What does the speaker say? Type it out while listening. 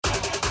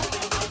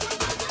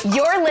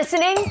You're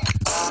listening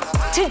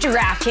to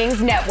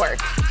DraftKings Network.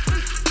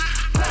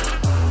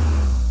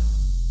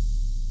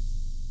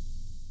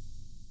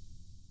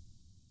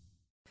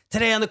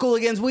 Today on the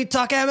Cooligans, we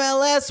talk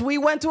MLS. We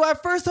went to our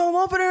first home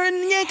opener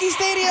in Yankee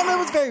Stadium. It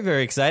was very,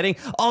 very exciting.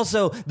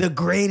 Also, the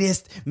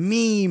greatest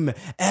meme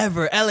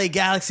ever. LA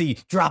Galaxy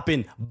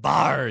dropping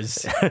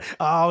bars.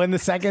 In the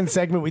second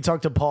segment, we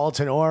talked to Paul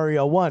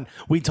Tenorio. One,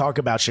 we talk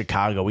about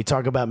Chicago. We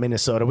talk about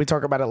Minnesota. We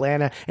talk about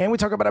Atlanta. And we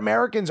talk about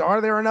Americans.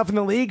 Are there enough in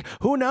the league?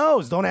 Who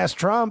knows? Don't ask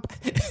Trump.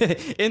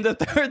 In the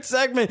third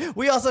segment,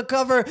 we also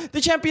cover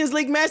the Champions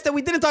League match that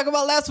we didn't talk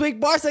about last week.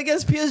 Barca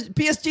against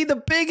PSG,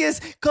 the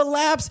biggest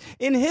collapse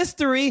in history.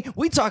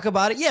 We talk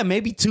about it. Yeah,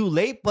 maybe too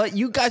late, but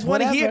you guys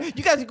want to hear.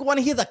 You guys want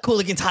to hear the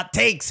Cooligans hot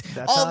takes.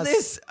 That's all us.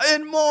 This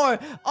and more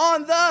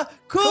on the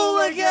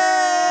Cooligans.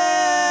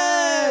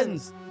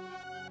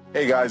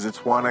 Hey guys,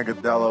 it's Juan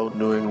Agudelo,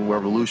 New England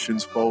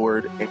Revolution's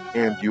forward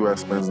and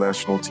U.S. men's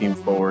national team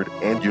forward,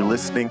 and you're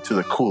listening to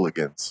the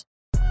Cooligans.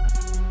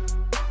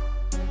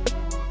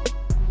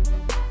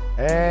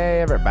 Hey,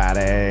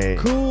 everybody.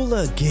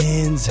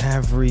 Cooligans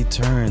have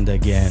returned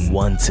again.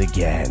 Once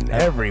again.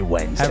 Every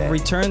Wednesday. Have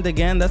returned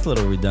again? That's a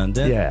little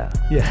redundant. Yeah.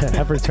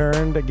 Have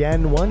returned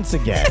again once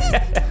again.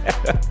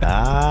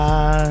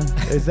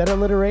 Is that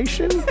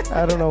alliteration?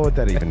 I don't know what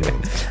that even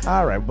means.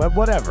 All right, but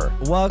whatever.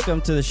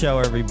 Welcome to the show,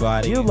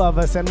 everybody. You love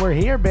us, and we're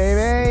here,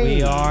 baby.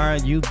 We are.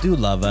 You do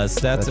love us.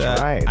 That's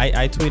right.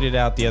 I tweeted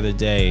out the other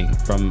day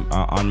from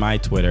on my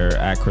Twitter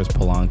at Chris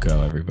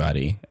Polanco,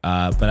 everybody.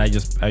 But I was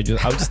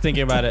just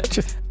thinking about it.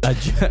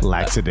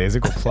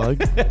 Lackadaisical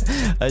plug.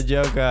 A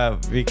joke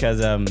because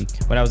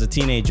when I was a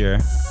teenager,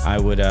 I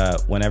would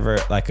whenever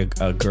like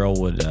a girl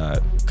would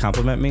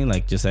compliment me,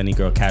 like just any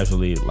girl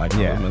casually, like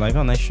like,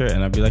 oh, nice shirt,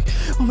 and I'd be like,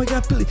 oh my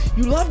God, Billy,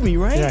 you love me,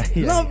 right?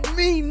 Love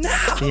me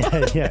now.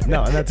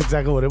 No, and that's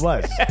exactly what it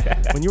was.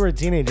 When you were a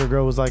teenager,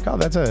 girl was like, oh,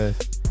 that's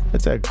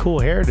a cool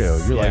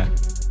hairdo. You're like,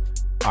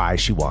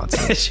 she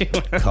wants it.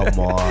 Come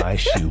on,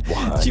 she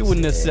wants it. She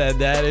wouldn't have said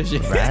that if she...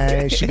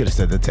 Right? She could have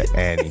said that to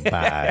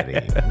anybody.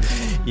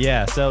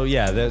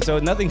 So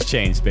nothing's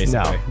changed,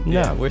 basically.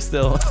 No. We're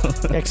still...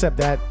 Except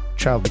that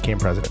child became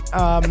president.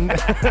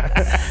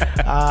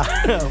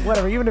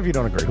 Whatever, even if you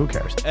don't agree, who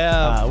cares?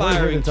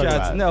 Firing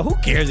shots. No, who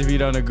cares if you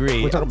don't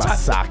agree? We're talking about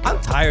soccer. I'm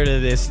tired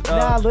of this.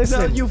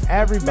 Listen,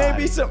 everybody.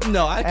 Maybe some.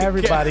 No, I can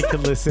everybody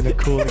can listen to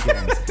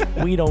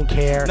Cooligans. We don't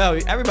care. No,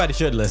 everybody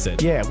should listen.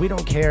 Yeah, we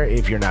don't care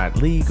if you're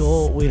not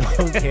legal. We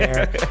don't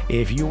care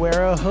if you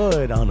wear a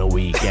hood on the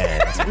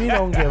weekends. We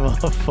don't give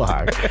a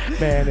fuck,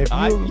 man. If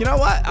you know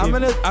what? I'm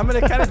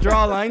gonna kind of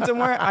draw a line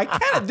somewhere. I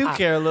kind of do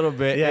care a little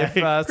bit. Yeah,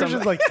 if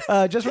Christian's like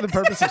just for the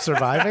purpose of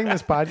surviving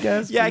this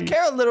podcast. Yeah, I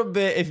care a little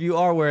bit if you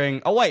are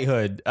wearing a white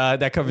hood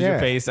that covers your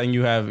face and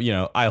you have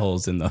eye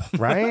holes in them.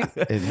 Right?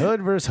 And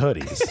hood versus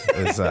hoodies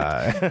is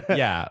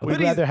we'd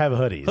rather have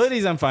hoodies.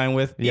 Hoodies I'm fine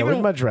with. Yeah, we'd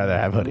much rather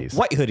have hoodies.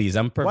 White hoodies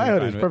I'm perfectly fine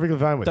with. White hoodies perfectly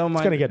fine with.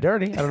 It's gonna get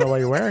dirty. I don't know why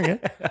you're wearing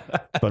it,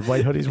 but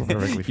white hoodies were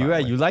perfectly fine. You're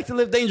right. You like to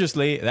live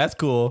dangerously. That's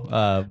cool.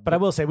 But I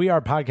will say we are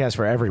a podcast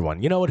for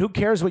everyone. You know what? Who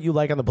cares what you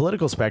like on the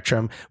political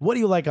spectrum? What do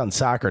you like on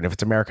soccer? And if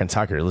it's American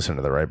soccer, you're listening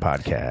to the right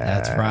podcast.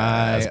 That's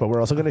right. But we're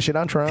also gonna shit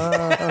on Trump.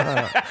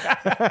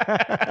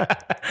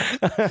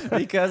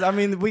 Because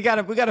we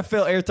gotta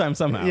fill airtime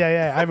somehow.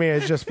 Yeah. I mean,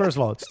 it's just, first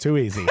of all, it's too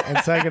easy, and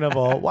second of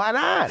all, why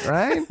not?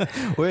 Right?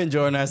 We're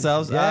enjoying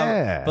ourselves.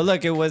 Yeah. But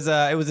look, it was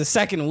the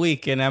second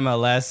week in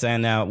MLS,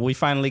 and we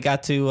finally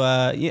got to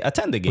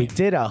attend the game. We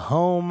did a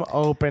home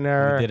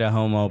opener.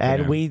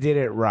 And we did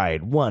it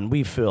right. One,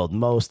 we filled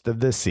most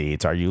of the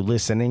seats. Are you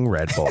listening,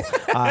 Red Bull?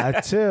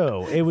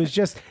 Two, it was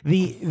just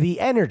the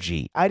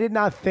energy. I did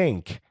not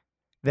think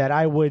that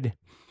I would...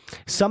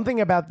 Something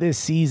about this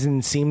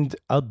season seemed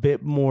a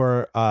bit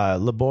more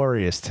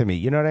laborious to me.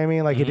 You know what I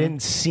mean? Like, it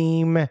didn't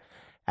seem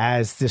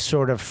as this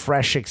sort of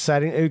fresh,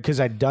 exciting, because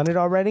I'd done it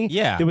already.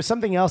 Yeah. There was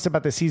something else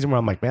about the season where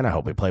I'm like, man, I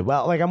hope we play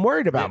well. Like, I'm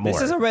worried about more.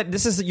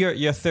 This is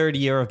your third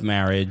year of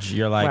marriage.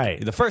 You're like, right.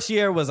 The first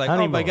year was like,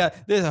 honeymoon. Oh my God,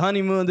 this is a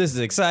honeymoon. This is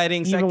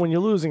exciting. Even when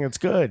you're losing, it's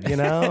good, you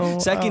know?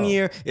 Second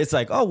year, it's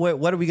like, oh,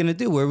 what are we going to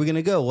do? Where are we going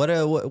to go? What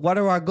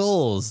are our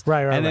goals?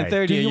 Right. And then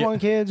third year, do you want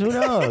kids? Who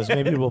knows?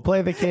 Maybe we'll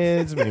play the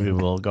kids. Maybe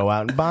we'll go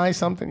out and buy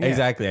something. Yeah.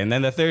 Exactly. And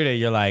then the third year,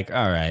 you're like,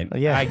 all right,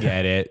 I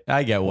get it.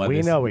 I get what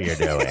we know what you're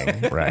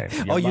doing. Right.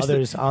 Your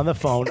mother's on the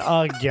phone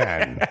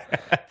again.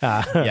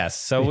 Yes.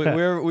 So we've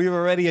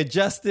already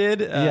adjusted.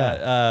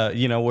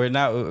 We're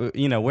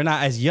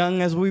not as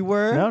young as we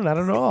were. No, not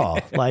at all.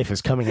 Life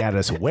is coming at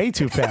us way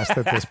too fast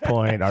at this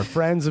point. Our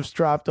friends have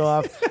dropped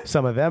off.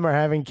 Some of them are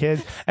having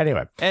kids.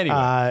 Anyway.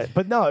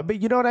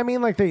 But you know what I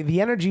mean? Like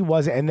the energy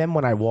wasn't. And then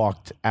when I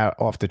walked out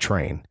off the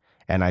train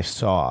and I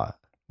saw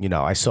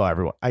I saw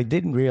everyone. I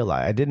didn't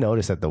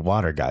notice that the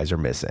water guys are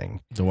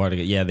missing. The water,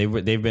 yeah, they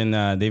were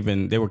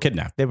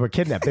kidnapped. They were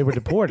kidnapped. They were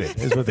deported,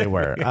 is what they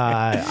were.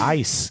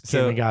 Ice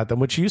came and got them,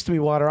 which used to be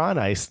water on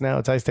ice. Now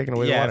it's ice taking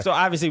away the water. So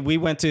obviously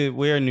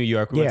we're in New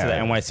York. We went to the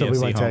NYCFC so we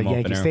went to Yankee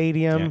opener.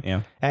 Stadium.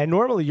 Yeah. And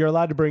normally you're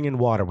allowed to bring in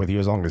water with you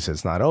as long as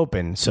it's not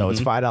open. So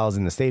it's $5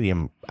 in the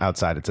stadium.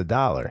 Outside it's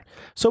 $1.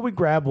 So we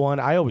grabbed one.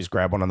 I always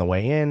grab one on the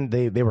way in.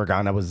 They were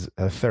gone. I was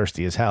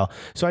thirsty as hell.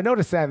 So I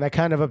noticed that, and that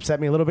kind of upset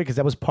me a little bit because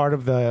that was part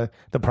of the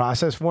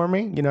process for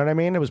me. You know what I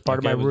mean? It was part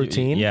of my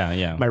routine.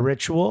 Yeah. My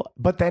ritual.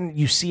 But then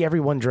you see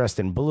everyone dressed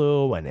in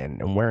blue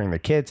and wearing the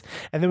kits,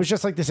 and there was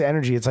just like this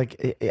energy. It's like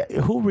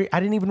I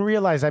didn't even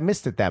realize I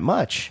missed it that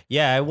much.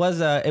 Yeah, it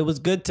was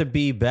good to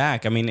be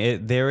back. I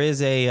mean, there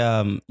is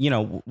a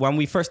when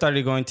we first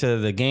started going to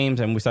the games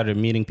and we started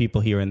meeting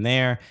people here and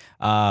there.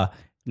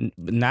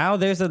 Now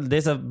there's a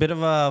bit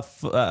of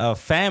a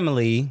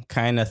family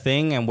kind of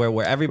thing, and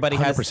where everybody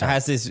 100%.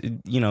 has this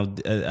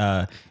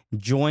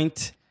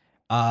joint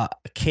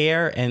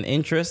care and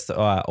interest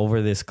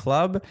over this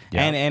club,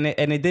 and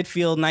it did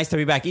feel nice to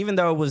be back, even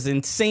though it was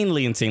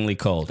insanely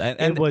cold. And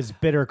it was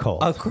bitter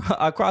cold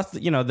across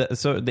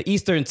the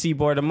Eastern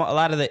Seaboard. A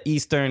lot of the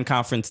Eastern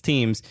Conference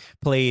teams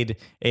played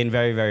in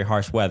very, very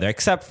harsh weather,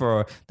 except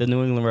for the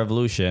New England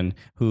Revolution,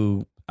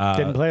 who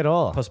didn't play at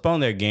all.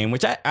 Postponed their game,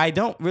 which I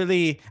don't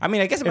really. I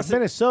mean, I guess if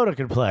Minnesota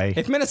could play.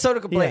 If Minnesota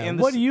could play,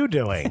 what are you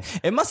doing?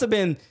 It must have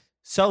been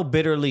so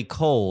bitterly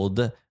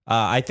cold.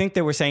 I think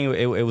they were saying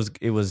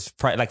it was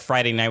like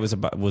Friday night was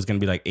going to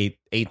be like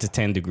 8 to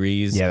 10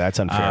 degrees. Yeah, that's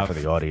unfair for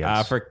the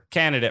audience. For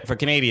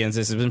Canadians,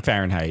 this has been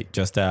Fahrenheit.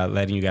 Just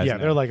letting you guys know. Yeah,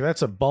 they're like,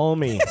 that's a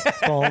balmy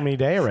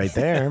day right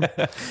there.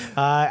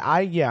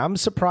 I'm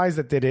surprised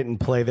that they didn't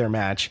play their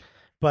match.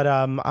 But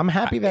I'm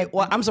happy that...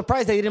 I'm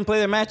surprised they didn't play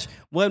their match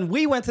when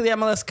we went to the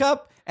MLS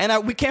Cup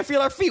and we can't feel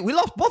our feet. We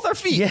lost both our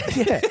feet.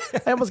 Yeah.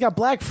 I almost got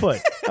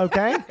Blackfoot,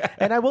 okay?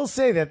 And I will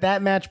say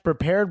that match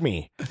prepared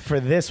me for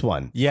this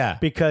one. Yeah.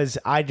 Because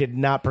I did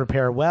not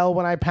prepare well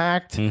when I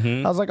packed.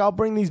 I was like, I'll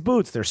bring these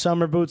boots. They're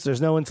summer boots. There's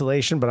no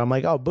insulation, but I'm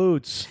like, oh,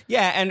 boots.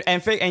 Yeah,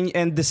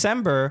 and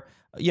December...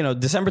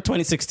 December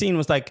 2016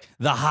 was like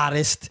the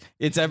hottest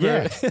it's ever.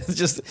 Yeah.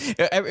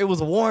 It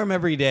was warm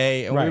every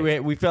day, and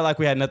right. we felt like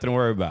we had nothing to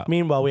worry about.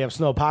 Meanwhile, we have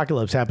snow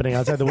apocalypse happening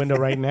outside the window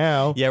right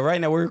now. Yeah, right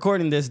now we're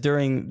recording this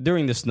during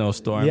the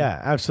snowstorm. Yeah,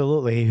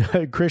 absolutely.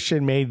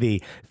 Christian made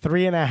the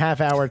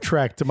 3.5 hour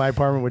trek to my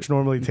apartment, which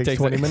normally takes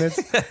 20 minutes.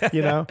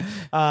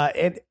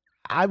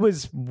 I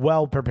was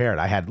well prepared.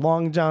 I had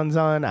long johns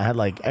on. I had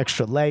like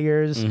extra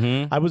layers.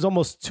 I was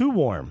almost too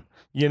warm.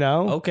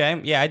 Okay.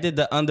 Yeah, I did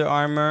the Under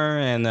Armour,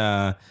 and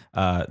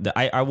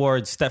I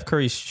wore Steph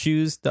Curry's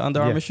shoes, the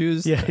Under Armour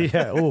shoes.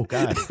 Yeah. Oh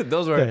God,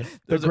 those were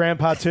the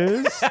Grandpa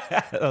twos.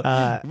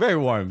 Very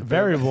warm.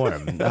 Very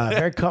warm.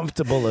 Very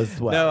comfortable as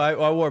well. No,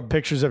 I wore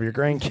pictures of your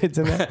grandkids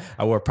in there.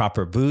 I wore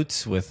proper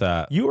boots with.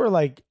 You were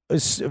like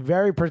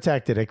very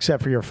protected,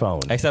 except for your phone.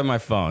 Except my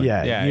phone.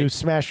 Yeah. You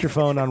smashed your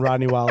phone on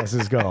Rodney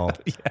Wallace's goal.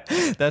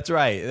 Yeah, that's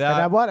right. And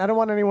I don't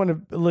want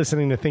anyone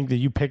listening to think that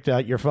you picked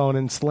out your phone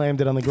and slammed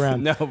it on the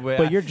ground. No,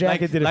 but your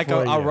jacket did it like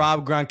for you. A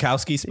Rob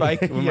Gronkowski spike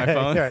with my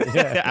phone.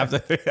 Yeah.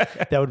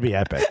 That would be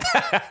epic.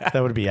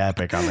 That would be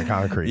epic on the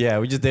concrete. Yeah,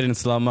 we just did it in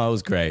slow-mo. It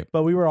was great.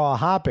 But we were all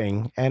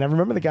hopping, and I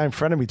remember the guy in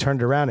front of me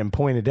turned around and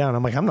pointed down.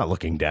 I'm like, I'm not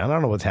looking down. I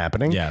don't know what's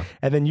happening. Yeah.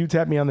 And then you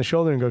tapped me on the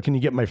shoulder and go, can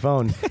you get my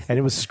phone? And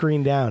it was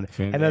screened down.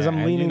 And as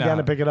I'm leaning down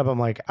to pick it up, I'm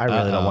like, I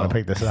really don't want to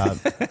pick this up.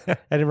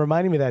 And it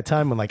reminded me of that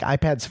time when like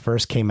iPads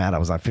first came out. I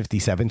was on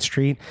 57th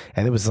Street,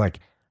 and it was like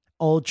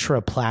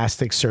ultra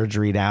plastic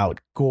surgeryed out,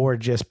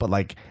 gorgeous, but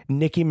like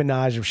Nicki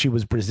Minaj if she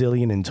was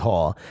Brazilian and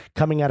tall,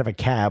 coming out of a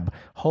cab,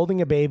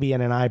 holding a baby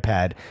and an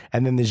iPad,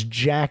 and then this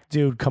jack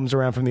dude comes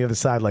around from the other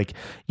side, like,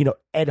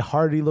 Ed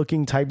Hardy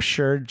looking type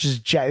shirt,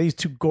 just these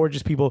two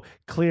gorgeous people,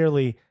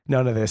 clearly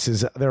none of this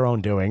is their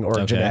own doing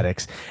or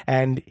genetics.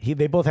 And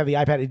they both have the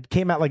iPad. It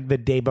came out like the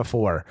day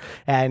before,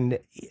 and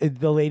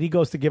the lady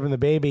goes to give him the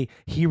baby.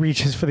 He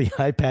reaches for the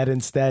iPad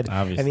instead,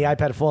 obviously. And the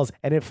iPad falls,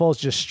 and it falls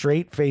just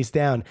straight face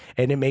down,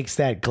 and it makes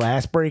that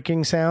glass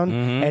breaking sound.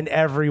 And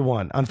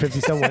everyone on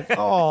 57 went,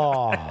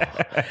 oh,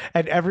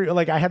 and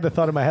I had the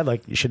thought in my head,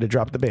 like, you should have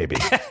dropped the baby.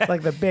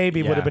 Like the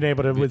baby would have been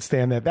able to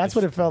withstand that. That's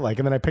what it felt like.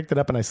 And then I picked it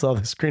up and I saw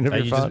the screen of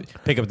your phone.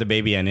 Just pick up the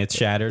baby and it's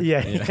shattered.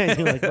 Yeah.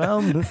 You're like,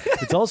 well,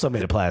 it's also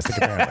made of plastic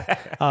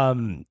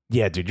apparently.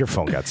 Yeah, dude, your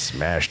phone got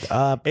smashed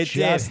up. It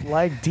just did.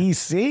 Like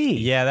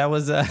DC. Yeah, that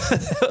was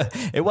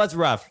it was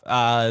rough.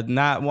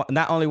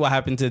 Not only what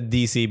happened to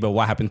DC, but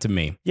what happened to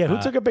me. Yeah,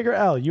 who took a bigger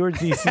L? You or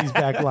DC's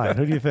back line?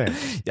 Who do you think?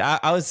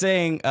 I was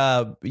saying,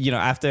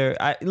 after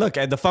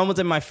the phone was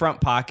in my front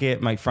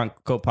pocket, my front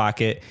coat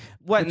pocket.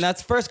 And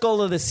that's first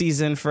goal of the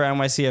season for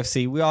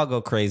NYCFC. We all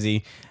go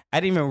crazy. I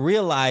didn't even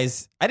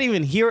realize. I didn't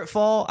even hear it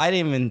fall. I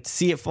didn't even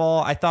see it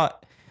fall. I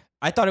thought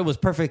it was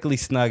perfectly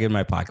snug in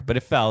my pocket, but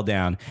it fell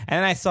down,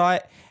 and I saw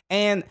it.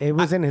 And it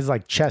was in his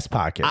like chest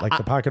pocket, like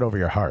the pocket over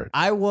your heart.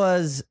 I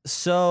was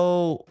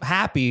so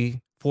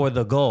happy for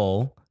the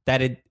goal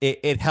that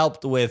it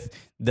helped with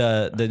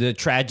the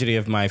tragedy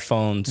of my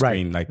phone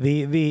screen. Right.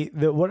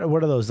 Like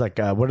what are those like?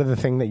 What are the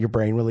thing that your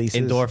brain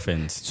releases?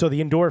 Endorphins. So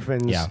the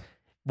endorphins. Yeah.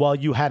 Well,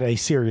 you had a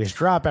serious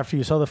drop after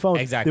you saw the phone.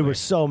 Exactly. There were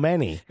so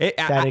many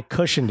that it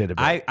cushioned it a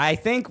bit. I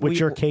think which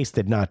your case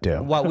did not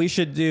do. What we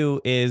should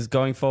do is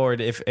going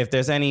forward, if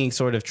there's any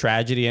sort of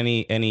tragedy,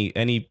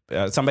 any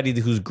somebody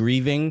who's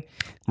grieving,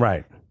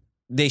 right.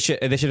 They should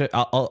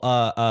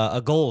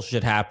a goal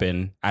should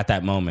happen at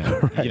that moment.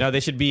 Right. You know, they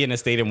should be in a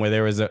stadium where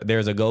there's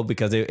a goal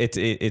because it's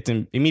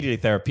immediately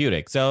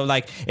therapeutic. So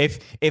like if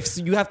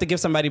you have to give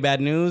somebody bad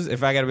news,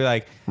 if I got to be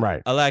like,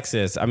 right,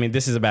 Alexis, I mean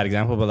this is a bad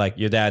example, but like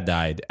your dad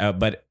died,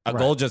 but a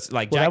goal just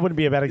like that wouldn't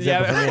be a bad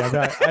example for me.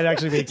 I'd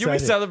actually be excited. You'd be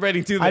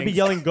celebrating two things. I'd be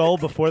yelling goal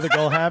before the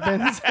goal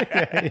happens.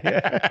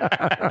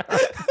 Yeah.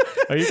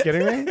 Are you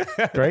kidding me?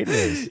 Great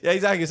news. Yeah,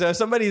 exactly. So if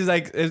somebody's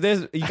like,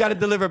 you got to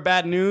deliver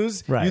bad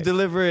news, right. You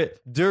deliver it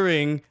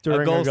during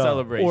a goal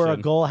celebration. Or a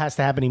goal has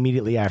to happen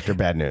immediately after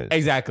bad news.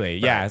 Exactly.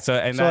 Right. Yeah. So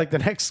like the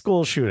next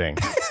school shooting,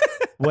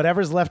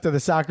 whatever's left of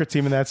the soccer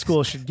team in that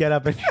school should get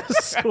up and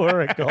just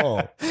score a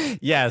goal.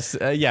 Yes.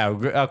 Yeah.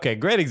 Okay.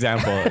 Great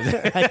example.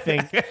 I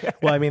think.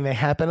 Well, I mean, they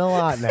happen a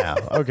lot now.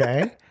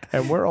 Okay.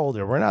 And we're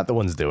older. We're not the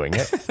ones doing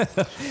it.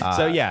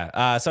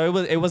 So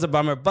it was a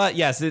bummer. But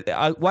yes,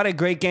 what a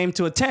great game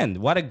to attend.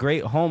 What a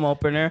great home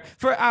opener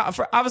for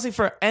obviously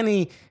for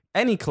any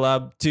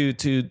club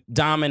to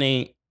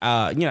dominate.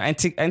 And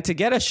to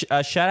get a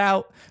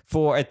shutout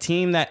for a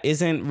team that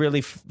isn't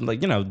really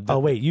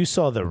you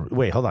saw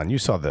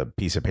the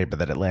piece of paper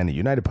that Atlanta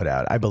United put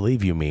out. I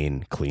believe you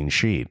mean clean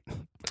sheet.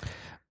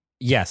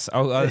 Yes.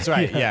 Oh, that's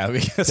right. Yeah.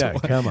 Because,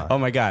 come on. Oh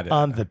my God.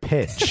 On the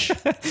pitch.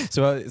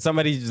 So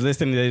somebody's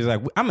listening. They're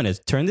like, I'm going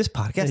to turn this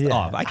podcast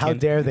off. How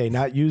dare they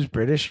not use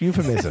British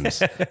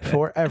euphemisms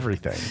for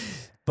everything?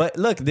 But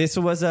look, this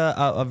was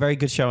a very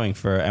good showing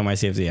for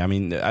NYCFC. I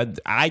mean,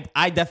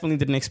 I definitely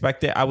didn't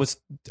expect it. I was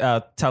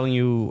telling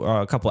you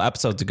a couple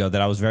episodes ago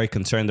that I was very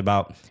concerned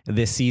about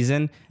this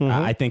season. Mm-hmm.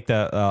 I think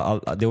that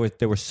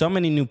there were so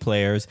many new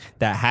players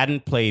that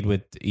hadn't played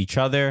with each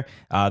other.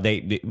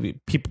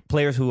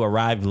 Players who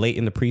arrived late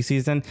in the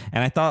preseason,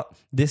 and I thought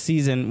this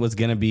season was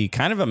going to be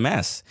kind of a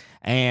mess.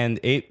 And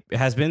it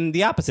has been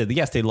the opposite.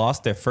 Yes, they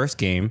lost their first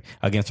game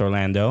against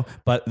Orlando,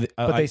 but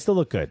they still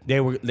look good.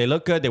 They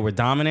look good. They were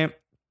dominant.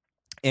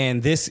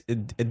 And this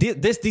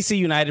DC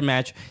United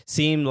match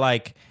seemed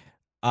like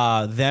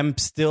them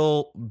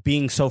still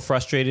being so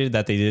frustrated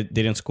that they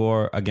didn't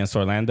score against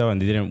Orlando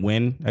and they didn't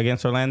win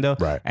against Orlando.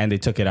 Right. And they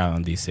took it out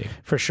on DC.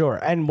 For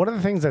sure. And one of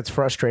the things that's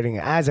frustrating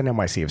as an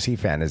NYCFC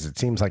fan is it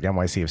seems like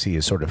NYCFC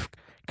has sort of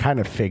kind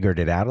of figured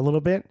it out a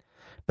little bit.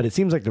 But it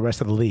seems like the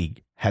rest of the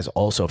league has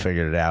also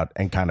figured it out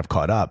and kind of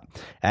caught up.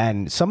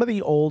 And some of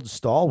the old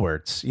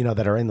stalwarts,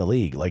 that are in the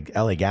league, like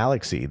LA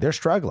Galaxy, they're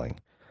struggling.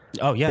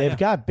 Oh yeah, they've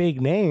got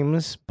big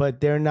names, but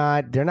they're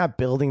not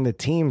building the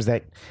teams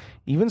that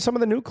even some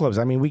of the new clubs.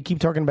 I mean, we keep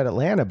talking about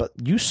Atlanta, but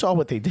you saw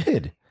what they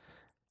did.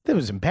 It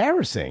was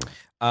embarrassing.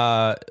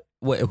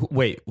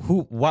 Wait,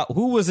 who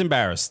was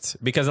embarrassed?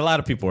 Because a lot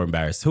of people were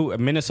embarrassed.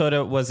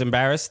 Minnesota was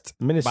embarrassed.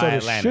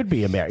 Minnesota should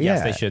be embarrassed.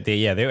 Yes, they should.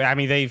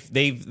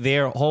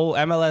 Their whole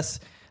MLS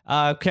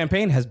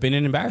campaign has been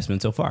an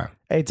embarrassment so far.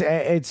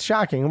 It's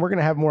shocking, and we're going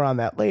to have more on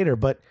that later.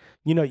 But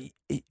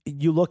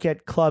you look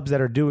at clubs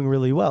that are doing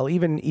really well,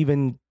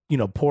 even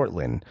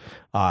Portland.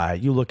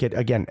 You look at,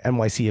 again,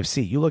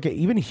 NYCFC. You look at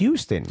even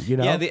Houston.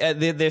 Yeah,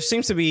 there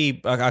seems to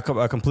be a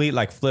complete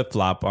like flip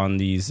flop on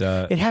these.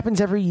 It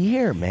happens every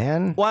year,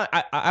 man. Well,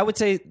 I would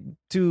say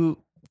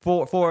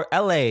for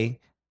LA.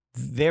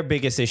 Their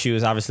biggest issue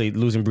is obviously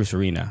losing Bruce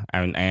Arena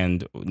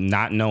and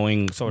not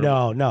knowing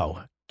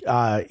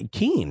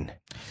Keane.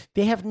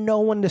 They have no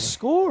one to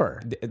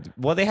score.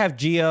 Well, they have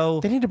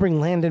Gio. They need to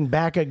bring Landon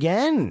back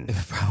again.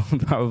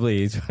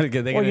 Probably.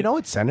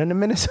 Send him to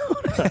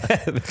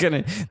Minnesota.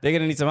 they're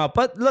gonna need some help.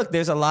 But look,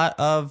 there's a lot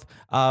of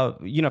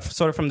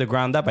sort of from the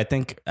ground up. I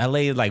think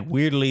LA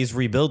weirdly is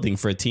rebuilding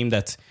for a team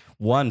that's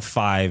won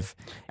 5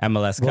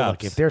 MLS Cups.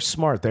 Look, if they're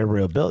smart, they're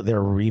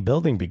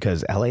rebuilding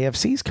because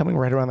LAFC is coming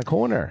right around the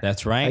corner.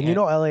 That's right. And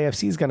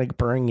LAFC is going to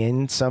bring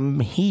in some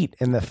heat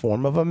in the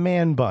form of a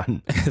man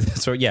bun.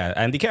 That's right. Yeah,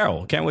 Andy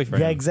Carroll. Can't wait for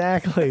him. Yeah,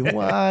 exactly.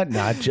 What?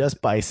 Not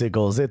just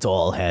bicycles. It's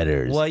all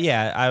headers. Well,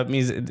 yeah. I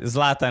mean,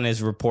 Zlatan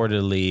is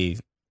reportedly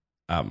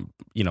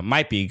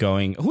might be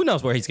going. Who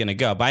knows where he's going to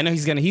go? But I know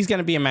he's going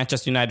to be in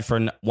Manchester United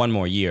for one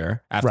more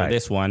year after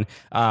this one.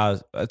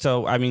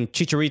 So I mean,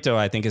 Chicharito,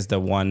 I think, is the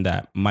one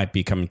that might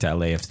be coming to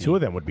LAFC. 2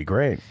 of them would be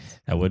great.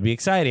 That would be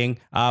exciting.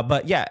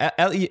 But yeah,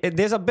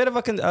 there's a bit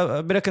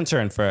of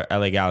concern for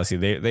LA Galaxy.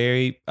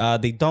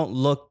 They don't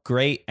look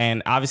great,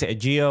 and obviously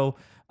Gio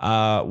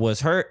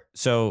was hurt,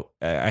 so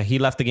he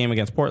left the game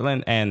against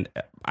Portland, and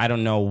I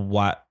don't know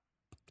what.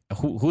 I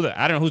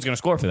don't know who's going to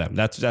score for them.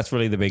 That's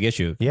really the big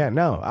issue. Yeah,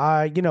 no.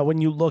 When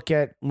you look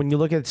at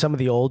some of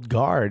the old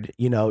guard,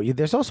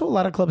 there's also a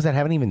lot of clubs that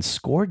haven't even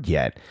scored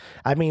yet.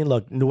 I mean,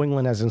 look, New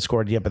England hasn't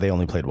scored yet, but they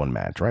only played one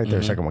match, right?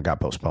 Their second one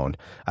got postponed.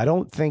 I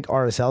don't think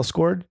RSL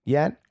scored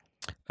yet.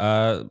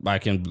 I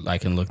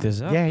can look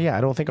this up. Yeah.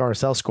 I don't think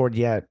RSL scored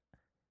yet.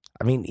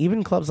 I mean,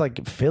 even clubs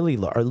like Philly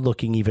are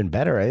looking even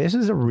better. This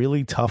is a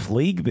really tough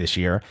league this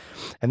year.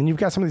 And then you've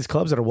got some of these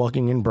clubs that are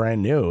walking in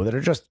brand new that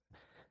are just,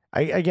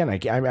 I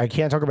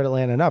can't talk about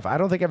Atlanta enough. I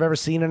don't think I've ever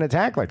seen an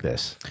attack like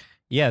this.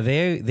 Yeah,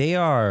 they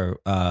are.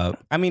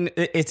 I mean,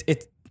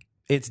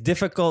 it's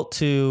difficult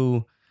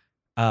to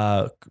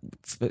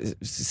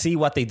see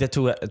what they did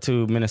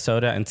to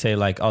Minnesota and say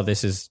like, oh,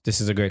 this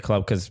is a great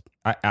club, because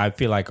I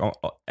feel like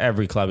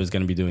every club is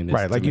going to be doing this.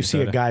 Right, like you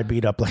see a guy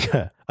beat up like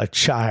a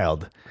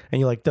child, and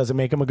you're like, does it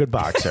make him a good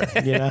boxer?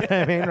 You know what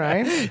I mean,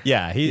 right?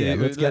 Yeah,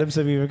 let's get him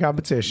some even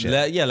competition.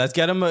 Let's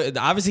get him.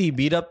 Obviously, he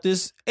beat up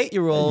this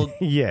 8-year-old.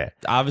 Yeah.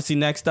 Obviously,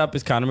 next up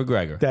is Conor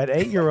McGregor. That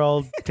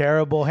 8-year-old,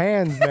 terrible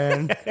hands,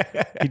 man.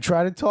 He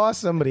tried to toss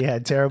somebody,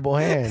 had terrible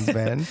hands,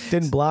 man.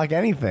 Didn't block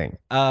anything.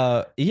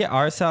 Yeah,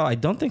 RSL, I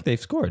don't think they've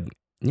scored.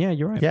 Yeah,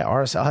 you're right. Yeah,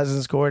 RSL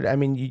hasn't scored. I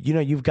mean,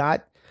 you've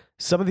got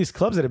some of these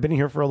clubs that have been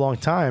here for a long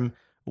time.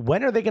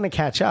 When are they going to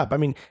catch up? I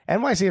mean,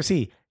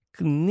 NYCFC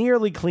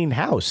nearly cleaned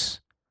house,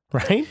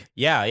 right?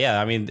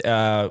 Yeah. I mean,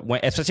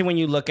 especially when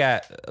you look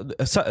at,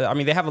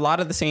 they have a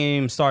lot of the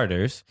same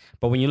starters,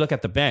 but when you look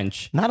at the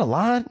bench, not a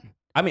lot.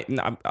 I mean,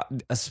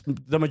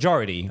 the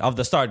majority of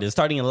the starters,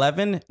 starting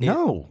 11.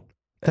 No,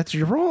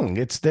 you're wrong.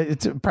 It's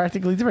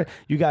practically different.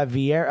 You got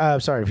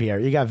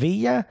Vieira. You got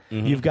Villa.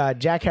 Mm-hmm. You've got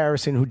Jack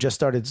Harrison, who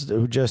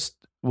just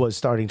was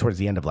starting towards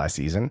the end of last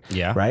season.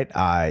 Yeah. Right.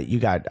 You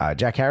got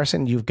Jack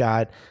Harrison. You've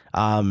got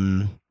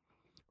Ronald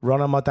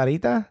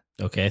Matarita.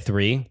 Okay,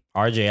 3.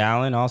 RJ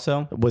Allen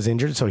also was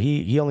injured, so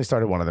he only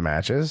started one of the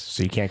matches,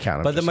 so you can't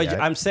count him. But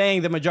I'm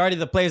saying the majority of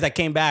the players that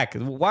came back.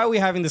 Why are we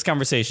having this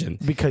conversation?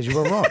 Because you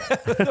were wrong.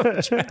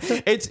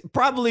 It's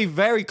probably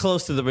very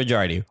close to the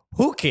majority.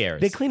 Who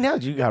cares? They cleaned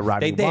out. You got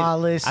Rodney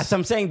Wallace. As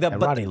I'm saying,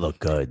 Rodney looked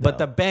good. But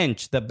the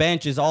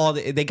bench is all.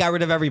 They got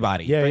rid of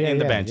everybody in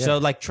the bench. Yeah. So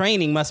like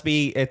training must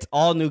be. It's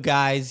all new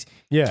guys.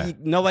 Yeah.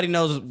 Nobody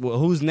knows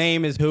whose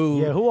name is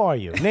who. Yeah. Who are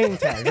you? Name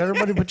tags.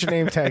 Everybody put your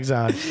name tags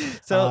on.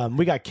 So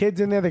we got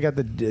kids in there. They got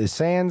the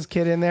Sands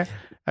kid in there.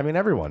 I mean,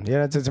 everyone.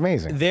 Yeah, it's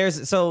amazing.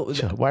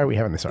 Why are we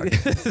having this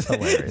argument? It's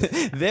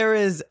hilarious. There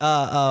is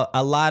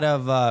a lot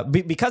of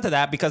because of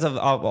that, because of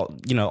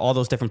all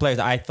those different players.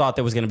 I thought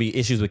there was going to be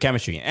issues with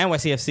chemistry.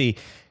 NYCFC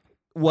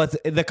was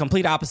the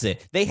complete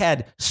opposite. They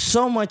had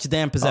so much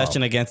damn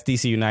possession against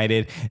DC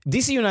United.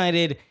 DC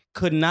United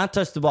could not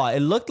touch the ball.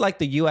 It looked like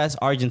the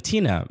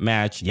U.S.-Argentina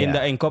match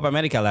in Copa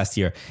America last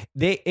year.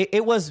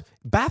 It was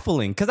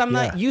baffling because I'm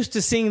not used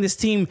to seeing this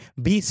team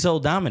be so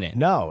dominant.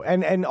 No,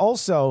 and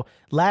also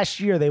last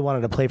year they wanted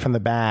to play from the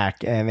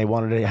back and they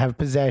wanted to have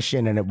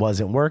possession and it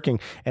wasn't working.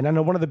 And I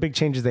know one of the big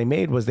changes they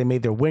made was they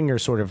made their wingers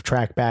sort of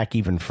track back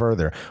even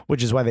further,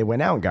 which is why they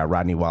went out and got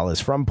Rodney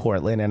Wallace from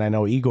Portland. And I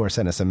know Igor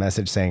sent us a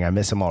message saying I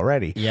miss him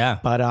already. Yeah.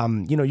 But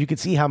you could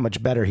see how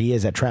much better he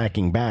is at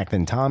tracking back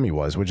than Tommy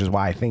was, which is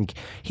why I think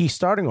he's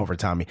starting over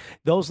Tommy.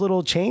 Those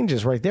little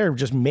changes right there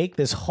just make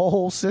this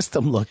whole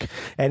system look,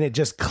 and it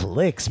just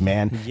clicks, man.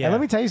 Yeah. And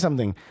let me tell you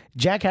something.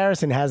 Jack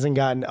Harrison hasn't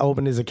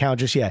opened his account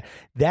just yet.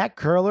 That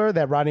curler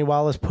that Rodney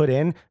Wallace put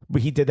in,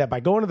 he did that by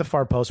going to the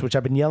far post, which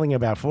I've been yelling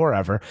about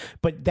forever.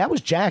 But that was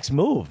Jack's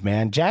move,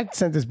 man. Jack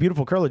sent this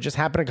beautiful curler, just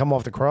happened to come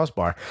off the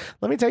crossbar.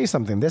 Let me tell you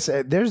something.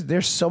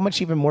 There's so much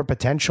even more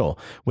potential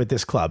with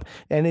this club,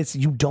 and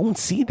you don't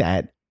see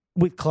that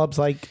with clubs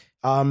like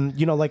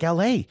like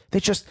LA. They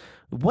just,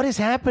 what is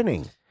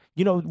happening?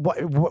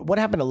 What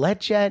happened to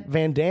Letjet,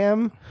 Van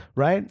Dam,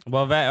 right?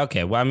 Well,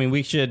 okay. Well, I mean,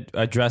 we should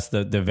address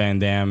the Van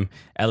Dam,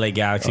 LA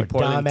Galaxy, or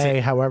Portland.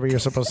 Dame, however you're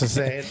supposed to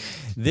say it.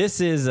 This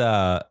is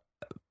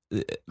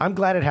I'm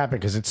glad it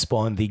happened because it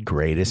spawned the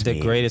greatest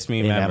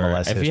meme ever.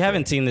 MLS if history. you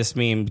haven't seen this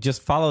meme,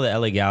 just follow the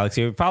LA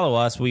Galaxy. Follow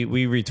us. We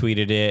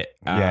retweeted it.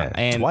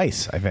 And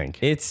twice, I think.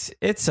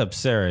 It's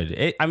absurd.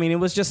 It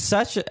was just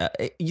such.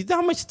 You know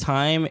how much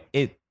time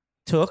it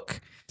took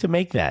to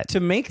make that.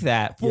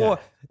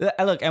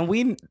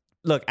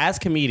 Look, as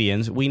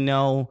comedians, we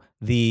know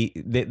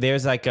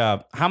there's like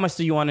how much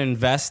do you want to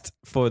invest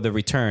for the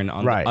return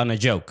on a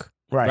joke?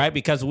 Right.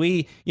 Because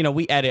we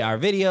edit our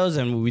videos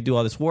and we do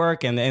all this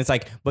work and it's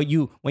like, but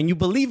when you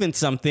believe in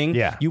something,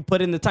 you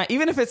put in the time,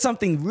 even if it's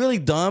something really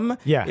dumb.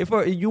 Yeah. If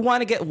you want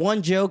to get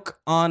one joke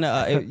on,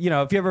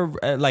 if you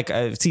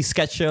ever see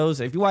sketch shows,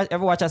 if you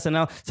ever watch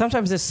SNL,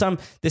 sometimes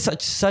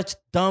there's such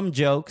dumb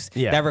jokes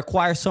that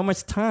require so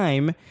much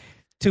time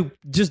to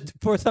just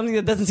for something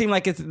that doesn't seem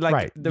like it's like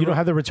right. You don't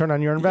have the return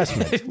on your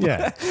investment.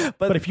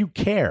 But if you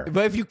care,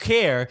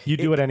 you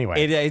do it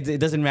anyway. It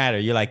doesn't matter.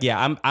 You're like,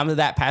 I'm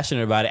that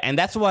passionate about it, and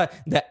that's what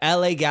the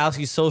LA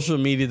Galaxy social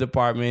media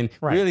department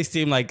really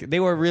seemed like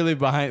they were really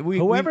behind.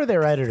 Whoever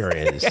their editor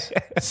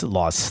is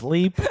lost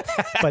sleep,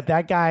 but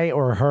that guy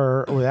or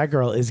her or that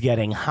girl is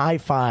getting high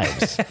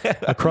fives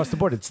across the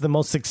board. It's the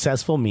most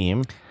successful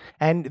meme.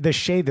 And the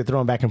shade they're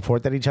throwing back and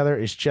forth at each other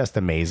is just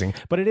amazing.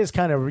 But it is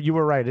kind of, you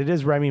were right, it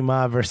is Remy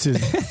Ma versus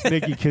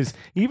Nikki, because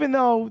even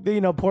though,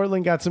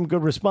 Portland got some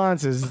good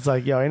responses, it's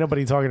like, ain't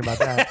nobody talking about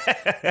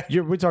that.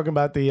 We're talking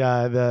about the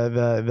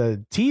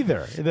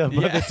teether,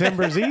 the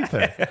Timbers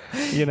ether,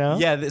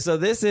 Yeah, so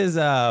this is...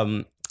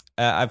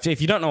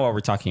 if you don't know what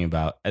we're talking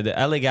about, the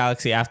LA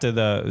Galaxy, after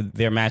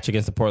their match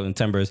against the Portland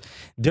Timbers,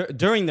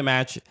 during the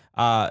match,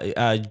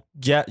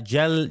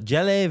 Jelle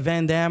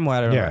Van Dam,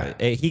 whatever,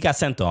 he got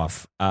sent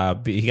off.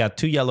 He got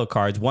 2 yellow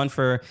cards, one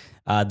for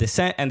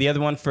dissent and the other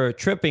one for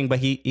tripping. But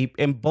he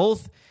in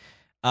both,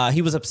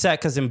 he was upset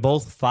because in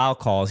both foul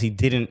calls he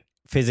didn't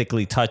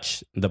physically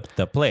touch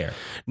the player.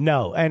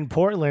 No, and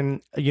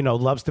Portland,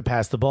 loves to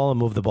pass the ball and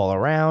move the ball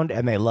around,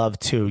 and they love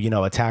to,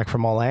 attack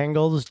from all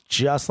angles,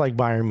 just like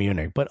Bayern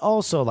Munich, but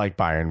also like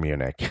Bayern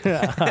Munich.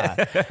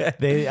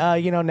 They,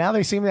 now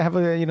they seem to have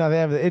they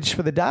have the itch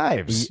for the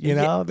dives. They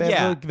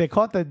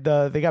caught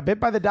they got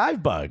bit by the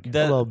dive bug a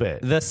little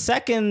bit. The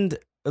second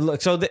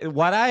look, so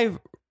what I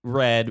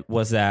read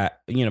was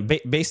that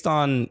based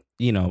on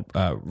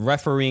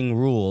refereeing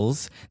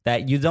rules,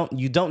 that you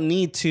don't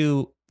need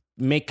to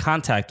make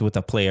contact with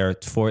a player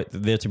for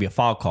there to be a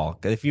foul call.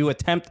 If you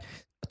attempt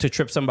to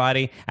trip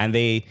somebody and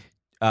they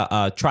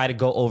try to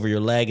go over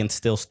your leg and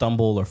still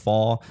stumble or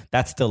fall,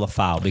 that's still a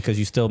foul because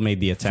you still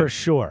made the attempt. For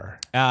sure.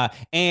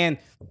 And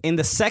in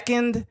the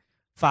second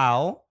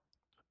foul,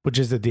 which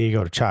is the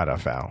Diego Chata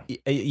foul.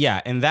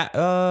 Yeah, and that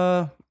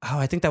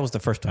I think that was the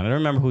first one. I don't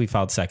remember who he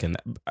fouled second.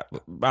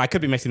 I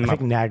could be mixing them up. I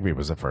think Nagby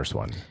was the first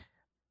one.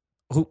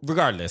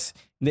 Regardless,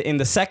 in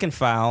the second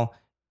foul,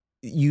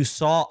 you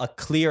saw a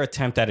clear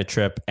attempt at a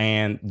trip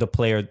and the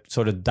player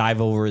sort of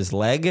dive over his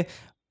leg,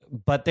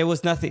 but there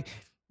was nothing.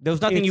 It's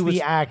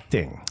the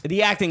acting.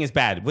 The acting is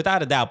bad,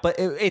 without a doubt. But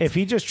if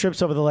he just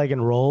trips over the leg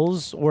and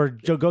rolls, or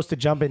goes to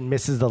jump and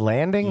misses the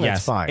landing,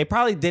 that's fine. It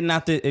probably did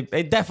not.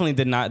 It definitely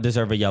did not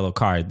deserve a yellow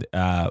card.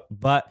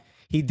 But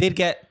he did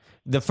get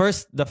the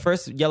first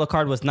yellow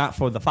card was not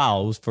for the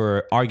foul; it was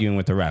for arguing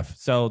with the ref.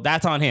 So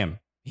that's on him.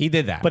 He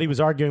did that, but he was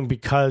arguing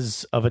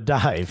because of a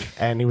dive,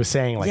 and he was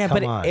saying like,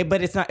 "Come on."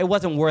 But it's not. It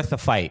wasn't worth a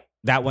fight.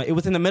 That one. It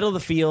was in the middle of the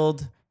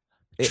field.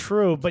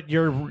 True, but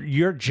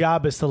your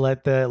job is to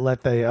let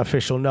the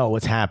official know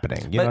what's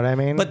happening. You know what I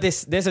mean? But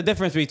there's a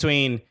difference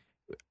between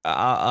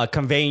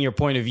conveying your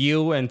point of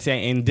view and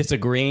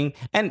disagreeing,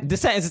 and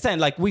dissent is dissent.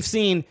 Like we've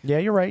seen. Yeah,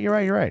 you're right.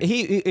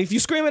 If you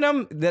scream at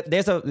him,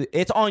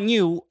 it's on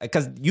you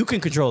because you can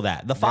control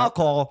that. The foul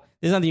call,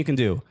 there's nothing you can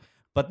do.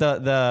 But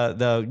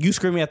the you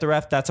screaming at the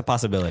ref, that's a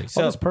possibility.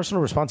 So it's personal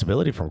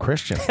responsibility from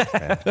Christian.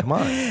 Man. Come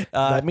on,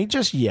 let me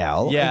just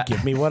yell and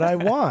give me what I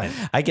want.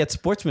 I get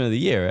Sportsman of the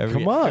Year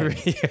every year.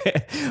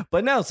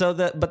 But no,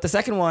 the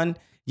second one,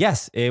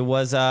 yes, it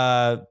was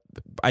I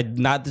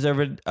not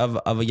deserved of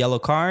a yellow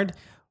card,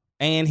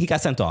 and he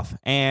got sent off.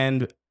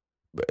 And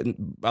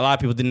a lot of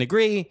people didn't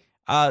agree.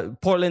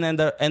 Portland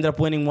ended up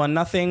winning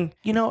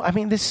 1-0. I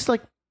mean, this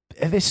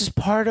is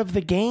part of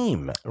the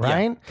game,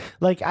 right? Yeah.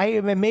 Like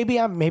maybe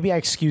I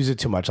excuse it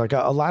too much. Like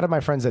a lot of my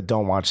friends that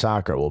don't watch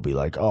soccer will be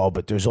like, "Oh,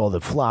 but there's all the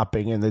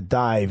flopping and the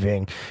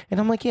diving," and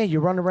I'm like, "Yeah, you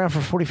run around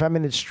for 45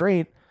 minutes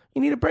straight.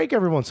 You need a break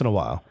every once in a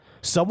while."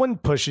 Someone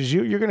pushes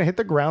you, you're going to hit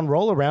the ground,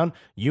 roll around,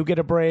 you get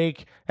a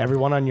break,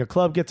 everyone on your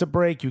club gets a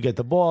break, you get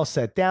the ball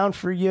set down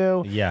for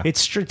you. Yeah.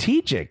 It's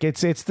strategic.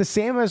 It's the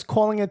same as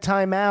calling a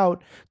timeout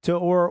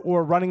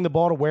or running the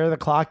ball to wear the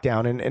clock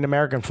down in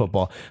American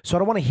football. So I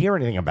don't want to hear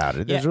anything about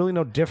it. There's really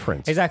no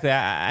difference. Exactly.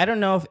 I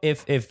don't know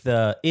if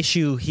the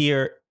issue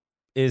here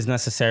is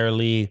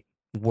necessarily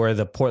where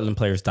the Portland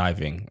player's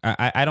diving.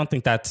 I don't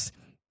think that's...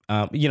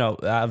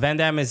 Van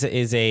Dam is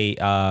he's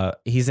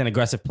an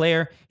aggressive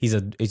player. He's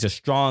a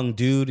strong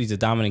dude. He's a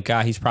dominant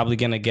guy. He's probably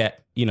going to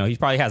get, he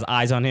probably has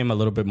eyes on him a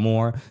little bit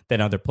more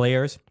than other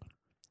players.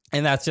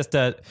 And that's just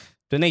the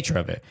nature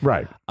of it.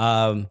 Right.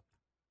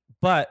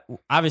 But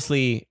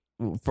obviously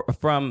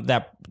from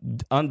that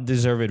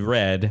undeserved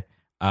red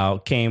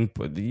came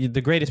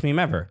the greatest meme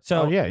ever.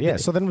 So yeah.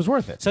 So then it was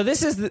worth it. So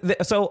this is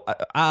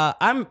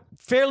I'm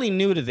fairly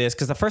new to this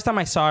because the first time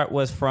I saw it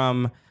was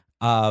from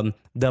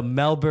the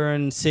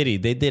Melbourne City.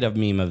 They did a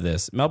meme of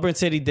this. Melbourne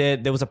City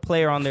there was a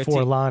player on their team.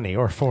 Forlani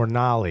or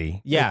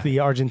Fornali. Yeah. Like the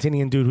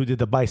Argentinian dude who did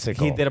the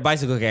bicycle. He did a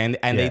bicycle game,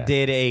 and they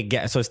did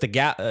so it's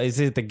is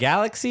it the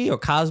Galaxy or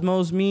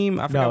Cosmos meme?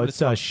 I forgot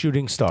it's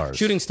Shooting Stars.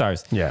 Shooting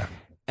Stars. Yeah.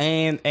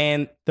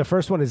 And the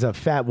first one is a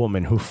fat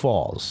woman who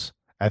falls.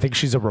 I think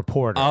she's a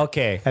reporter.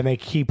 Okay. And they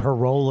keep her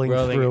rolling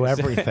through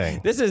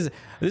everything.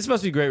 This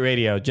must be great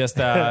radio. Just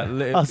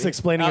us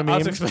explaining a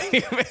meme. Us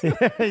explaining a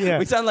meme. Yeah.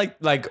 We sound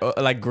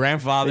like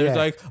grandfathers. Yeah.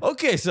 Like,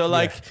 okay, so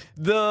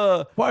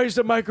why is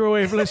the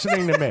microwave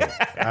listening to me?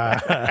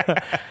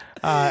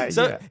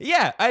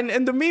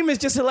 And the meme is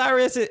just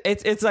hilarious.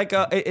 It's like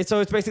it's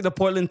basically the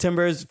Portland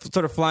Timbers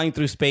sort of flying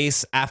through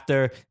space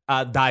after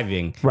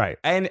diving. Right.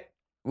 And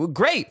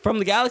great from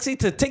the Galaxy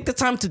to take the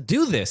time to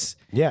do this.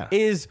 Yeah.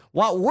 Is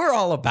what we're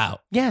all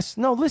about. Yes.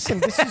 No, listen,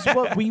 this is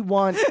what we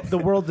want the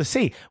world to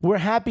see. We're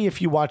happy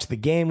if you watch the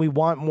game. We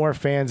want more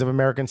fans of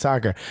American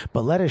soccer.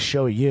 But let us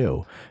show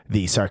you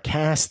the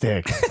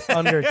sarcastic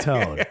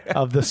undertone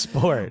of the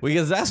sport.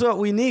 Because that's what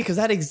we need, because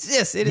that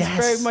exists. It is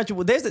very much,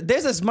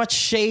 there's as much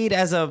shade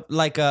as a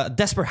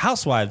Desperate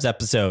Housewives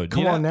episode.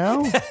 Come on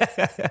now.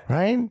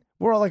 Right?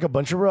 We're all like a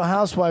bunch of Real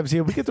Housewives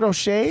here. We could throw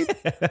shade.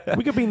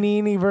 We could be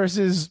Nene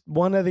versus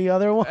one of the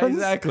other ones.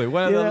 Exactly.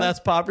 One of the less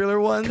popular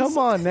ones. Come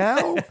on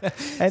now.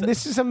 And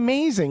this is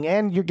amazing.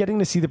 And you're getting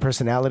to see the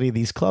personality of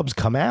these clubs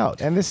come out.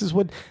 And this is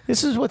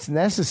what's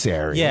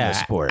necessary in the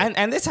sport.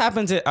 And this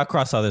happens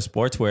across other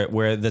sports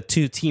where the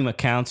two team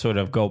accounts sort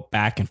of go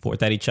back and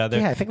forth at each other.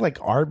 Yeah, I think like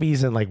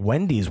Arby's and like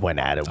Wendy's went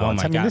at it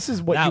once. I mean, this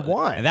is what you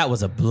want. And that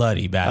was a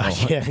bloody battle.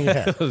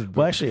 Yeah.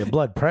 Well, actually, a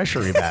blood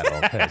pressure battle.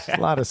 A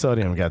lot of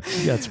sodium got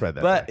spread.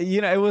 But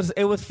it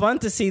was fun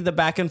to see the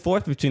back and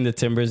forth between the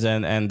Timbers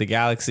and the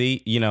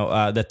Galaxy.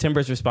 The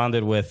Timbers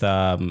responded with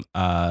something.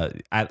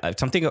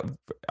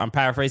 I'm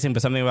paraphrasing,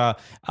 but something about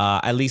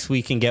at least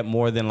we can get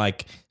more than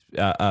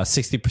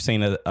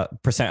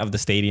 60% of the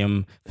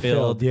stadium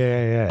filled.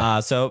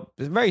 Yeah. So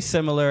very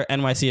similar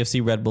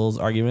NYCFC Red Bulls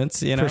arguments.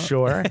 For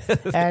sure.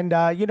 And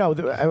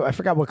I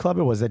forgot what club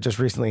it was that just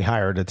recently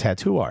hired a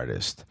tattoo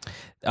artist.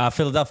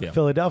 Philadelphia.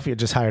 Philadelphia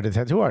just hired a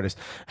tattoo artist.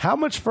 How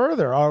much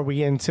further are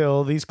we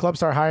until these clubs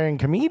start hiring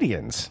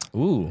comedians?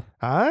 Ooh.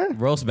 Huh?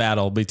 Roast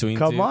battle between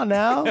Come on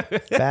now.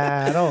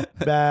 battle.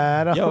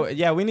 Yo,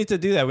 yeah, we need to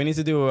do that. We need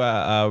to do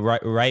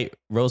right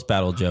roast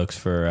battle jokes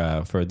for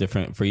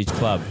each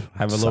club.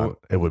 Have a little.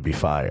 It would be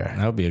fire.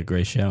 That would be a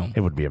great show. It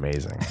would be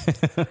amazing.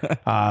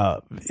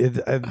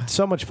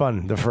 So much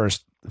fun the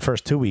first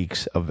 2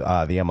 weeks of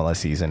the MLS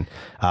season.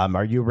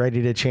 Are you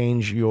ready to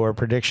change your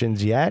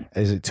predictions yet?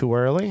 Is it too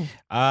early?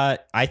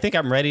 I think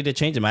I'm ready to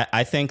change them.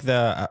 I think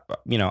I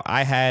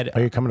had.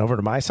 Are you coming over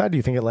to my side? Do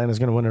you think Atlanta's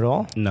going to win it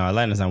all? No,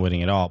 Atlanta's not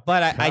winning it all.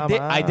 But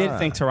I did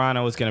think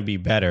Toronto was going to be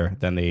better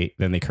than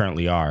they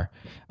currently are.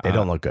 They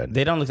don't look good.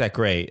 They don't look that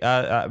great.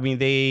 I mean,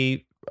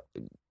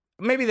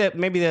 maybe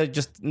they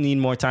just need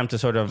more time to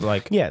sort of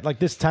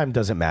this time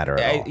doesn't matter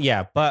at all.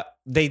 Yeah, but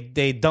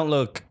they don't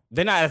look.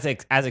 They're not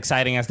as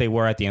exciting as they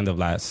were at the end of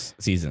last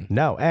season.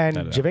 No, and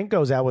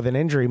Javinko's out with an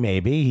injury.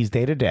 Maybe he's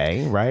day to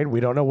day, right? We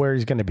don't know where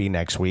he's going to be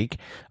next week.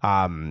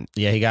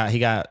 He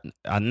got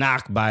a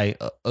knock by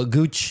a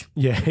gooch.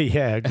 Yeah,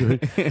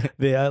 the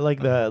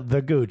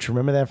gooch.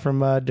 Remember that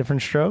from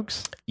Different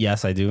Strokes?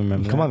 Yes, I do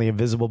remember. Come on, the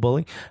invisible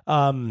bully.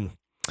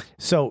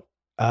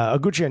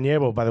 Aguchi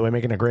Onyewu, by the way,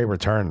 making a great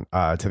return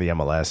to the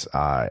MLS.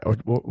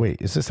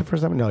 Wait, is this the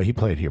first time? No, he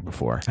played here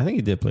before. I think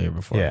he did play here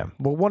before. Yeah,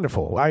 well,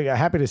 wonderful.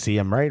 Happy to see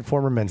him, right?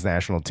 Former men's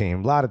national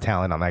team. A lot of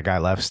talent on that guy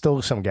left.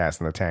 Still some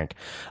gas in the tank.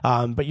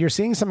 But you're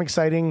seeing some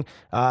exciting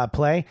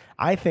play.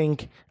 I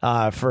think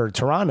for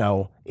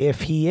Toronto,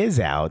 if he is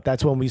out,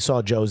 that's when we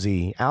saw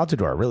Josie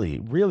Altidore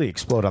really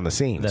explode on the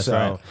scene. That's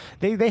right.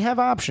 They have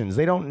options.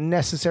 They don't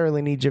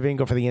necessarily need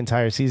Javinko for the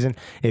entire season.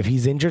 If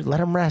he's injured, let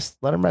him rest.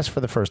 Let him rest for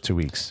the first 2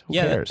 weeks. Who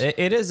cares?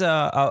 It is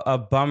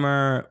a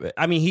bummer.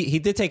 I mean, he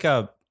did take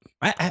a.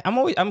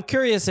 I'm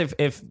curious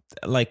if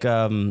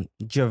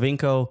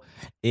Javinko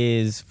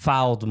is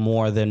fouled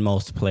more than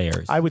most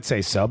players. I would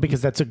say so,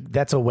 because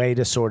that's a way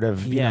to sort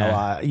of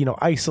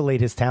isolate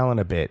his talent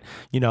a bit.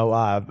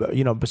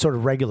 Sort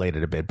of regulate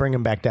it a bit, bring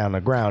him back down the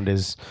ground,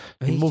 is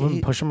move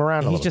him, push him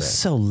around a little bit. He's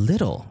just so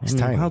little. He's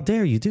tiny. How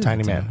dare you do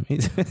tiny that?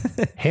 Man.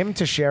 Him,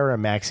 Teixeira,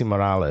 Maxi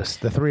Morales,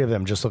 the three of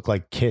them just look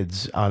like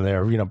kids on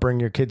their bring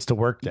your kids to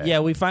work day.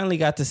 Yeah, we finally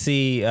got to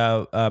see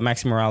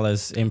Maxi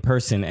Morales in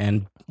person,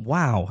 and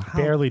wow.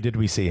 Barely did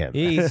we see him.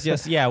 He's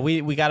just,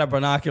 we got our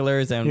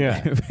binoculars, and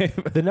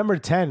the number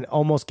 10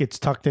 almost gets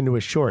tucked into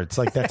his shorts.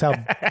 Like that's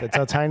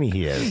how tiny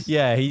he is.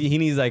 Yeah, he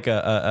needs like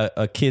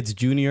a kid's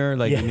junior.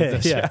 Like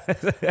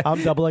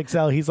I'm double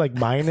XL. He's like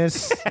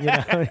minus,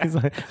 he's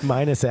like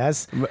minus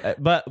S.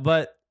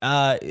 But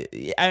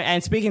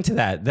and speaking to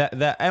that,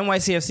 the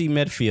NYCFC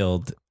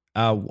midfield,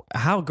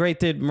 how great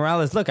did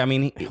Morales look? I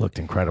mean, he looked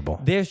incredible.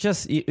 There's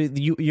just,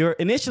 you're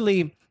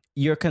initially,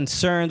 you're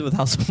concerned with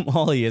how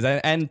small he is,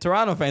 and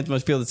Toronto fans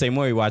must feel the same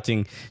way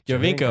watching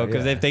Javinko,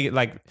 because if they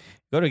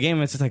go to a game,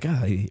 it's just like,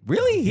 oh,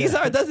 really? He's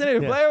our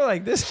designated player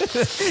like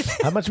this?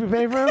 How much we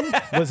pay for him?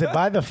 Was it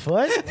by the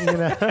foot?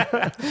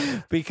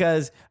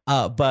 Because,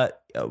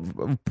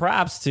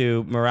 props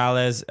to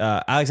Morales,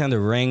 Alexander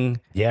Ring.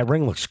 Yeah,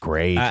 Ring looks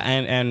great,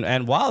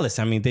 and Wallace.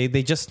 I mean,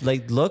 they just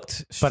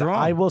looked strong. But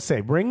I will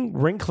say,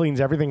 Ring cleans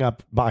everything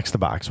up box to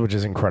box, which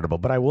is incredible.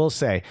 But I will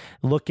say,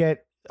 look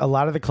at a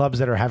lot of the clubs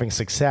that are having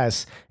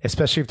success,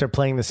 especially if they're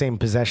playing the same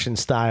possession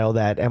style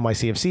that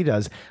NYCFC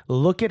does,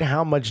 look at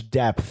how much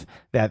depth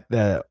that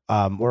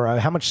or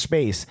how much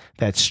space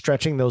that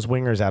stretching those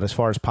wingers out as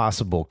far as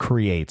possible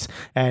creates.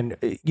 And,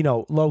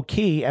 low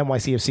key,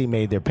 NYCFC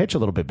made their pitch a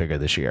little bit bigger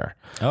this year.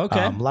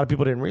 Okay. A lot of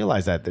people didn't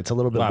realize that. It's a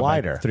little bit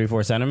wider.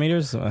 3-4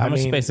 centimeters? How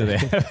much space do they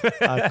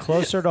have?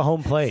 Closer to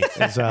home plate.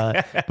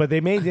 But they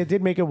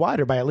did make it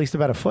wider by at least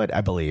about a foot,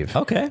 I believe.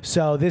 Okay.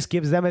 So this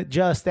gives them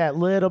just that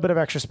little bit of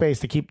extra space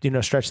to keep,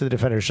 stretch the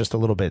defenders just a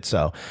little bit.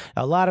 So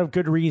a lot of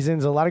good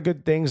reasons, a lot of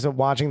good things of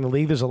watching the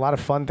league. There's a lot of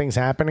fun things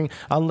happening,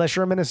 unless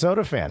you're a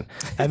Minnesota fan.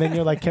 And then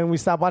you're like, can we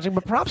stop watching?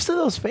 But props to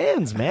those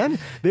fans, man.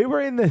 They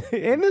were in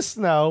the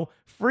snow,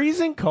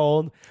 freezing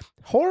cold,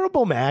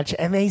 horrible match,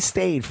 and they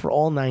stayed for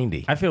all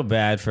 90. I feel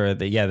bad for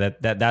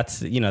that's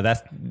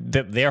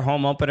their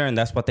home opener, and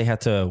that's what they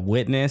had to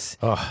witness.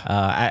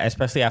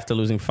 Especially after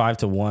losing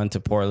 5-1 to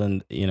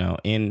Portland,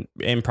 in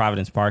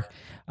Providence Park.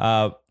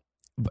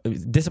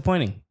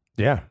 Disappointing.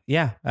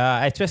 Yeah.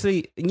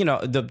 Especially,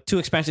 the two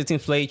expansion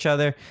teams play each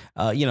other.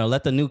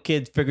 Let the new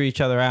kids figure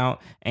each other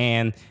out,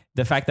 and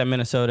the fact that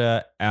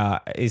Minnesota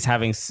is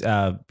having,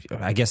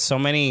 I guess, so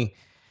many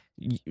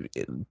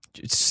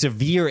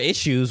severe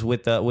issues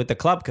with the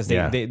club, because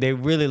they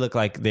really look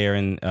like they're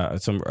in a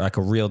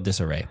real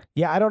disarray.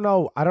 Yeah, I don't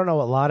know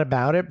a lot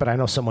about it, but I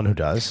know someone who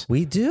does.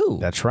 We do.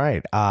 That's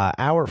right.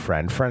 Our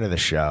friend of the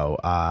show,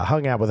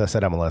 hung out with us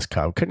at MLS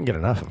Cup. Couldn't get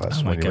enough of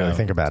us when you really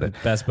think about it.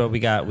 Best, but we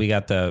got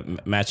the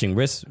matching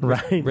wrist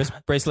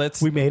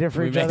bracelets. We made it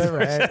for each other,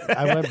 right?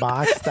 I went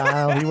box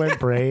style. He went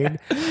braid.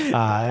 We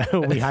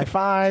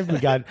high-fived. We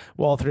got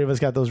all three of us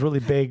got those really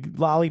big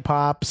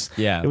lollipops.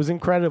 Yeah, it was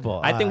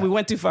incredible. I think we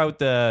went too far with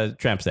the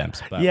tramp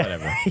stamps, but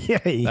whatever.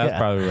 That's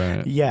probably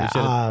right. Yeah, we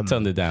should have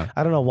toned it down.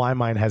 I don't know why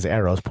mine has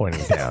arrows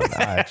pointing down.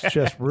 It's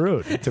just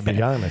rude, to be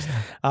honest.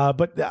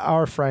 But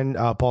our friend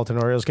Paul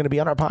Tenorio is going to be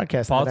on our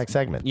podcast in the next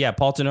segment. Yeah,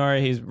 Paul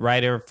Tenorio, he's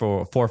writer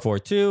for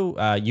 442.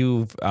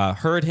 You've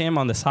heard him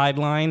on the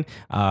sideline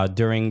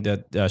during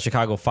the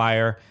Chicago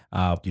Fire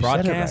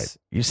broadcast.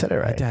 You said it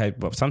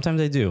right. Sometimes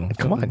I do.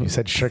 Come on, you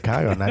said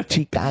Chicago, not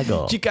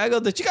Chicago.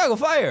 The Chicago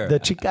Fire.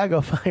 The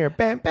Chicago Fire.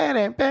 Bam,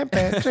 bam, bam,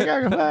 bam,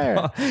 Chicago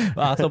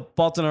Fire. So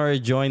Paul Tenorio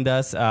joined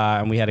us,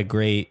 and we had a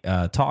great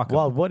talk.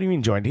 Well, what do you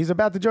mean joined? He's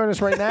about to join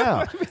us right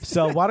now.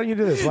 So why don't you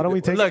do this? Why don't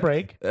we take a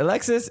break?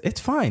 Alexis, it's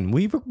fine.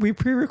 We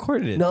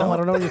pre-recorded it. No, I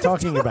don't know what you're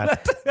talking about.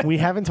 We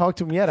haven't talked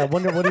to him yet. I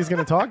wonder what he's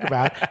going to talk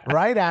about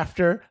right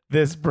after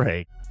this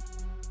break.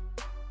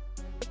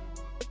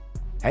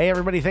 Hey,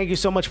 everybody. Thank you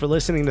so much for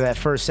listening to that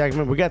first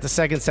segment. We got the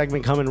second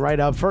segment coming right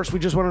up. First, we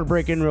just wanted to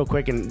break in real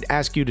quick and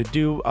ask you to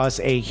do us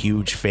a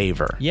huge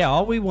favor. Yeah,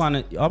 all we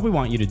want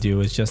you to do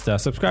is just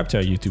subscribe to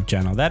our YouTube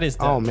channel. That is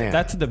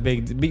that's the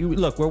big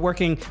look.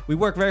 We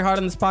work very hard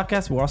on this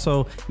podcast. We're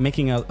also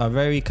making a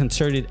very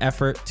concerted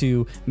effort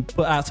to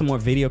put out some more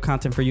video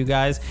content for you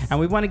guys, and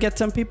we want to get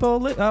some people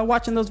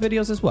watching those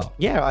videos as well.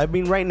 Yeah, I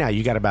mean, right now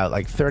you got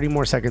about 30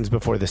 more seconds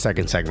before the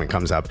second segment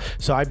comes up.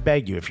 So I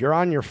beg you, if you're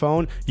on your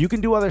phone, you can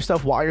do other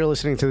stuff while you're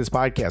listening to this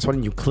podcast. Why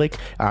don't you click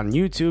on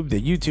YouTube,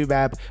 the YouTube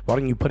app? Why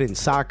don't you put in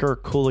soccer,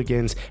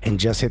 Cooligans, and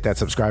just hit that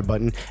subscribe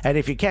button? And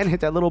if you can,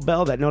 hit that little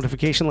bell, that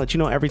notification, let you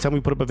know every time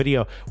we put up a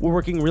video. We're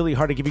working really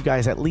hard to give you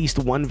guys at least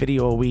one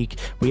video a week.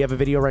 We have a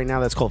video right now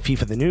that's called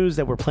FIFA the News,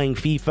 that we're playing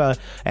FIFA,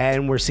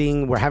 and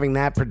we're having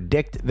that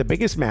predict the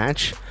biggest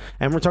match.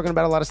 And we're talking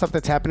about a lot of stuff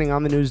that's happening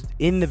on the news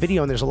in the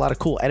video, and there's a lot of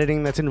cool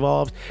editing that's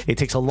involved. It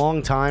takes a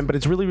long time, but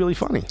it's really, really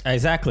funny.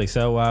 Exactly.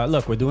 So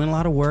look, we're doing a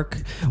lot of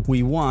work.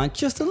 We want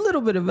just a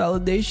little bit of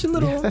validation.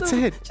 That's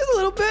it. Just a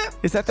little bit.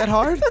 Is that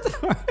hard? That's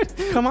hard.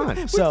 Come on.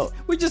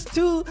 We're just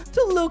two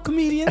little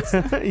comedians.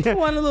 Yeah.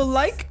 Want a little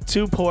like?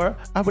 Too poor.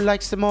 I would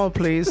like some more,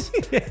 please.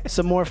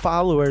 Some more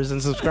followers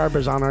and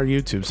subscribers on our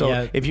YouTube.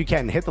 So if you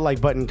can, hit the like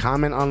button,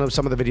 comment on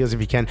some of the videos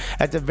if you can.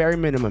 At the very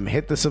minimum,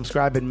 hit the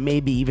subscribe and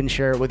maybe even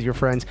share it with your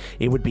friends.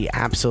 It would be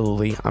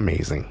absolutely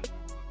amazing.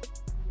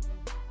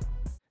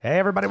 Hey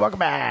everybody, welcome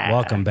back.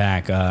 Welcome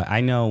back.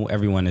 I know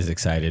everyone is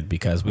excited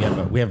because we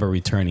have a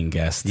returning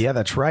guest. Yeah,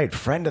 that's right.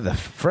 Friend of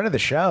the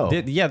show.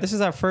 This is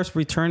our first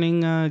returning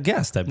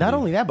guest. I believe. Not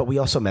only that, but we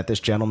also met this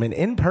gentleman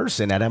in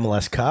person at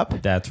MLS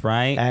Cup. That's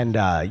right. And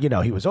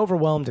he was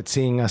overwhelmed at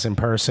seeing us in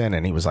person,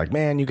 and he was like,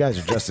 "Man, you guys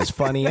are just as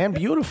funny and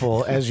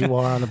beautiful as you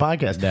are on the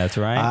podcast." That's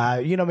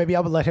right. Maybe I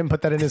would let him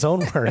put that in his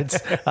own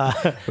words.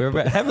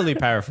 We're heavily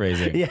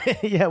paraphrasing.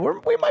 Yeah,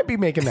 we might be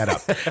making that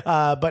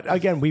up. But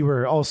again, we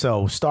were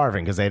also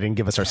starving because they didn't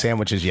give us our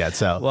sandwiches yet,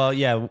 so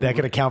that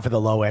could account for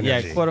the low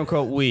energy. Yeah, quote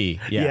unquote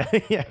we. Yeah.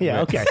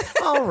 Okay.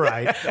 All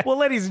right. Well,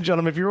 ladies and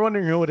gentlemen, if you're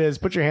wondering who it is,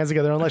 put your hands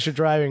together unless you're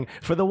driving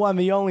for the one,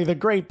 the only, the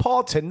great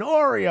Paul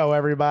Tenorio,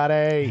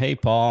 everybody. Hey,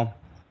 Paul.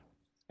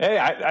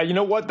 Hey, you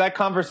know what? That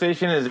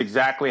conversation is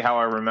exactly how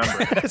I remember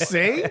it.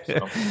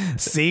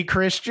 See,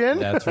 Christian?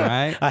 That's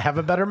right. I have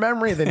a better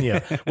memory than you.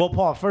 Well,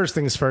 Paul, first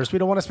things first, we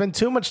don't want to spend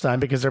too much time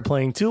because they're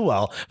playing too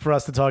well for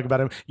us to talk about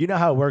them. You know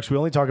how it works. We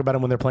only talk about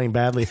them when they're playing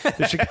badly.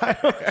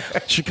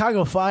 The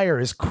Chicago Fire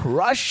is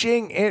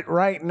crushing it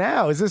right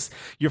now. Is this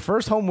your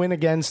first home win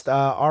against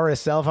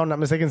RSL, if I'm not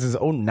mistaken, since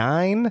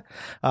 2009?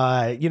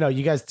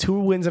 You guys 2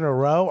 wins in a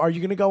row. Are you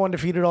going to go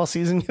undefeated all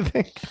season, you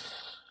think?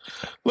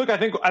 Look, I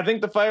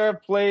think the Fire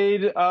have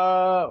played.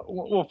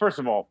 Well, first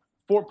of all,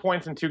 4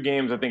 points in 2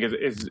 games, I think,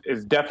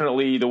 is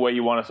definitely the way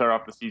you want to start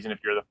off the season if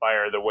you're the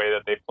Fire. The way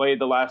that they played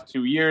the last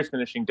 2 years,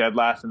 finishing dead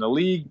last in the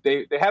league.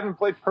 They haven't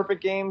played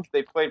perfect games.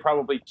 They played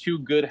probably 2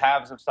 good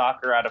halves of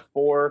soccer out of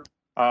 4,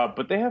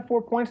 but they have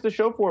 4 points to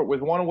show for it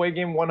with 1 away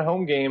game, 1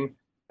 home game,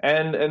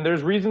 and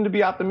there's reason to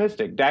be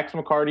optimistic. Dax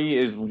McCarty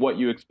is what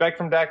you expect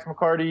from Dax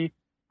McCarty.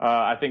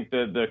 I think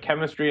the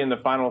chemistry in the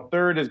final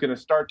third is going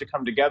to start to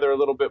come together a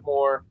little bit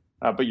more.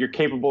 But you're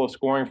capable of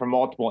scoring from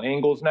multiple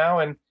angles now,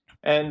 and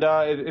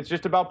it's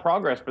just about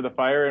progress for the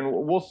Fire, and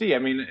we'll see. I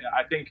mean,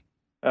 I think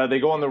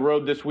they go on the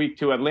road this week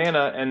to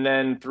Atlanta, and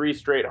then 3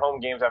 straight home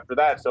games after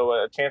that, so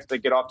a chance to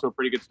get off to a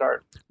pretty good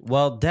start.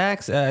 Well,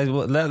 Dax,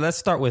 let's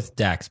start with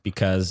Dax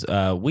because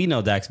we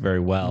know Dax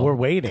very well. We're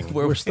waiting.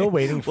 We're still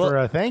waiting for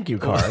a thank you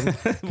card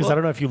because I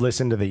don't know if you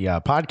listened to the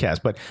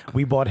podcast, but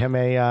we bought him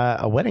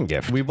a wedding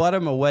gift. We bought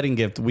him a wedding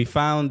gift. We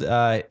found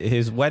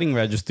his wedding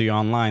registry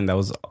online that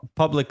was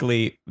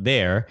publicly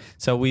there,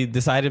 so we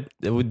decided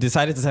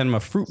to send him a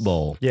fruit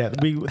bowl. Yeah,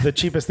 the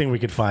cheapest thing we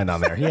could find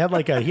on there. He had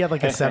like a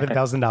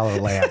 $7,000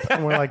 lamp.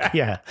 And we're like,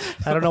 yeah,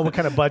 I don't know what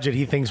kind of budget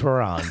he thinks we're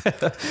on.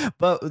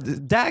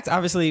 But Dax,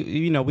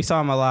 obviously, we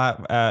saw him a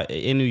lot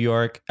in New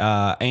York.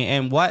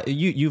 And what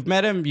you've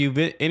met him, you've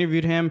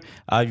interviewed him,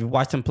 you've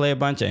watched him play a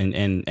bunch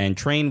and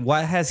train.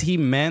 What has he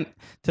meant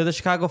to the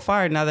Chicago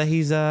Fire now that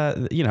he's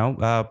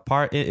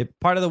part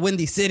of the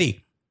Windy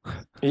City?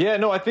 Yeah,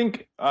 no, I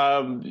think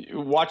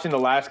watching the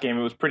last game,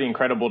 it was pretty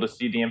incredible to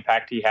see the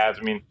impact he has.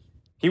 I mean,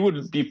 he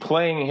would be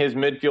playing his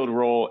midfield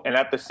role and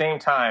at the same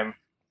time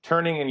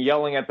turning and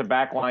yelling at the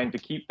back line to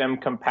keep them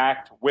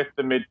compact with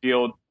the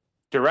midfield,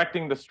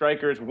 directing the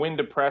strikers when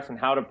to press and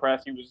how to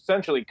press. He was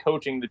essentially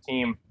coaching the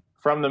team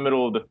from the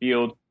middle of the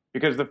field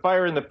because the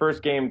Fire in the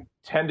first game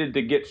tended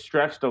to get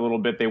stretched a little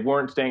bit. They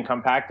weren't staying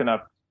compact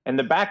enough. And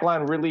the back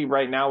line really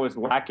right now is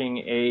lacking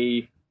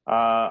a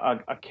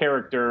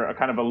character, a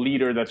kind of a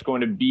leader that's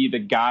going to be the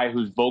guy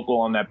who's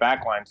vocal on that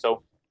back line.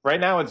 So right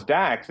now it's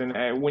Dax.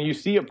 And when you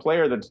see a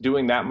player that's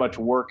doing that much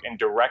work and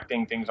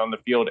directing things on the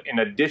field in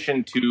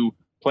addition to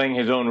playing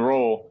his own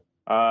role,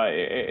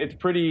 it's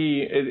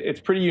pretty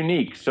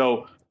unique.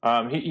 So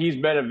he's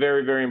been a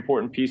very, very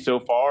important piece so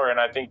far, and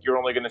I think you're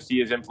only going to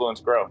see his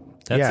influence grow.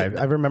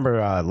 I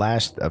remember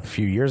a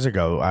few years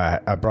ago,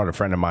 I brought a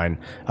friend of mine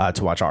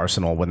to watch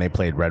Arsenal when they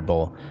played Red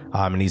Bull,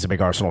 and he's a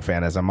big Arsenal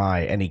fan, as am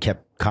I, and he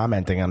kept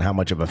commenting on how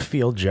much of a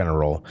field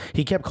general.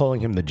 He kept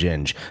calling him the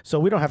Ginge. So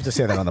we don't have to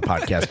say that on the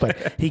podcast,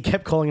 but he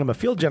kept calling him a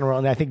field general,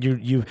 and I think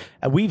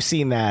we've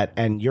seen that,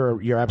 and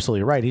you're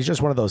absolutely right. He's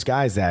just one of those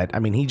guys that, I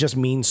mean, he just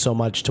means so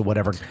much to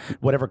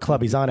whatever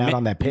club he's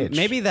on that pitch.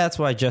 Maybe that's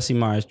why Jesse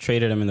Mars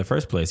traded him in the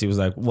first place. He was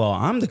like, well,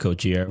 I'm the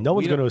coach here. No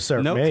one's going to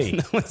usurp me.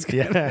 No one's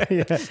gonna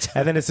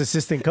And then his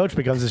assistant coach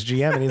becomes his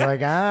GM, and he's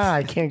like,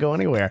 I can't go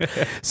anywhere.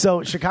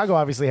 So Chicago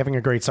obviously having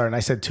a great start, and I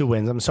said 2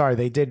 wins. I'm sorry,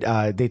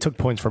 they took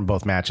points from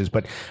both matches,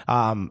 but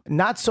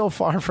not so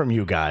far from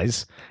you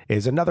guys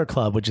is another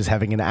club which is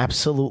having an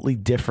absolutely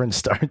different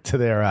start to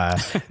their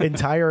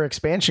entire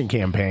expansion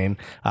campaign.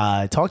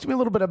 Talk to me a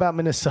little bit about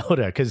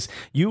Minnesota, because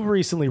you've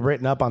recently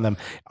written up on them.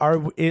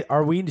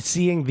 Are we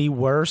seeing the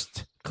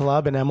worst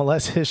club in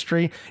MLS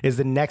history? Is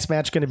the next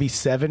match going to be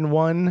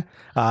 7-1?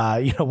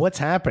 What's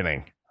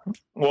happening?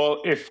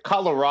 Well, if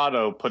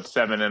Colorado puts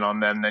 7 in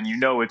on them, then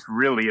it's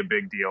really a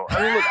big deal.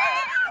 I mean, look,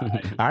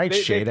 all right,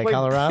 shade at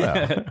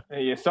Colorado.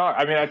 Yeah, sorry.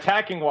 I mean,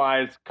 attacking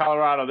wise,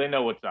 Colorado, they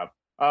know what's up.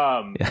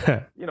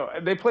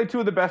 They play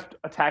 2 of the best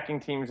attacking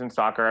teams in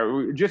soccer.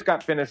 We just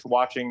got finished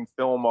watching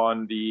film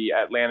on the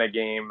Atlanta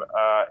game,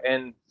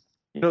 and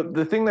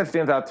the thing that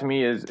stands out to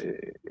me is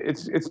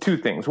it's 2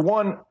 things.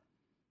 One,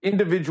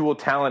 individual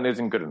talent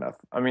isn't good enough.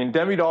 I mean,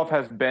 Demidov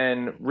has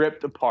been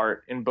ripped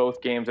apart in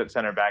both games at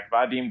center back.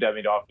 Vadim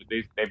Demidov,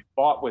 they've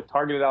bought with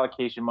targeted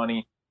allocation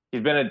money.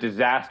 He's been a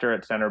disaster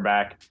at center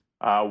back.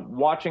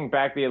 Watching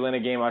back the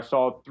Atlanta game, I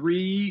saw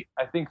 3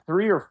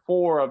 or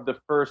 4 of the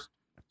first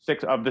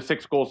 6 of the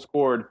 6 goals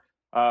scored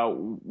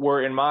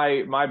were, in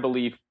my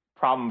belief,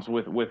 problems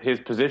with his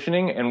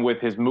positioning and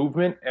with his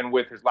movement and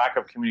with his lack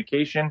of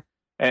communication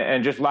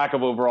and just lack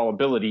of overall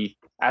ability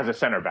as a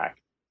center back.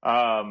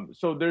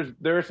 So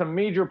there are some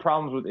major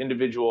problems with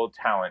individual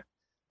talent.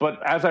 But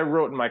as I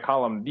wrote in my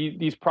column,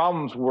 these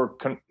problems were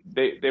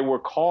they were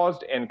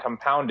caused and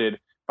compounded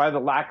by the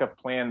lack of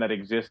plan that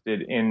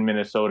existed in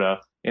Minnesota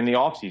in the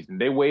offseason.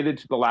 They waited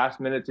to the last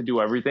minute to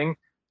do everything.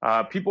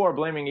 People are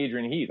blaming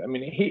Adrian Heath. I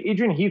mean,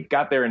 Adrian Heath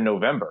got there in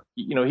November.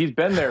 He's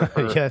been there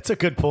for... Yeah, that's a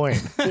good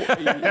point.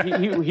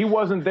 He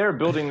wasn't there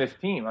building this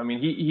team. I mean,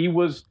 he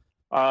was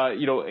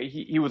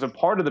he was a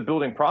part of the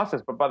building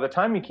process, but by the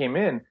time he came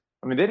in,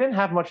 I mean, they didn't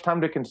have much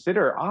time to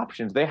consider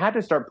options. They had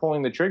to start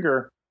pulling the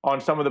trigger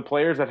on some of the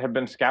players that had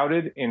been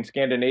scouted in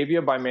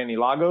Scandinavia by Manny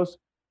Lagos,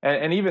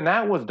 and even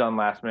that was done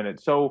last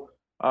minute. So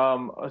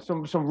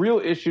some real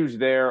issues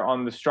there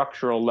on the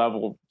structural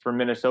level for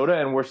Minnesota,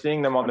 and we're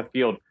seeing them on the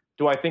field.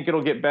 Do I think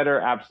it'll get better?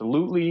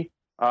 Absolutely.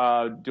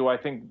 Do I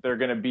think they're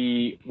going to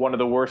be one of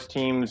the worst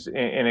teams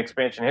in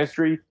expansion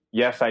history?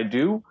 Yes, I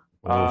do.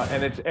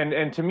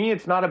 And to me,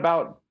 it's not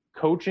about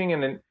coaching,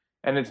 and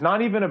it's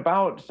not even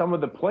about some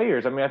of the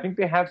players. I mean, I think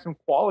they have some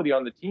quality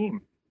on the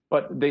team,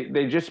 but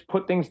they just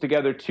put things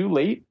together too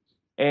late,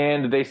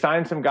 and they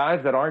sign some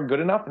guys that aren't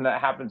good enough, and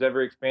that happens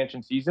every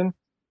expansion season.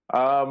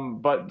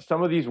 But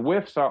some of these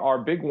whiffs are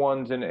big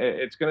ones, and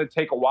it's going to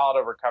take a while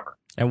to recover.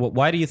 And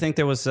why do you think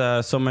there was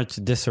so much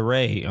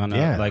disarray on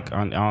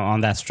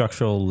that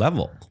structural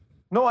level?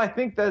 No, I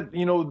think that,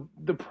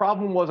 the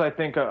problem was, I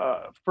think,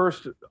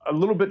 first, a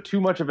little bit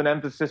too much of an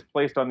emphasis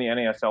placed on the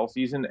NASL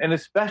season, and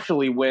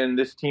especially when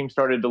this team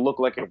started to look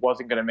like it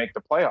wasn't going to make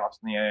the playoffs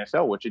in the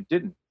NASL, which it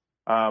didn't.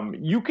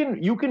 You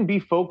can be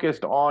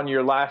focused on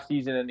your last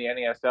season in the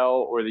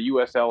NASL or the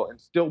USL and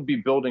still be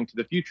building to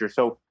the future.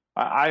 So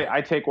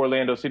I take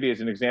Orlando City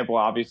as an example.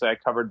 Obviously, I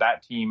covered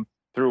that team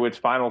through its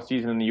final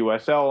season in the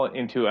USL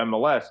into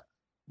MLS.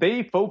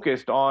 They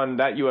focused on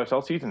that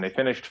USL season. They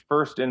finished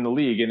first in the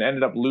league and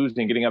ended up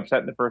losing, getting upset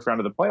in the first round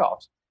of the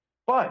playoffs.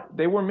 But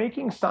they were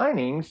making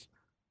signings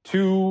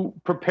to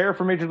prepare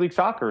for Major League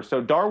Soccer.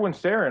 So Darwin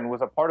Sarin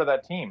was a part of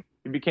that team.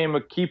 He became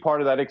a key part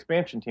of that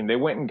expansion team. They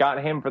went and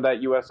got him for that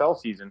USL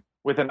season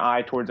with an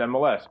eye towards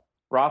MLS.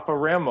 Rafa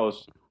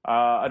Ramos,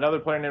 another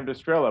player named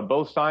Estrella,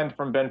 both signed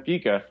from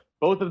Benfica.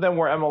 Both of them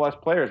were MLS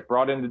players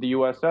brought into the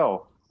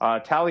USL.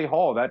 Tally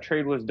Hall, that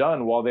trade was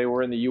done while they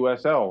were in the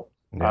USL.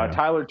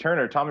 Tyler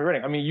Turner, Tommy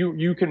Redding. I mean,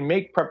 you can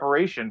make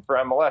preparation for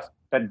MLS.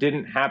 That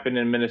didn't happen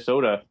in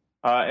Minnesota.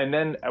 And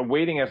then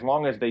waiting as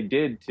long as they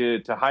did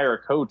to hire a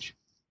coach,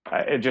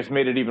 it just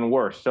made it even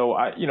worse. So,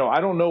 I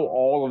don't know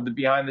all of the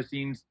behind the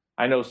scenes.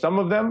 I know some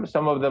of them.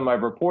 Some of them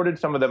I've reported.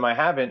 Some of them I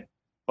haven't.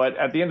 But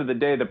at the end of the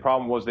day, the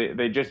problem was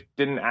they just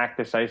didn't act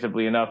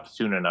decisively enough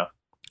soon enough.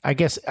 I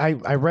guess I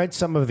read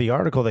some of the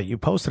article that you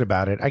posted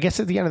about it. I guess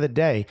at the end of the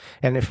day,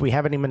 and if we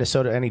have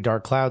any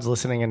Dark Clouds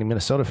listening, any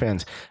Minnesota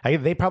fans,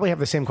 they probably have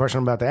the same question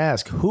I'm about to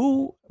ask.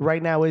 Who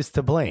right now is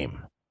to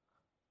blame?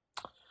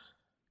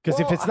 Because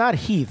if it's not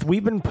Heath,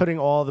 we've been putting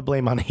all the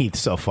blame on Heath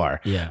so far.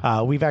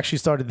 Yeah. We've actually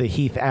started the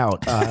Heath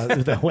out,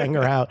 the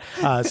Wenger out.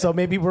 So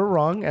maybe we're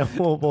wrong, and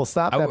we'll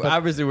stop that.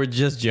 Obviously, we're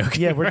just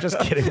joking. Yeah, we're just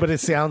kidding, but it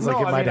sounds like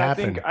it might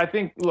happen. I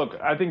think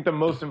the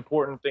most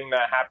important thing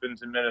that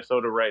happens in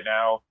Minnesota right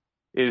now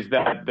is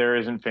that there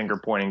isn't finger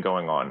pointing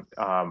going on.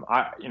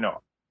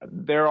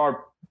 There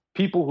are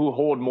people who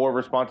hold more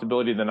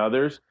responsibility than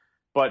others,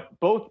 but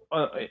both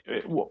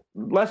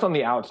less on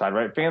the outside,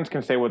 right? Fans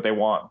can say what they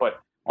want, but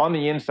on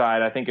the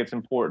inside, I think it's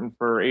important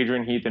for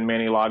Adrian Heath and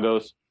Manny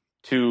Lagos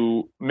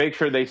to make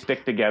sure they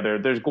stick together.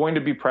 There's going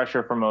to be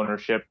pressure from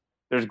ownership.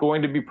 There's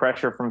going to be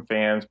pressure from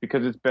fans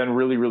because it's been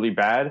really, really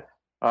bad.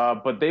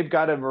 But they've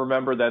got to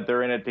remember that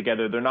they're in it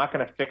together. They're not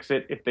going to fix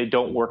it if they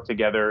don't work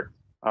together.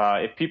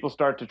 If people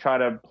start to try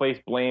to place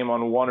blame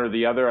on one or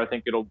the other, I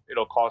think it'll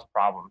cause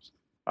problems.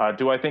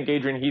 Do I think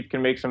Adrian Heath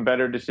can make some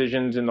better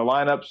decisions in the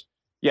lineups?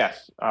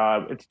 Yes.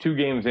 It's 2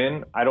 games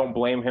in. I don't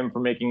blame him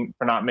for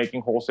not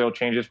making wholesale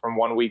changes from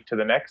one week to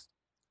the next.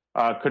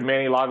 Could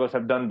Manny Lagos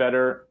have done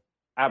better?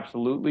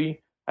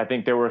 Absolutely. I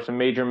think there were some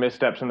major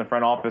missteps in the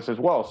front office as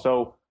well.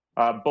 So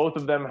both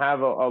of them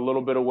have a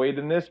little bit of weight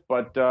in this,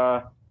 but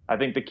I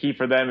think the key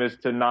for them is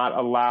to not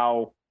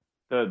allow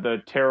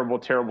the terrible,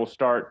 terrible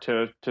start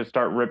to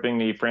start ripping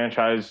the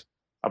franchise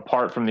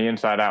apart from the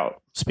inside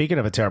out. Speaking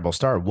of a terrible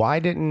start, why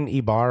didn't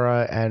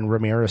Ibarra and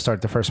Ramirez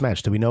start the first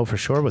match? Do we know for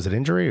sure? Was it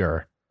injury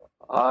or?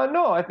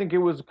 No, I think it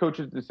was a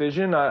coach's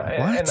decision.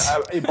 And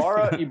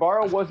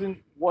Ibarra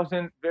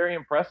wasn't very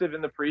impressive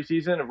in the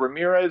preseason.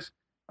 Ramirez,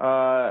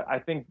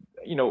 I think,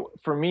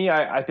 for me,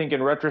 I think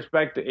in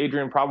retrospect,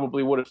 Adrian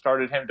probably would have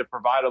started him to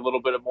provide a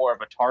little bit more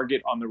of a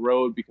target on the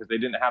road because they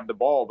didn't have the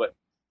ball. But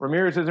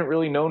Ramirez isn't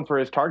really known for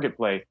his target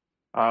play.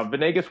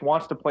 Venegas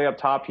wants to play up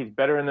top. He's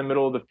better in the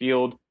middle of the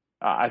field.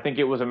 I think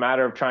it was a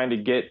matter of trying to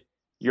get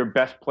your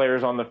best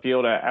players on the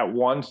field at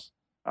once.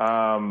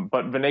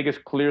 But Venegas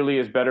clearly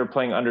is better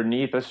playing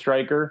underneath a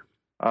striker.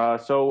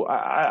 So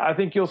I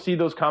think you'll see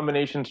those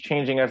combinations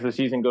changing as the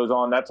season goes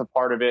on. That's a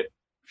part of it.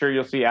 I'm sure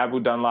you'll see Abu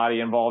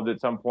Danladi involved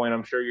at some point.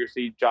 I'm sure you'll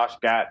see Josh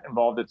Gatt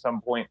involved at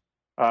some point.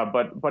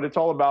 But it's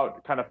all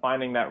about kind of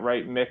finding that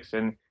right mix.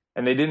 And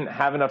they didn't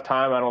have enough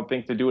time, I don't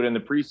think, to do it in the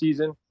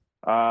preseason.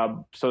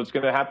 So it's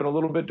going to happen a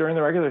little bit during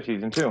the regular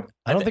season, too.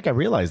 I don't think I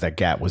realized that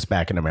Gatt was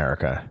back in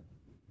America.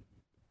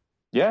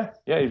 Yeah,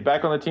 he's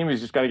back on the team.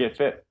 He's just got to get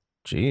fit.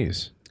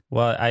 Jeez.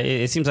 Well,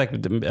 it seems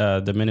like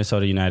the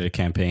Minnesota United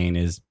campaign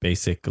is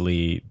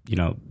basically,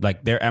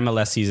 like their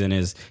MLS season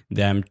is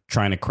them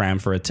trying to cram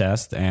for a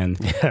test and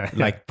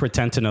like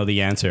pretend to know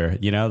the answer,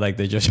 like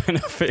they're just trying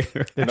to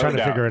figure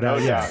it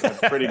out. Yeah, that's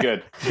pretty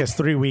good. I guess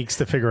 3 weeks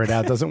to figure it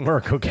out doesn't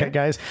work. Okay,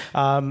 guys.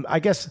 I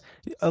guess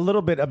a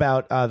little bit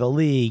about the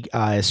league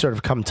has sort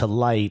of come to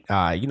light.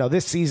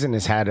 This season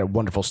has had a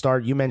wonderful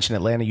start. You mentioned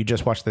Atlanta. You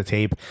just watched the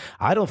tape.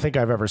 I don't think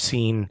I've ever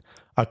seen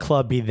a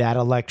club be that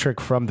electric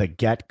from the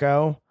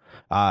get-go.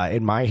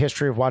 In my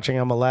history of watching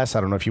MLS,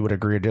 I don't know if you would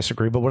agree or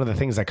disagree, but one of the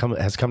things that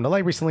has come to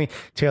light recently,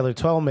 Taylor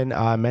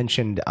Twellman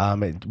mentioned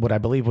what I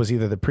believe was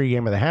either the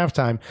pregame or the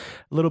halftime,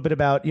 a little bit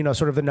about,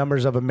 sort of the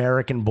numbers of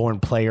American-born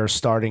players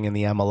starting in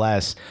the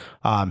MLS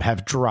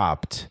have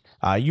dropped.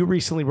 You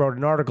recently wrote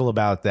an article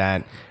about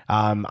that.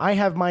 I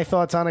have my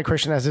thoughts on it.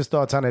 Christian has his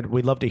thoughts on it.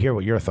 We'd love to hear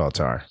what your thoughts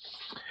are.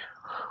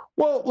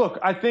 Well, look,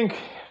 I think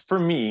for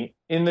me,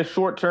 in the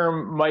short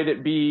term, might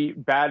it be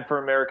bad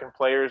for American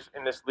players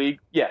in this league?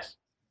 Yes.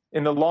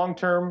 In the long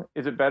term,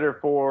 is it better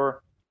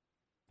for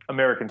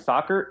American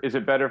soccer? Is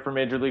it better for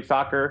Major League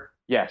Soccer?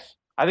 Yes.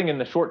 I think in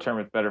the short term,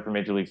 it's better for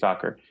Major League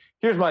Soccer.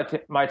 Here's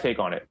my take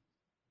on it.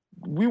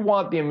 We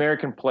want the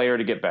American player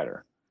to get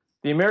better.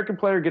 The American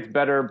player gets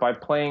better by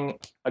playing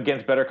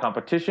against better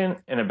competition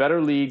in a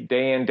better league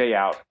day in, day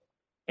out.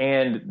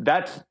 And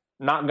that's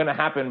not going to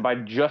happen by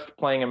just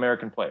playing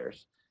American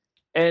players.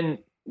 And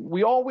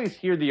we always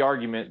hear the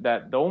argument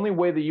that the only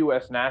way the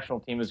U.S.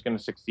 national team is going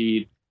to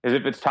succeed is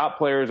if its top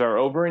players are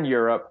over in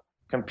Europe,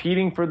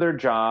 competing for their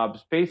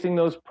jobs, facing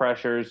those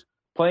pressures,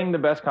 playing the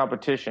best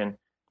competition.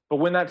 But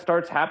when that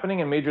starts happening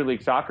in Major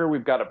League Soccer,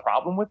 we've got a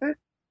problem with it.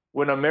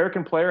 When an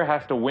American player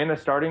has to win a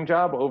starting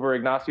job over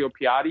Ignacio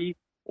Piatti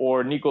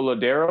or Nico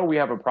Lodero, we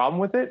have a problem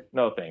with it?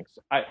 No, thanks.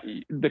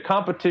 The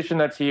competition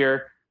that's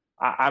here,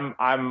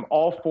 I'm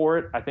all for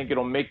it. I think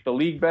it'll make the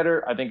league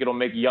better. I think it'll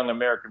make young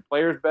American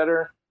players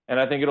better. And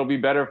I think it'll be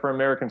better for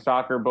American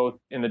soccer, both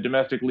in the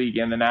domestic league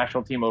and the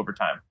national team over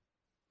time.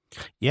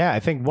 Yeah, I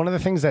think one of the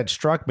things that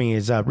struck me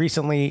is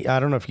recently, I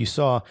don't know if you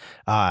saw,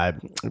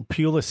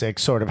 Pulisic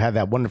sort of had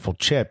that wonderful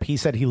chip. He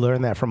said he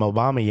learned that from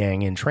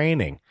Aubameyang in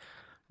training.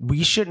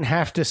 We shouldn't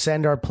have to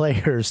send our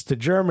players to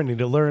Germany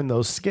to learn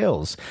those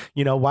skills.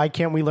 Why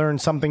can't we learn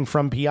something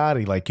from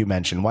Piatti, like you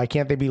mentioned? Why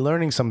can't they be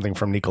learning something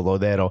from Nico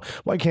Lodero?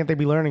 Why can't they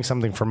be learning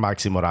something from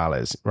Maxi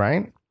Morales,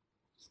 right?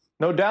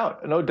 No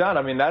doubt.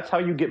 I mean, that's how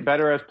you get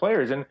better as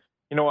players. And,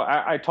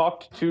 I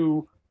talked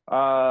to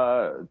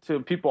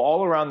people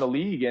all around the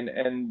league,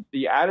 and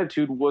the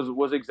attitude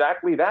was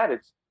exactly that.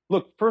 It's,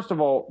 look, first of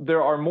all,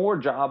 there are more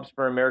jobs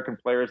for American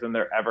players than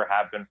there ever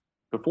have been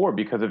before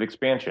because of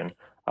expansion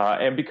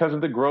and because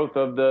of the growth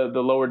of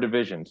the lower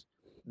divisions.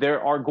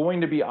 There are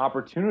going to be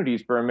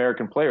opportunities for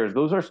American players.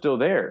 Those are still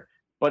there.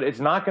 But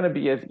it's not going to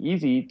be as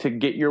easy to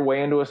get your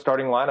way into a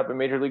starting lineup in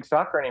Major League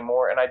Soccer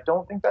anymore, and I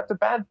don't think that's a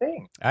bad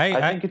thing.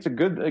 I think it's a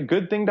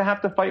good thing to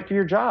have to fight for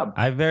your job.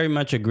 I very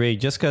much agree.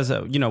 Just because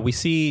we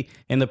see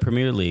in the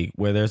Premier League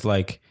where there's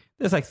like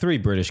 3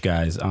 British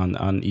guys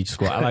on each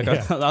squad,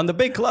 like on the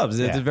big clubs.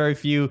 There's very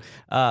few.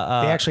 They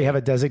actually have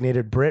a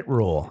designated Brit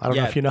rule. I don't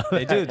know if you know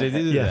that. They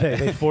do. That.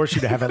 They force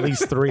you to have at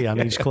least 3 on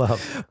each club.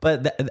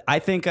 But I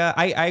think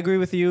I agree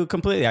with you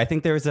completely. I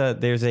think there's a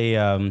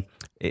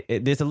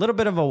little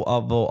bit of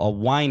a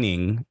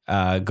whining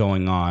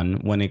going on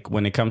when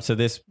it comes to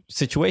this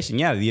situation.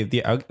 Yeah,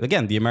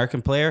 the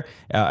American player,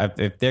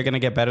 if they're going to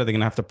get better, they're going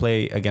to have to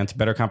play against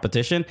better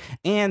competition.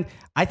 And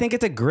I think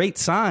it's a great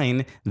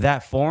sign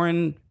that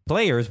foreign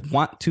players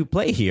want to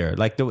play here,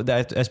 like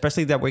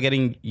especially that we're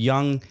getting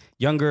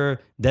younger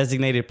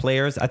designated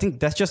players. I think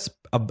that's just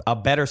a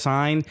better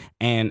sign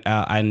and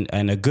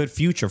a good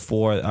future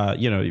for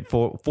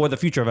the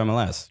future of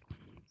MLS.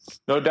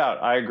 No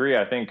doubt. I agree.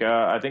 I think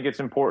it's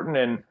important.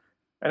 And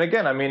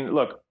again, I mean,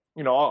 look,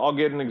 I'll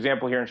give an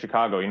example here in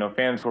Chicago.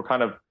 Fans were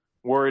kind of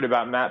worried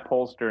about Matt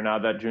Polster now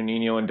that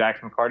Juninho and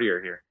Dax McCarty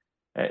are here.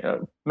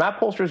 Matt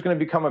Polster is going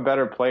to become a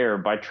better player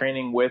by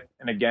training with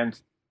and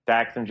against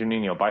Dax and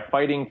Juninho, by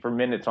fighting for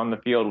minutes on the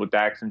field with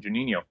Dax and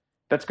Juninho.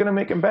 That's going to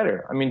make him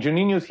better. I mean,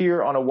 Juninho's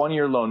here on a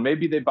 1-year loan.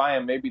 Maybe they buy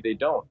him, maybe they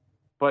don't.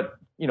 But,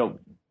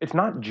 it's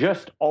not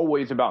just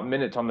always about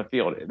minutes on the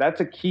field. That's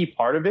a key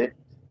part of it.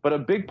 But a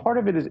big part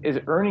of it is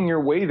earning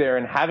your way there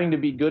and having to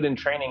be good in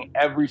training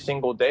every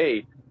single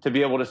day to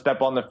be able to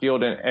step on the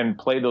field and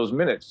play those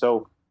minutes.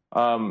 So,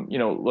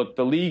 look,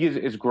 the league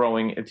is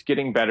growing. It's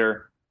getting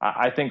better.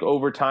 I think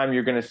over time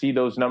you're going to see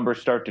those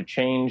numbers start to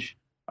change,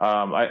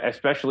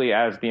 especially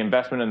as the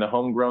investment in the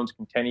homegrowns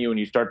continue and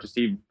you start to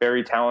see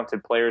very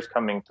talented players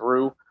coming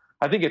through.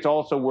 I think it's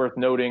also worth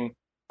noting,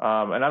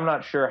 and I'm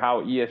not sure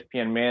how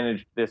ESPN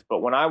managed this,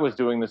 but when I was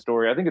doing the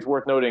story, I think it's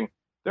worth noting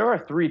there are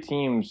 3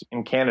 teams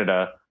in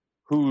Canada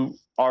who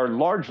are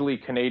largely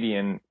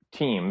Canadian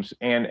teams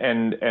and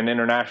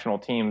international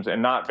teams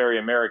and not very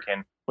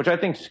American, which I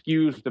think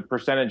skews the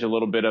percentage a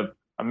little bit of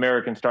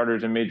American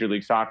starters in Major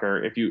League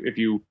Soccer if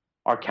you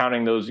are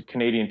counting those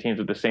Canadian teams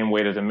with the same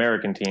weight as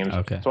American teams.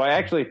 Okay. So I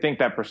actually think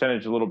that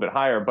percentage is a little bit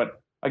higher.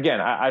 But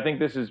again, I think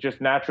this is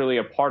just naturally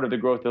a part of the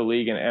growth of the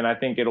league, and I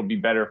think it'll be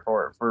better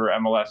for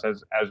MLS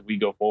as we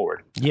go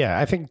forward. Yeah,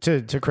 I think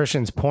to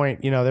Christian's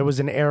point, there was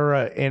an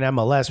era in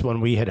MLS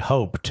when we had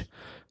hoped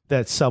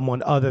that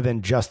someone other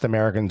than just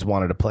Americans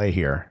wanted to play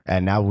here.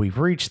 And now we've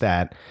reached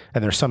that,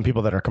 and there's some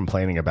people that are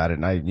complaining about it.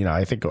 And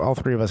I think all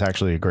three of us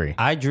actually agree.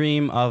 I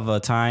dream of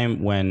a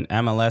time when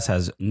MLS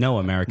has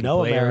no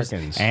players,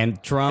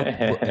 and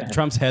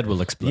Trump's head will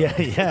explode.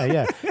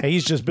 Yeah. And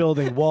he's just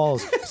building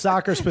walls,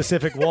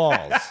 soccer-specific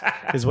walls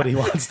is what he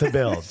wants to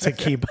build to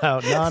keep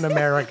out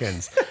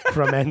non-Americans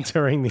from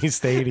entering these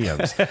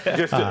stadiums.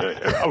 Just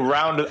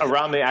around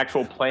the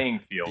actual playing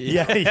field.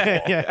 Yeah,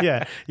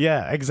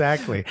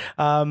 exactly.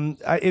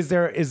 Is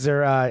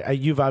there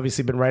you've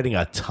obviously been writing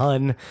a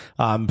ton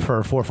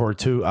for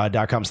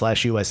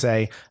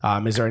 442.com/USA.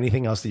 Is there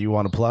anything else that you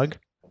want to plug?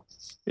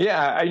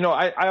 Yeah,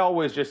 I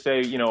always just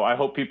say, I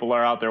hope people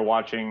are out there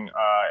watching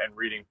and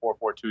reading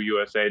 442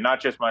 USA,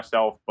 not just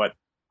myself, but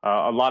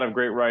a lot of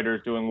great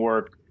writers doing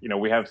work.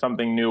 We have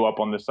something new up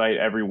on the site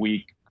every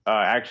week.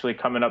 Actually,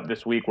 coming up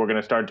this week, we're going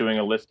to start doing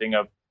a listing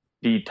of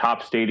the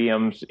top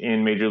stadiums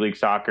in Major League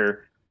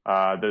Soccer,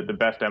 the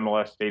best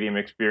MLS stadium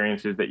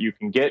experiences that you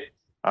can get.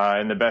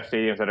 And the best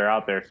stadiums that are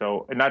out there.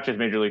 So not just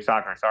Major League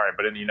Soccer,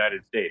 but in the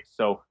United States.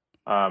 So,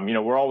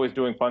 we're always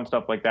doing fun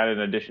stuff like that in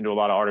addition to a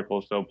lot of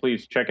articles. So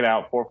please check it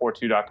out,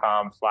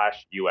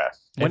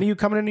 442.com/US. When are you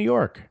coming to New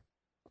York?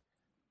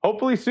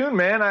 Hopefully soon,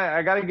 man.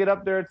 I got to get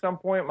up there at some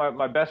point.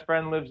 My best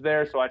friend lives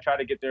there, so I try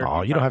to get there.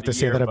 Oh, you don't have to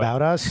say that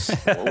about us.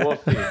 We'll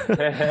see.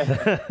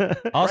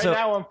 Also, right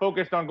now I'm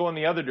focused on going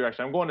the other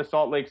direction. I'm going to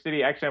Salt Lake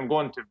City. Actually, I'm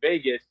going to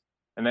Vegas.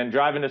 And then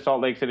driving to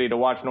Salt Lake City to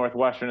watch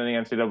Northwestern in the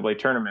NCAA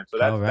tournament. So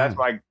that's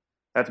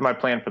my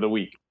plan for the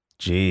week.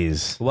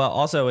 Jeez. Well,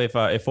 also, if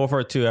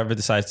 442 ever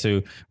decides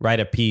to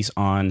write a piece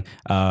on,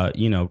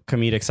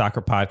 comedic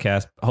soccer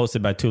podcast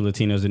hosted by two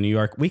Latinos in New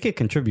York, we could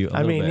contribute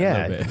a little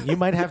bit. You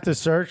might have to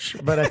search,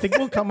 but I think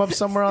we'll come up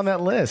somewhere on that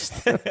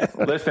list.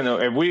 Listen,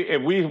 if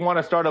we want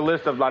to start a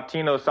list of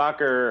Latino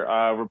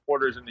soccer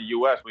reporters in the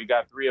U.S., we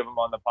got 3 of them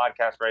on the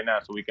podcast right now,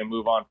 so we can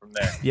move on from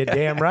there. You're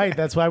damn right.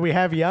 That's why we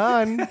have you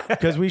on,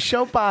 because we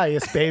show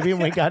bias, baby, and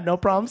we got no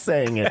problem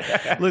saying it.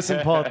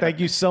 Listen, Paul,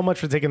 thank you so much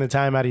for taking the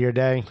time out of your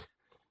day.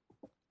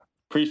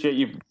 Appreciate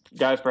you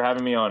guys for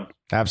having me on.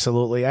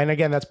 Absolutely. And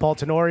again, that's Paul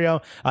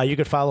Tenorio. You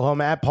could follow him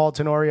at Paul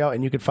Tenorio,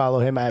 and you could follow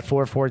him at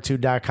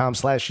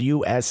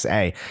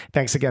 442.com/USA.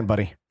 Thanks again,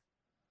 buddy.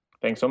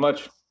 Thanks so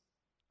much.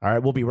 All right,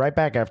 we'll be right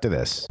back after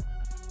this.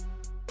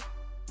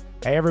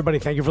 Hey, everybody.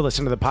 Thank you for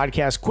listening to the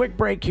podcast. Quick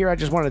break here. I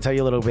just wanted to tell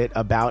you a little bit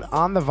about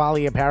On the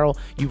Volley apparel.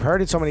 You've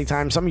heard it so many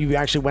times. Some of you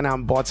actually went out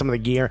and bought some of the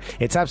gear.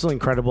 It's absolutely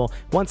incredible.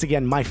 Once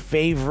again, my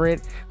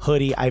favorite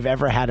hoodie I've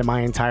ever had in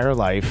my entire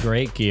life.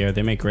 Great gear.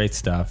 They make great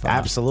stuff.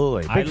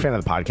 Absolutely. Big fan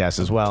of the podcast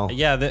as well.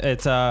 Yeah,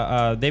 it's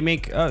they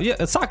make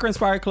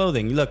soccer-inspired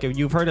clothing. Look, if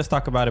you've heard us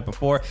talk about it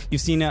before,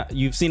 you've seen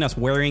us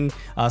wearing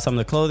some of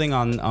the clothing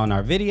on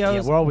our videos.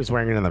 Yeah, we're always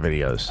wearing it in the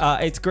videos.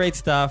 It's great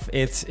stuff.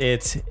 It's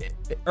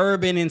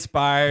urban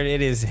inspired.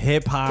 It is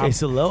hip hop.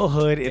 It's a little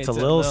hood. It's a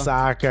little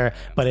soccer,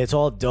 but it's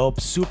all dope.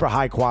 Super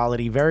high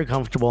quality, very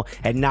comfortable,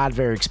 and not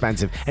very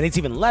expensive. And it's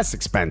even less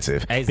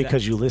expensive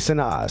because you listen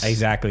to us.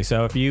 Exactly.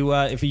 So if you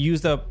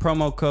use the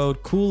promo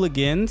code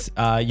Cooligans,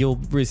 you'll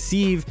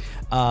receive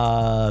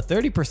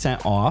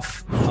 30%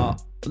 off.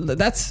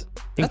 That's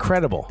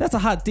incredible. That's a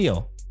hot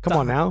deal. Come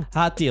on now.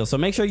 Hot deal. So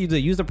make sure you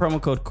use the promo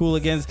code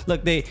Cooligans.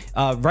 Look, they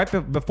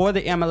before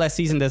the MLS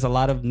season, there's a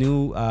lot of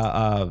new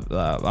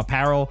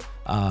apparel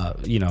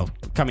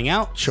coming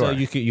out. Sure. So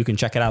you can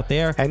check it out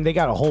there. And they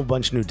got a whole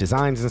bunch of new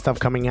designs and stuff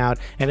coming out.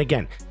 And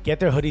again,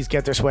 get their hoodies,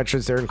 get their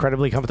sweatshirts. They're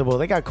incredibly comfortable.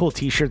 They got cool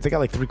t-shirts. They got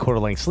like 3/4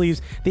 length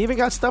sleeves. They even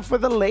got stuff for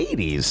the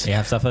ladies. They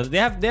have stuff. They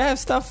have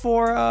stuff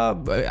for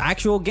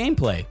actual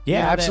gameplay.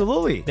 Yeah,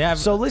 absolutely.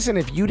 So listen,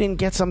 if you didn't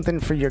get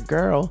something for your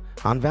girl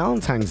on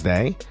Valentine's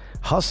Day,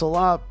 hustle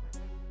up,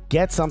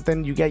 get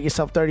something. You get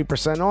yourself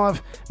 30%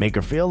 off. Make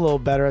her feel a little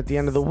better at the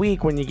end of the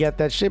week when you get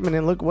that shipment.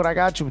 And look what I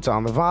got you. It's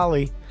On the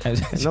Volley. And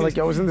they're like,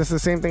 isn't this the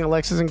same thing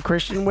Alexis and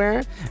Christian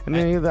wear? And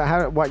then you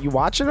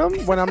watching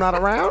them when I'm not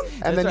around?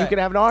 And then you can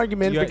have an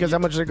argument because how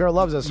much the girl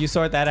loves us. You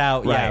sort that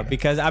out, right. Yeah.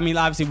 Because,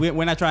 obviously,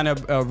 we're not trying to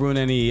ruin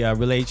any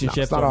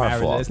relationships or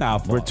marriages. It's not our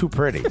fault. We're too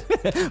pretty.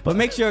 But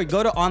make sure,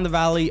 go to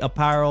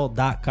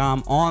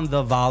onthevolleyapparel.com,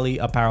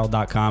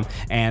 onthevolleyapparel.com,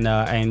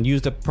 and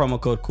use the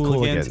promo code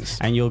Cooligans,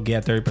 and you'll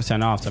get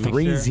 30% off. So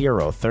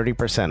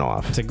 30%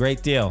 off. It's a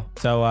great deal.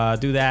 So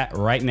do that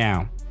right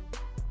now.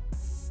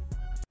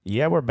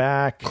 Yeah, we're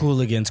back.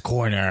 Cooligans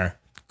Corner.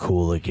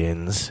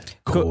 Cooligans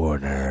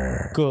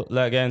Corner.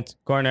 Cooligans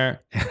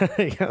Corner.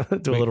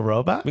 Do a little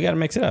robot? We got to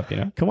mix it up,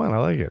 Come on, I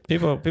like it.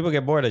 People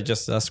get bored of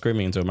just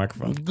screaming into a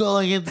microphone.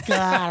 Cooligans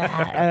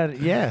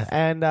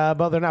Corner.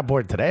 But they're not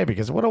bored today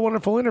because what a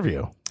wonderful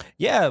interview.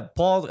 Yeah,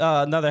 Paul.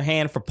 Another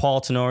hand for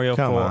Paul Tenorio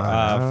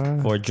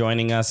for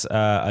joining us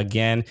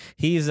again.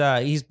 He's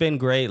been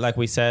great, like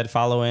we said.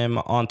 Follow him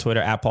on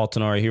Twitter at Paul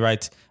Tenorio. He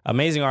writes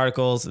amazing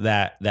articles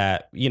that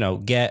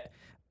get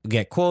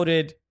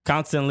quoted,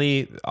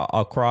 constantly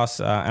across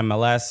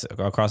MLS,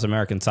 across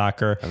American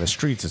soccer. And the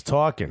streets is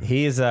talking.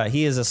 He is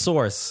a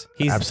source.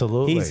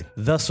 Absolutely. He's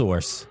the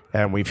source.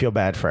 And we feel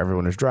bad for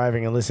everyone who's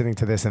driving and listening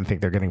to this and think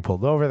they're getting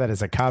pulled over. That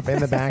is a cop in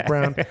the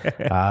background.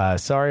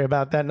 Sorry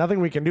about that. Nothing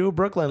we can do.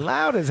 Brooklyn,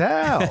 loud as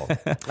hell.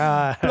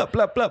 Blup,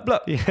 blup, blup,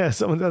 blup. Yeah,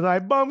 someone says, I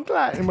bum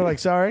clap. And we're like,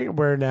 sorry,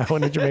 we're now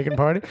in a Jamaican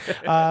party.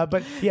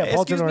 But yeah,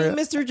 Paul Excuse Tenorio.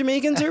 me, Mr.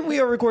 Jamaican, sir. We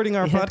are recording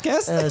our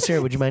podcast.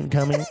 Sir, would you mind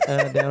coming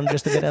down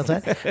just a bit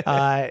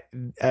outside?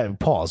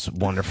 Paul's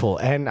wonderful.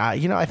 And,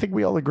 I think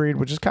we all agreed,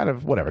 which is kind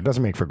of whatever. It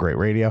doesn't make for great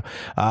radio.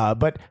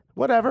 But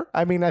whatever.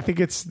 I mean, I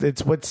think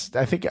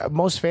I think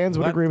most fans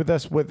would agree with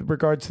us with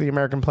regards to the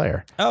American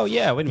player. Oh,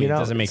 yeah. What do you mean it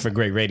doesn't make for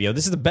great radio?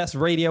 This is the best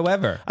radio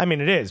ever. I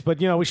mean, it is. But,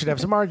 we should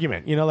have some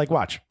argument. Like,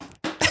 watch.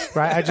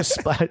 Right, I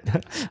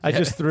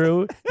just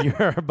threw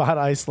your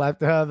bottle. I slapped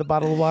the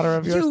bottle of water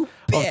of yours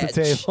off the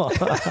table.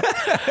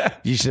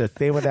 You should have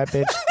stayed with that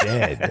bitch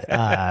dead.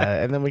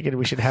 And then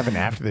we should have an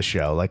after the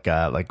show, like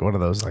one of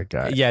those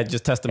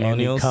just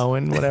testimonials. Andy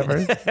Cohen,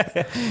 whatever.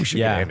 We should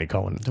get Andy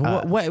Cohen.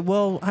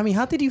 Well, I mean,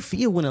 how did you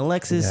feel when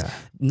Alexis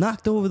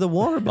knocked over the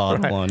water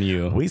bottle on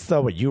you? We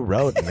saw what you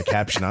wrote in the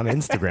caption on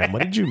Instagram.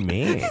 What did you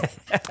mean?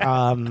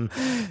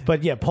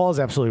 But yeah, Paul's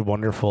absolutely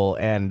wonderful,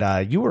 and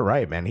you were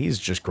right, man. He's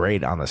just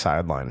great on the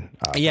sideline.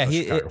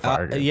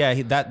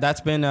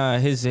 That's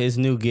been his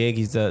new gig.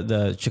 He's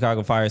the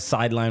Chicago Fire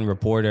sideline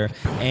reporter,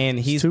 and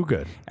he's too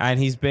good. And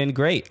he's been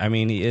great. I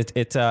mean,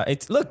 it's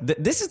look.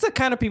 This is the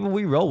kind of people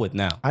we roll with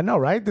now. I know,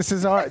 right? We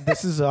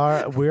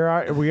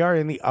are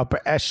in the upper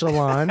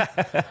echelon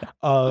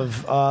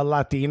of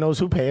Latinos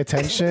who pay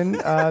attention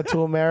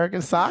to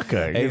American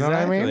soccer. You know what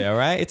I mean? All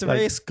right. It's a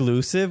very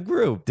exclusive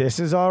group. This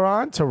is our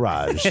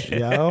entourage,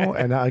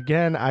 And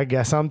again, I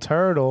guess I'm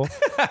Turtle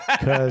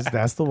because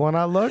that's the one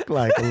I look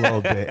like a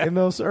little bit in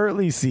those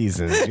early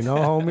seasons.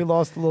 Homie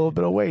lost a little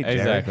bit of weight.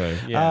 Exactly.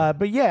 Yeah.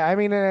 But yeah, I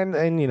mean, and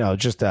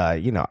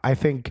I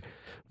think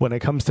when it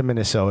comes to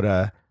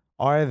Minnesota,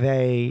 are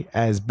they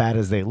as bad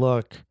as they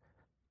look?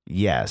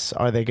 Yes.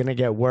 Are they going to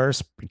get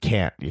worse? You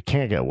can't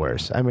get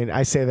worse. I mean,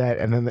 I say that,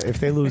 and then if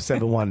they lose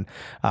 7-1,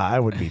 I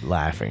would be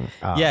laughing.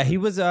 He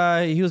was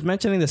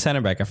mentioning the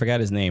center back. I forgot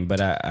his name, but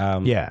this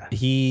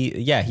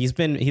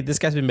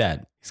guy's been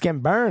bad. He's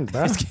getting burned,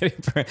 bro. He's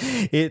getting burned.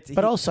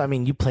 But also, I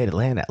mean, you played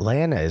Atlanta.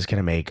 Atlanta is going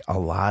to make a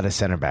lot of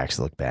center backs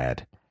look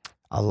bad.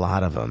 A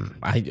lot of them.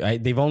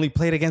 They've only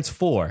played against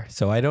 4,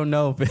 so I don't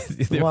know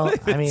if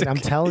I'm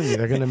telling you,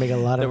 they're going to make a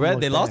lot of them.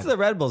 They lost to the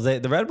Red Bulls. The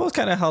Red Bulls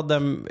kind of held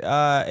them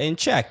in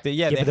check. But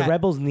the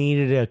Red Bulls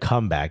needed a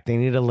comeback. They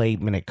needed a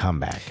late-minute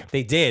comeback.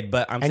 They did,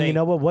 but saying, you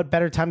know what? What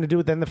better time to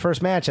do it than the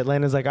first match?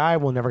 Atlanta's like,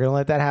 we're never going to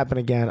let that happen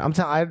again. I'm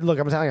telling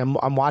you,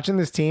 I'm watching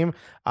this team.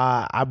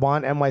 I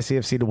want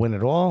NYCFC to win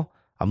it all.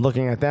 I'm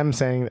looking at them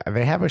saying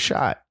they have a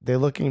shot. They're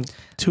looking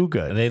too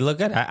good. They look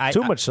good.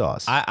 Too much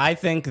sauce. I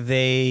think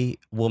they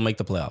will make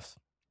the playoffs,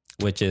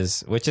 which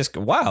is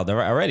wild.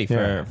 They're already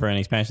for an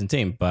expansion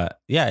team, but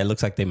yeah, it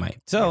looks like they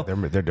might. So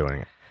they're doing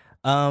it.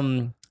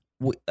 One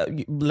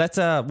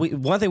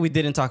thing we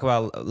didn't talk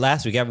about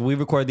last week. We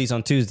record these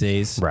on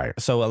Tuesdays, right?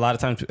 So a lot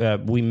of times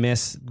we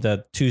miss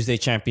the Tuesday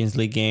Champions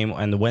League game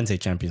and the Wednesday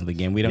Champions League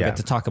game. We don't get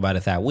to talk about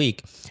it that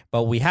week,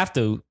 but we have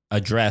to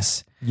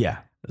address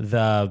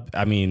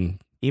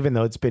even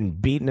though it's been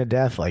beaten to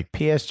death like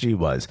PSG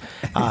was.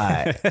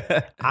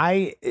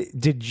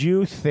 Did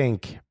you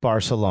think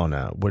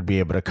Barcelona would be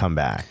able to come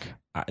back?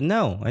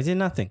 No, I did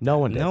not think. No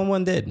one did.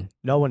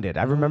 No one did.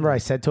 I remember I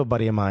said to a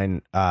buddy of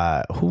mine,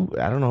 who,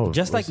 I don't know.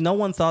 Just like no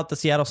one thought the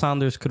Seattle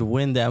Sounders could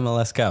win the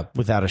MLS Cup.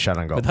 Without a shot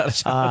on goal.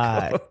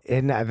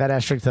 And that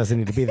asterisk doesn't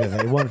need to be there.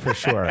 They won for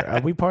sure.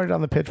 We partied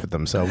on the pitch with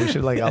them, so we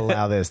should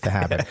allow this to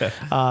happen.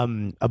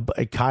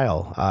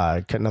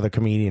 Kyle, another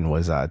comedian,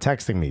 was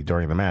texting me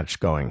during the match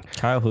going.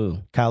 Kyle who?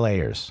 Kyle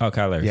Ayers. Oh,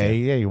 Kyle Ayers.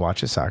 Yeah, he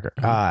watches soccer.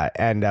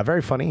 And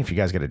very funny. If you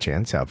guys get a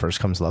chance, First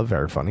Comes Love,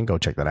 very funny. Go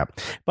check that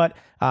out. But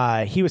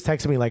he was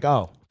texting me like,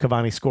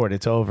 Cavani scored,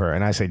 it's over.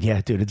 And I said, yeah,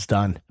 dude, it's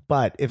done.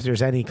 But if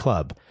there's any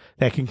club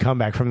that can come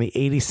back from the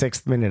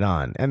 86th minute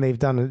on, and they've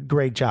done a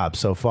great job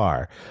so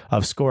far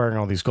of scoring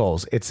all these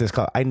goals, it's this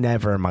club. I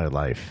never in my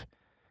life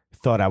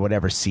thought I would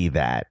ever see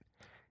that.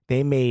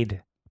 They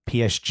made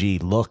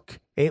PSG looked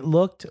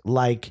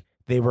like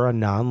they were a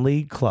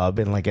non-league club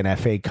in like an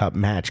FA Cup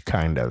match,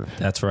 kind of.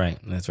 That's right.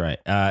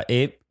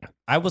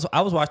 I was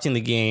watching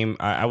the game.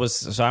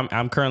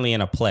 I'm currently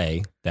in a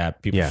play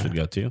that people should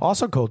go to.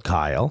 Also called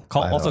Kyle.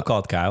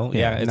 Called Kyle.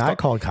 Yeah, it's not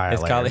called Kyle.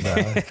 It's called.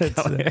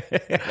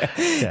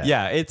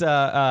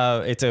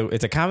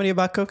 It's a comedy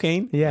about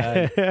cocaine.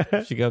 Yeah,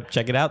 you should go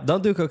check it out.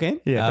 Don't do cocaine.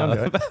 Yeah, don't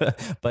do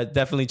it. But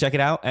definitely check it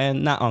out,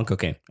 and not on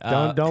cocaine.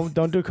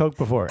 Don't do coke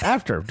before.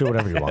 After, do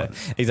whatever you want.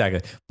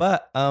 Exactly.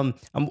 But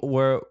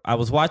I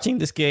was watching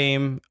this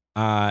game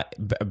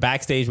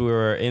backstage. We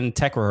were in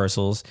tech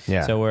rehearsals.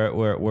 Yeah. So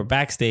we're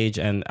backstage,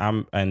 and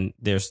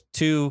there's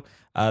two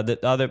the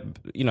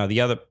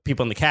other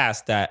people in the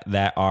cast that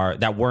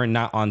were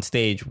not on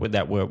stage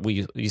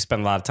we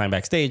spent a lot of time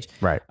backstage.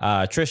 Right.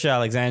 Trisha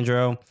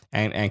Alexandro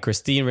and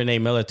Christine Renee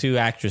Miller, two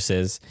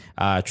actresses.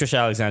 Trisha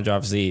Alexandro,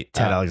 obviously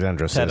Ted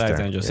Alexandro's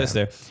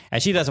sister,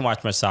 and she doesn't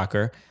watch much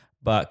soccer,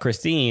 but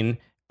Christine.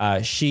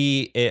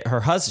 She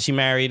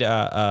married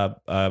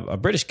a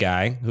British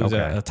guy who's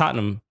a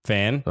Tottenham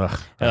fan.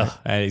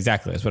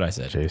 Exactly, that's what I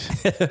said.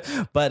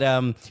 Jeez. But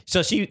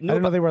so she. I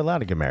didn't know they were allowed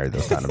to get married.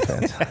 Those Tottenham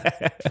fans.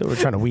 So we're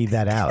trying to weed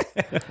that out.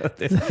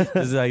 This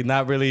is like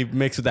not really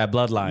mixed with that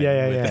bloodline.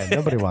 Yeah.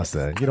 Nobody wants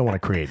to. You don't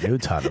want to create new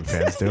Tottenham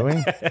fans, do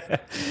we?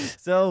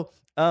 So.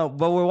 But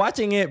we're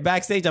watching it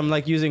backstage. I'm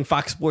like using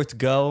Fox Sports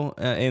Go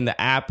in the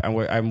app, and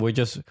we're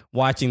just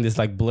watching this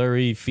like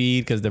blurry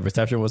feed because the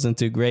reception wasn't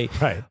too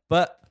great. Right.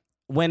 But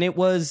when it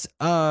was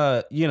 3,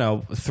 I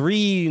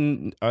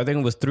think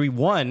it was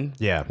 3-1.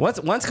 Yeah. Once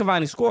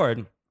Cavani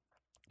scored,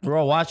 we're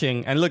all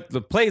watching, and look,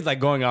 the play's like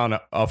going on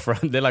up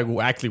front. They're like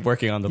actually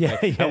working on the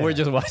play, and we're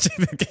just watching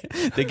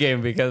the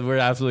game because we're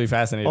absolutely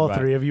fascinated. All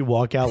three of you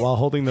walk out while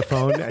holding the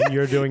phone, and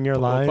you're doing your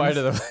lines. Part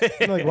of the play.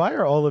 I'm like, why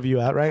are all of you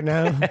out right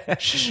now?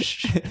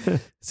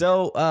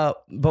 So,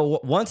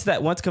 but once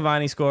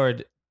Cavani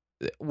scored,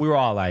 we were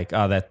all like,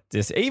 "Oh, that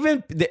this."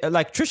 Even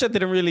like Trisha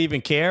didn't really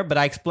even care, but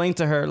I explained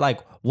to her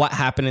like what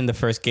happened in the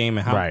first game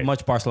and how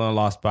much Barcelona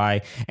lost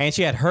by, and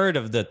she had heard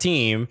of the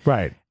team,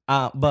 right?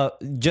 But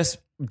just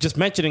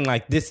mentioning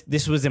like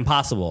this was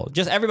impossible.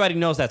 Just everybody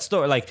knows that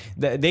story. Like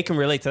they can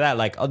relate to that.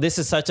 Like, oh, this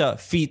is such a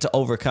feat to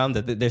overcome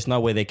that there's no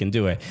way they can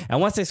do it.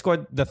 And once they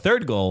scored the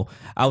third goal,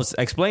 I was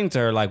explaining to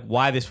her like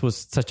why this was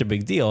such a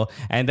big deal.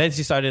 And then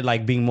she started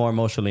like being more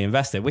emotionally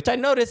invested, which I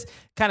noticed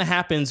kind of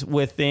happins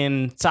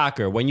within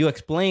soccer when you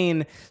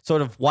explain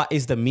sort of what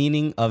is the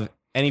meaning of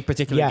any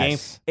particular game.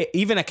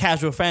 Even a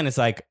casual fan is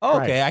like, oh,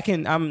 okay,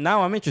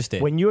 I'm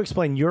interested. When you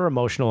explain your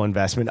emotional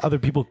investment, other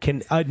people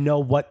can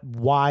know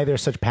why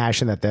there's such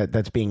passion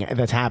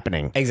that's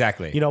happening.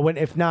 Exactly. You know,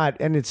 if not,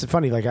 and it's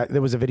funny, like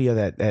there was a video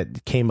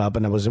that came up,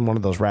 and I was in one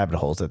of those rabbit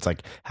holes that's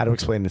like how to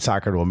explain the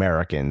soccer to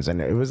Americans,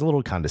 and it was a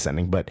little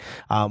condescending, but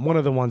one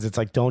of the ones, it's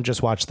like, don't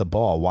just watch the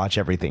ball, watch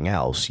everything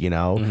else, you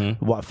know?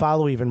 Mm-hmm.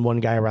 Follow even one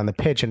guy around the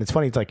pitch. And it's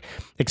funny, it's like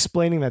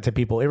explaining that to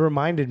people. It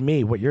reminded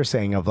me what you're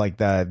saying of like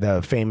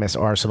the famous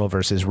Arsenal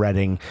versus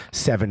Reading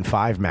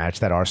 7-5 match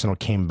that Arsenal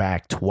came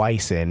back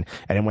twice in,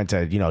 and it went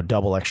to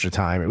double extra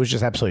time. It was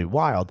just absolutely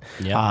wild.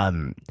 Yeah.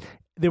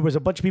 There was a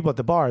bunch of people at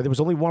the bar. There was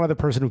only one other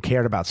person who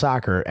cared about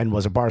soccer and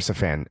was a Barca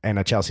fan and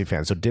a Chelsea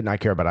fan, so did not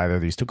care about either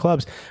of these two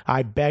clubs.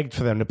 I begged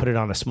for them to put it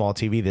on a small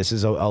TV. This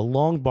is a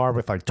long bar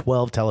with like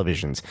 12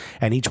 televisions,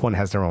 and each one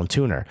has their own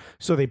tuner.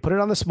 So they put it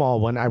on the small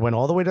one. I went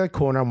all the way to the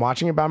corner. I'm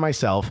watching it by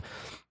myself.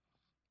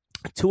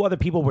 Two other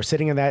people were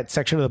sitting in that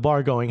section of the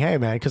bar going, hey,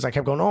 man, because I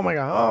kept going, oh, my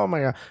God, oh,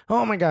 my God,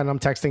 oh, my God. And I'm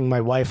texting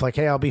my wife like,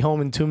 hey, I'll be home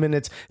in 2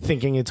 minutes,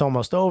 thinking it's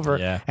almost over.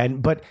 Yeah.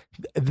 But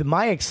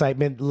my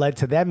excitement led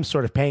to them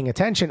sort of paying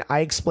attention. I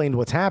explained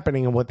what's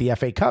happening and what the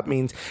FA Cup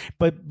means.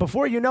 But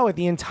before you know it,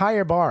 the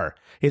entire bar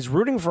is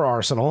rooting for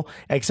Arsenal,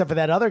 except for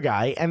that other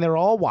guy. And they're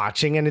all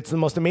watching. And it's the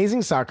most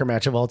amazing soccer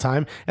match of all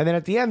time. And then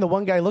at the end, the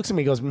one guy looks at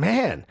me and goes,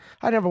 man,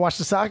 I never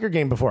watched a soccer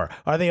game before.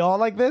 Are they all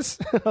like this?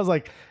 I was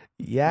like,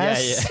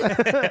 yes.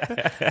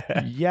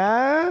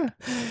 Yeah.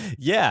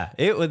 Yeah.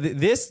 It was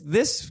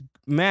this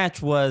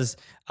match was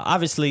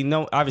obviously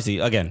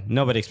again,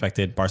 nobody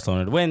expected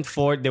Barcelona to win.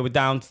 They were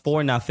down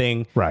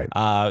 4-0.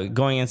 Right.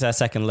 Going into that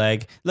second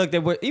leg. Look, they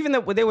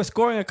were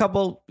scoring a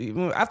couple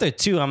after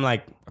 2. I'm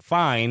like,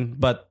 fine,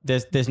 but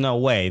there's no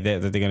way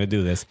that they're going to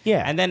do this.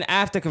 Yeah. And then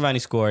after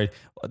Cavani scored,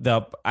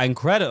 what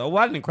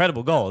an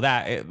incredible goal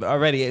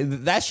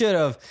that should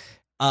have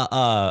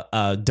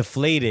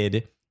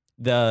deflated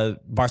the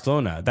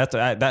Barcelona.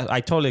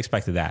 I totally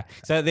expected that.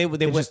 So they were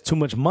just too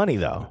much money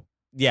though.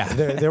 Yeah,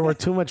 there were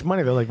too much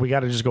money. They're like, we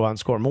got to just go out and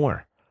score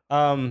more.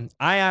 I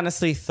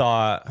honestly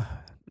thought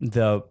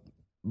the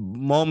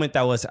moment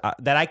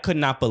that I could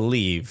not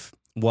believe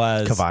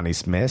was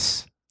Cavani's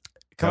miss.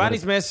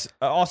 Cavani's miss.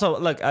 Also,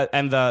 look,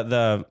 and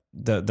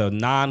the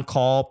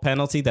non-call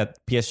penalty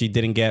that PSG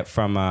didn't get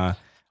from.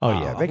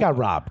 They got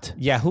robbed.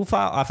 Yeah, who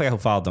fouled? I forgot who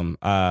fouled them.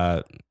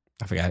 I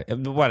forgot.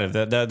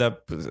 Whatever.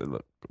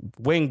 The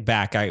wing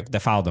back guy that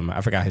fouled him. I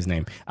forgot his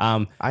name.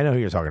 I know who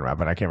you're talking about,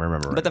 but I can't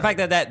remember. But the fact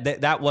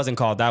that wasn't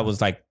called, that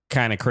was like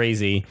kind of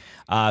crazy.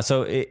 But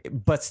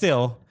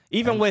still,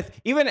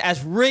 even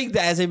as rigged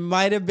as it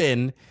might have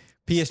been,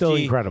 PSG still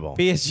incredible.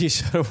 PSG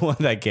should have won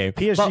that game.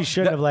 PSG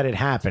shouldn't have let it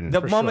happen.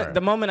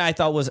 The moment I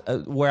thought was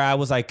where I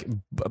was like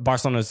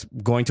Barcelona's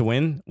going to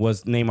win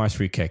was Neymar's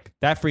free kick.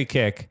 That free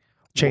kick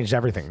changed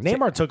everything.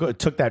 Neymar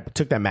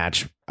took that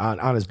match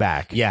on his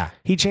back. Yeah.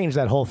 He changed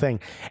that whole thing.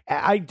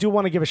 I do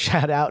want to give a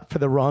shout out for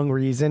the wrong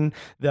reason,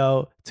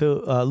 though,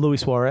 to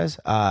Luis Suarez,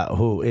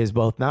 who is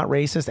both not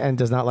racist and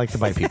does not like to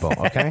bite people.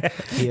 Okay.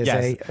 He is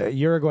a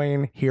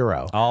Uruguayan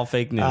hero. All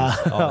fake news.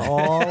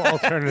 All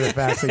alternative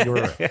facts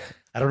that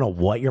I don't know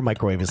what your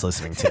microwave is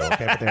listening to,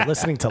 okay, but they're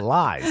listening to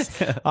lies.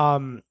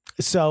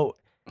 So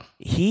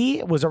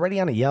he was already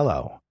on a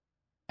yellow,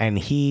 and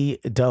he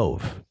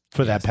dove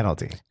for that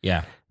penalty.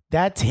 Yeah.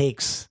 That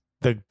takes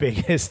the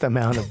biggest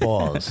amount of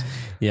balls.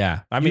 Yeah.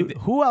 I mean,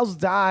 who else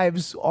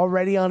dives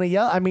already on a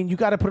yellow? I mean, you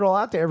got to put it all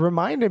out there. It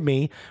reminded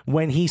me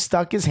when he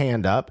stuck his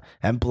hand up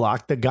and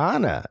blocked the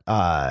Ghana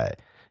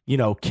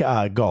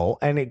goal,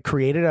 and it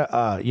created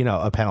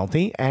a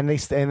penalty, and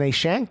they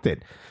shanked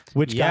it,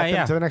 which got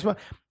them to the next one.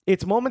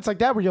 It's moments like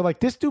that where you're like,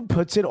 this dude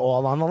puts it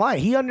all on the line.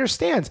 He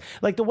understands.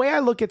 Like, the way I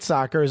look at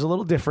soccer is a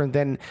little different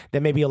than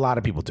maybe a lot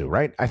of people do,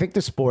 right? I think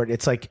the sport,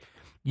 it's like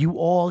you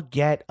all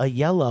get a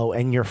yellow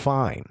and you're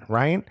fine,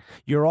 right?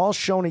 You're all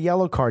shown a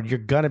yellow card, you're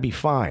going to be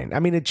fine.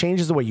 I mean, it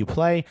changes the way you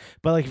play,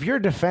 but like if you're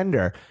a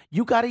defender,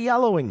 you got a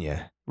yellow in you.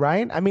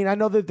 Right? I mean, I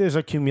know that there's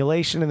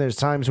accumulation and there's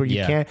times where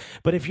you can't,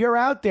 but if you're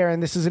out there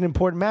and this is an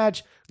important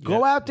match,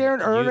 go out there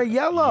and earn a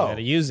yellow. You got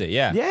to use it,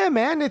 yeah. Yeah,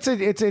 man, it's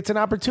an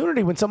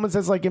opportunity. When someone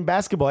says, like in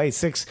basketball, hey,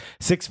 six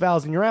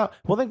fouls and you're out,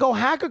 well, then go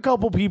hack a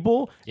couple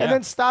people and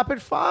then stop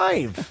at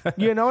 5.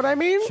 You know what I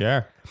mean?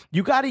 Sure.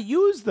 You got to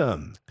use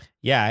them.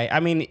 Yeah, I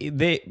mean,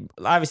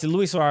 obviously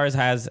Luis Suarez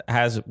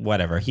has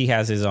whatever. He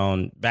has his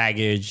own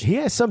baggage. He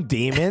has some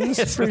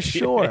demons for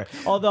sure.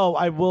 Although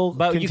I will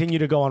continue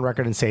to go on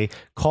record and say,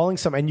 calling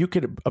some, and you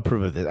could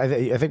approve of this.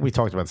 I think we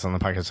talked about this on the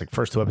podcast, like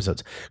first 2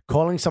 episodes.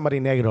 Calling somebody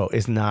negro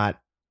is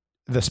not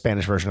the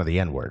Spanish version of the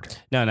N-word.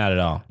 No, not at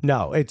all.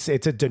 No, it's a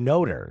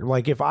denoter.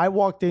 Like if I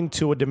walked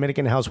into a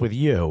Dominican house with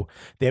you,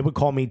 they would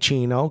call me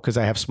Chino because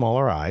I have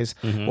smaller eyes,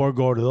 or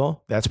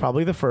Gordo. That's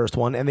probably the first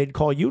one, and they'd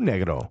call you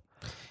negro.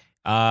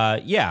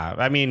 Yeah,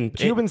 I mean,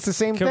 Cubans the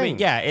same thing.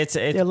 It's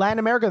Latin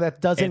America.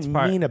 That doesn't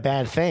mean a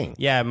bad thing.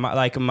 Yeah, one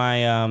of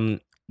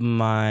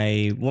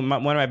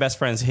my best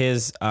friends,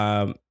 his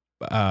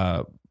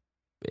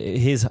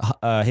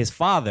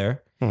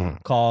father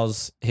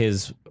calls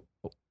his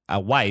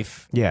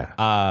wife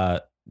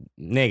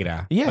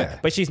negra. Yeah,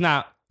 but she's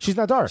not. She's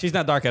not dark. She's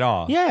not dark at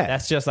all. Yeah.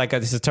 That's just like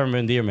this is a term of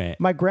endearment.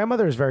 My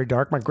grandmother is very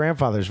dark. My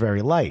grandfather is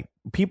very light.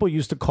 People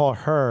used to call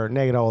her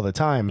negra all the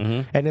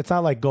time. And it's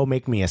not like, go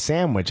make me a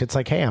sandwich. It's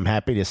like, hey, I'm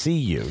happy to see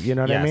you. You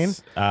know what I mean?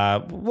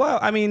 Well,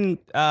 I mean,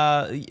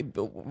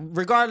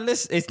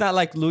 regardless, it's not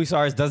like Luis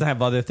Suarez doesn't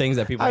have other things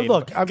that people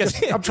look, I'm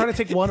trying to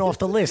take one off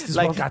the list. Is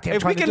what I'm trying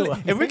to do.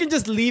 If we can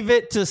just leave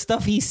it to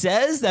stuff he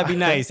says, that'd be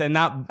nice. And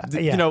not,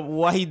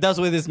 what he does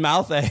with his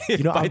mouth.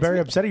 I'm very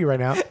upset at you right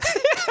now.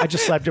 I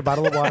just slapped your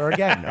bottle of water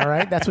again. All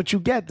right, that's what you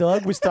get,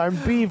 dog. We're starting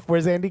beef.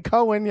 Where's Andy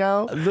Cohen,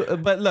 yo?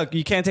 But look,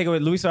 you can't take away.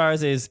 Luis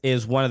Suarez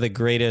is one of the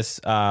greatest.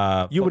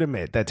 You would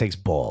admit that takes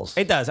balls.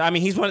 It does. I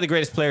mean, he's one of the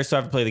greatest players to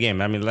ever play the game.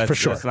 I mean, for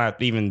sure. Let's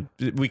not even.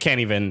 We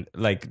can't even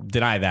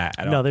deny that.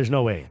 At all. No, there's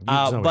no way.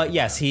 But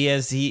yes, he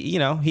is. He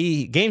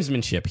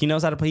gamesmanship. He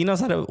knows how to play. He knows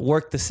how to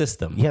work the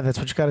system. Yeah, that's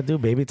what you got to do,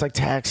 baby. It's like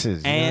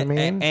taxes. You know what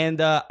I mean? And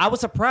I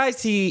was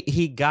surprised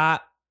he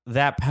got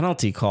that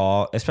penalty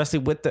call,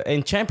 especially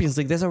in Champions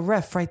League. There's a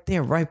ref right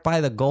there, right by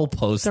the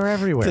goalpost. They're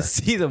everywhere to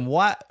see them.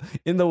 What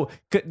in the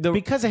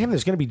because of him,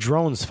 there's going to be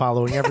drones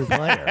following every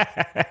player.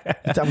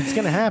 It's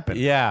going to happen.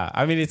 Yeah,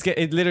 I mean, it's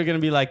literally going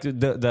to be like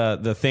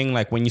the thing,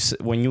 like when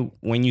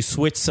you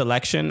switch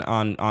selection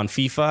on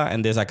FIFA,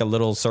 and there's like a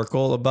little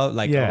circle above,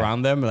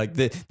 around them, like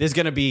there's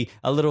going to be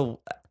a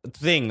little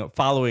thing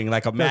following,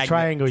 like a magnet,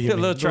 triangle, a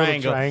little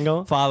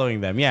triangle following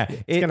them. Yeah,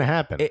 it's gonna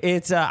happen.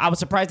 I was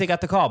surprised they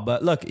got the call,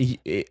 but look,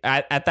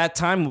 at that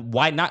time,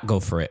 why not go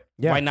for it?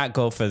 Yeah. Why not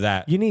go for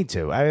that? You need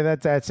to. I mean,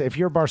 that's if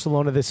you're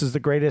Barcelona, this is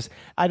the greatest.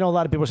 I know a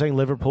lot of people are saying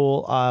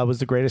Liverpool was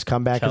the greatest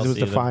comeback because it was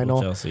the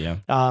final. Chelsea, yeah.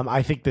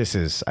 I think this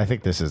is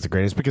the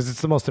greatest because it's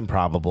the most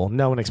improbable.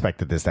 No one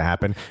expected this to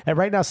happen, and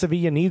right now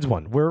Sevilla needs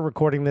one. We're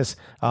recording this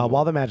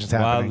while the match is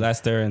happening. While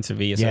Leicester and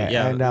Sevilla,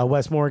 and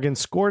Wes Morgan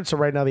scored, so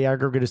right now the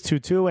aggregate is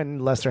 2-2,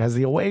 and Leicester has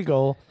the away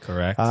goal.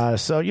 Correct.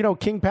 So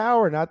King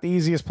Power, not the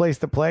easiest place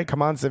to play.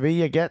 Come on,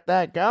 Sevilla, get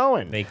that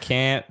going. They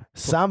can't.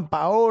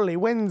 Sampaoli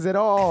wins it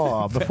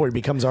all before he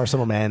becomes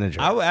Arsenal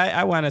manager.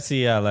 I want to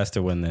see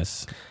Leicester win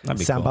this. That'd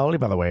be Sampaoli, cool.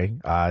 by the way,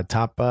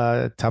 top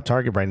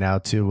target right now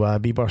to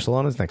be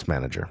Barcelona's next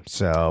manager.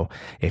 So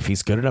if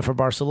he's good enough for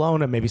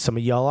Barcelona, maybe some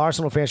of y'all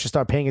Arsenal fans should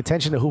start paying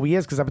attention to who he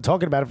is, because I've been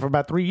talking about it for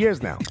about 3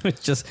 years now.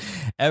 It's just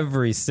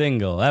every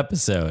single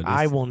episode.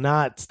 I will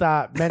not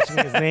stop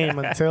mentioning his name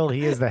until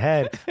he is the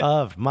head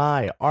of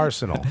my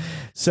Arsenal.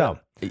 So.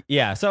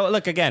 Yeah. So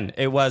look, again,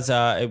 it was.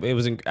 I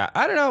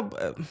don't know.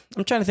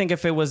 I'm trying to think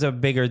if it was a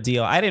bigger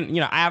deal. I didn't.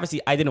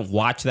 I didn't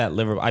watch that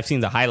Liverpool. I've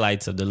seen the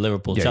highlights of the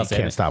Liverpool Chelsea.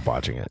 You can't stop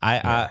watching it.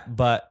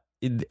 But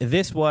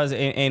this was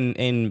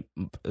in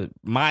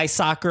my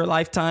soccer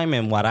lifetime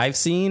and what I've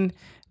seen.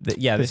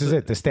 this is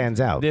it. This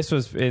stands out. This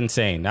was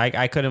insane.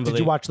 I couldn't believe.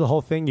 Did you watch the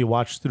whole thing? You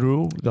watched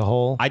through the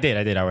whole? I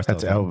did. I was.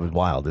 That's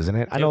wild, isn't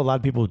it? I know a lot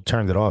of people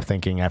turned it off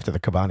thinking after the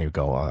Cavani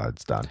go, oh,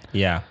 it's done.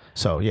 Yeah.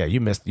 So yeah, you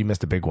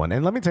missed a big one.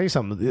 And let me tell you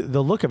something: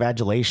 the look of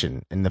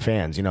adulation in the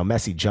fans.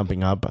 Messi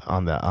jumping up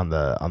on the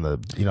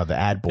the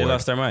ad board. They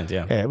lost their minds.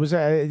 Yeah. It was.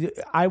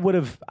 I would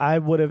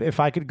have if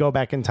I could go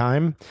back in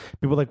time.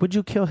 People were like, would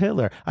you kill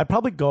Hitler? I'd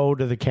probably go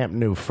to the Camp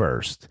Nou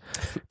first,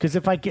 because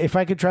if I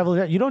could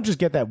travel, you don't just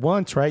get that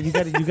once, right?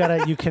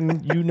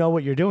 You know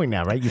what you're doing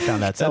now, right? You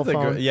found that cell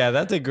phone.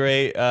 That's a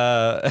great.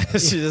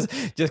 just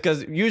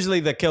because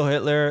usually the kill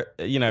Hitler,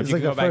 if it's you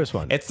like go the back, first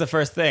one. it's the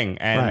first thing,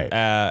 and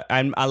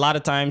and a lot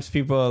of times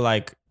people are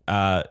like,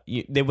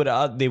 they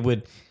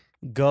would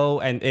go,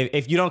 and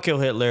if you don't kill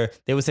Hitler,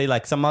 they would say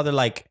like some other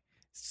like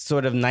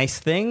sort of nice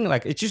thing.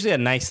 Like it's usually a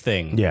nice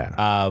thing.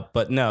 Yeah.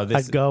 But no,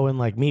 I'd go and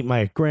like meet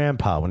my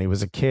grandpa when he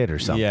was a kid or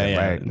something.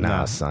 Yeah. Right?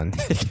 Nah, son.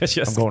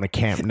 I'm going to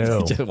Camp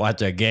Nou. Just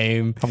watch a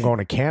game. I'm going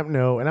to Camp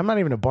Nou, and I'm not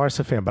even a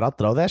Barca fan, but I'll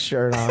throw that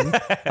shirt on.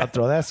 I'll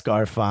throw that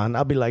scarf on.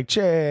 I'll be like,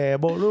 che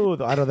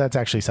boludo. I know that's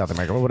actually South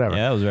America, but whatever.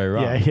 Yeah, that was very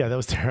wrong. Yeah, that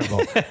was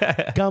terrible.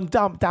 Gum,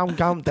 dump.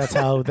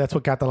 That's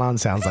what Catalan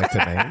sounds like to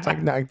me. It's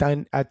like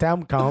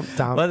down, dump.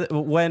 But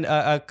when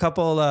a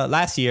couple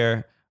last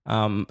year.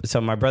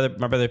 So my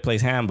brother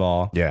plays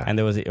handball. Yeah,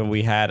 and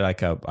we had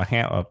like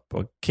a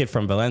kid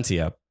from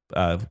Valencia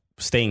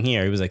staying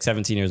here. He was like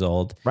 17 years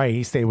old. Right,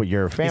 he stayed with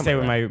your family. He stayed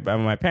with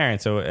my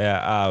parents.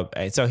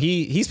 So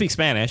he speaks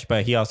Spanish,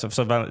 but he also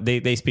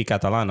they speak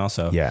Catalan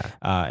also. Yeah,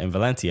 in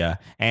Valencia,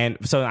 and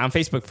so I'm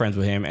Facebook friends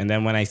with him. And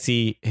then when I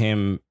see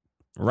him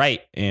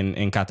write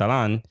in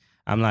Catalan,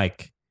 I'm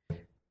like.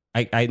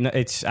 I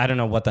don't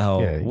know what the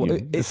hell. Yeah,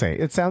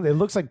 it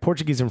looks like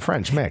Portuguese and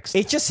French mixed.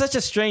 It's just such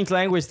a strange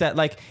language that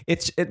like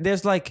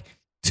there's like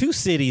 2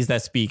 cities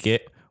that speak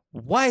it.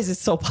 Why is it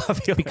so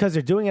popular? Because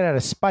they're doing it out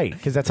of spite.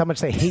 Because that's how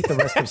much they hate the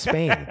rest of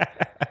Spain.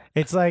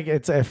 It's like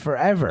it's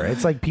forever.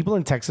 It's like people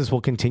in Texas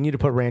will continue to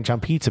put ranch on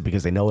pizza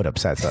because they know it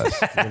upsets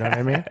us. You know what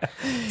I mean?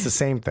 It's the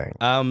same thing.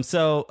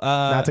 So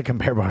not to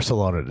compare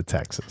Barcelona to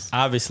Texas,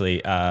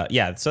 obviously.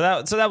 Yeah. So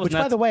that was. Which,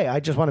 by the way, I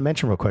just want to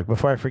mention real quick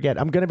before I forget.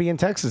 I'm going to be in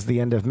Texas the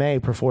end of May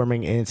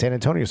performing in San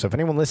Antonio. So if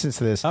anyone listens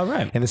to this,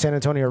 in the San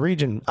Antonio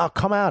region,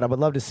 come out. I would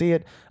love to see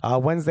it.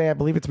 Wednesday, I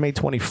believe it's May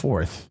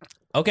 24th.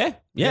 Okay.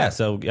 Yeah.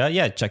 So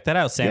check that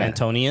out, San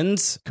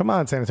Antonians. Come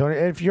on, San Antonio.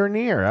 If you're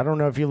near, I don't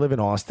know if you live in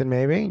Austin,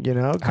 maybe.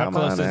 How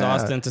close is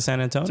Austin to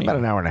San Antonio? It's about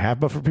an hour and a half.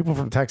 But for people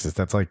from Texas,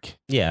 that's like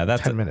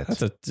that's 10 minutes.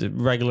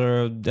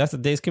 That's a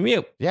day's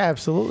commute. Yeah,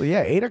 absolutely.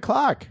 Yeah,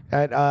 8:00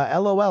 at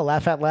LOL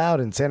Laugh Out Loud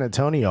in San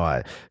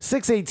Antonio,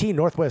 618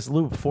 Northwest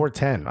Loop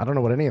 410. I don't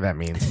know what any of that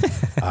means,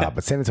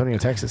 but San Antonio,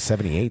 Texas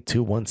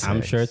 78216.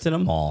 I'm sure it's in a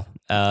mall.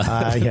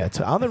 It's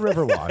on the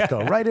Riverwalk.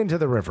 Go right into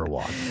the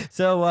Riverwalk.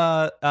 So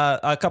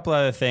a couple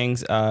other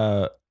things.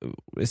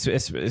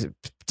 It's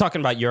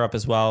talking about Europe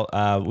as well.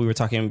 We were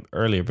talking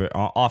earlier, but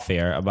off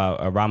air, about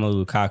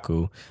Romelu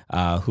Lukaku,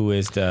 who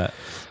is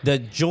the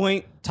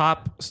joint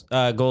top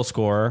goal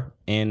scorer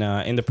in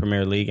the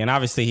Premier League, and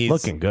obviously he's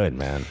looking good,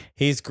 man.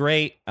 He's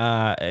great,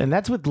 and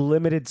that's with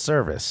limited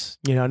service.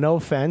 No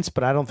offense,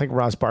 but I don't think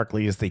Ross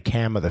Barkley is the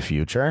Cam of the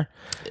future.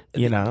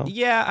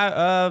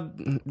 Yeah,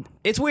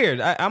 it's weird.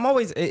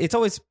 It's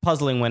always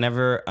puzzling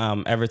whenever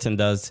Everton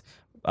does.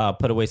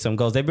 Put away some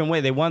goals. They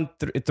won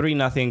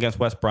 3-0 against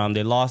West Brom.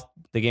 They lost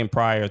the game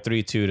prior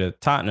 3-2 to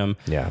Tottenham.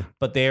 Yeah,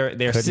 but they're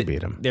beat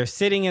them. They're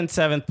sitting in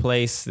 7th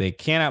place. They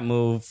cannot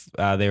move.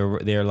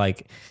 They're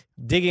like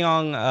digging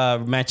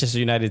on Manchester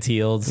United's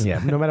heels.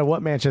 Yeah, no matter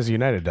what Manchester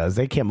United does,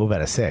 they can't move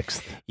out of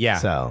 6th. Yeah.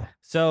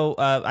 So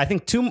I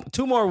think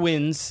two more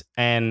wins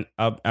and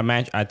a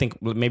match. I think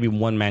maybe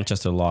one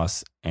Manchester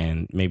loss,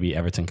 and maybe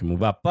Everton can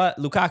move up. But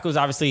Lukaku is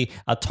obviously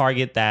a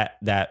target that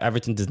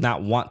Everton does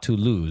not want to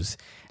lose.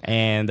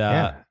 And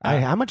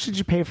how much did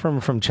you pay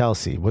from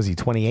Chelsea? Was he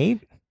 28?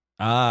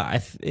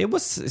 It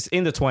was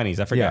in the 20s.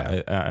 I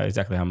forgot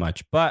exactly how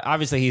much. But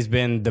obviously, he's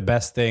been the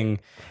best thing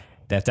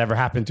that's ever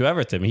happened to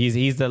Everton.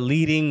 He's the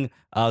leading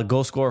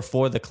goal scorer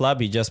for the club.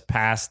 He just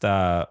passed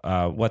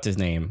what's his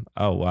name?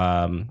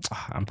 I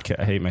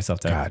hate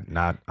myself. God,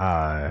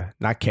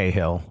 not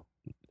Cahill.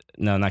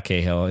 No, not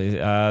Cahill.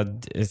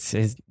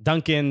 It's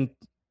Duncan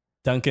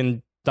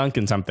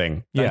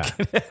something. Yeah,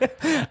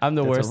 I'm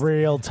the worst. A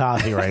real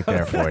toffee right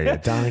there for you,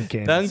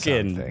 Duncan.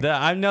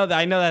 I know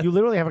that you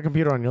literally have a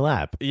computer on your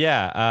lap.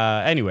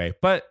 Yeah. Anyway,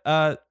 but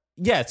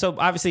so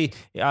obviously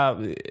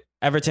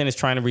Everton is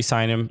trying to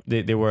re-sign him.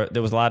 There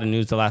was a lot of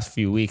news the last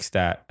few weeks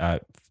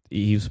that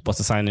he was supposed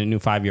to sign a new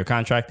 5-year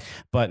contract,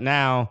 but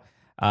now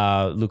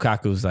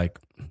Lukaku's like,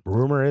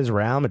 rumor is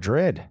Real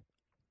Madrid.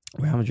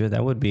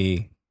 That would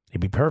be. He'd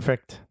be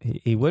perfect.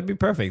 He would be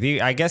perfect.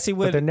 I guess he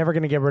would. But they're never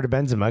going to get rid of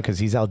Benzema because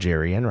he's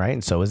Algerian, right?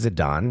 And so is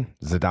Zidane.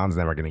 Zidane's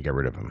never going to get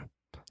rid of him.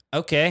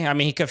 Okay, I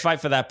mean he could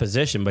fight for that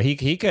position, but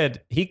he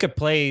could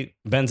play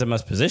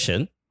Benzema's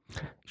position.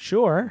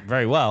 Sure,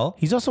 very well.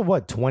 He's also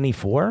what,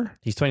 24?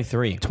 He's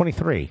 23.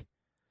 23.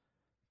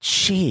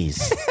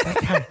 Jeez,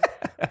 that guy.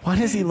 Why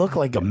does he look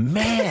like a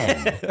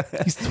man?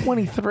 He's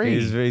 23.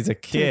 He's a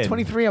kid. Dude,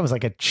 23, I was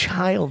like a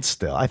child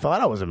still. I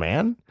thought I was a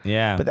man.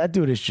 Yeah. But that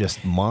dude is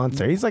just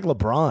monster. He's like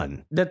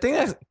LeBron. The thing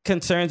that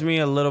concerns me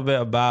a little bit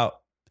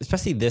about,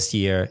 especially this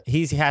year,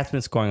 he has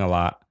been scoring a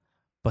lot,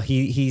 but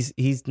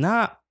he's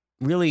not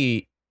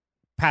really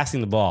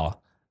passing the ball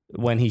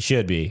when he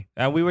should be.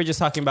 We were just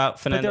talking about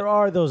Fernando. But there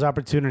are those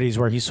opportunities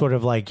where he's sort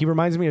of like, he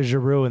reminds me of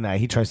Giroud in that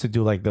he tries to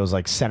do like those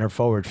like center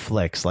forward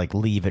flicks, like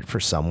leave it for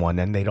someone,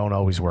 and they don't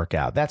always work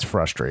out. That's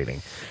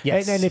frustrating.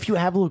 Yes. And if you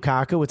have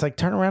Lukaku, it's like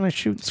turn around and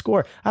shoot and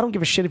score. I don't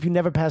give a shit if you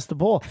never pass the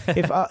ball.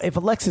 If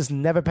Alexis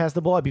never passed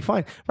the ball, I'd be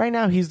fine. Right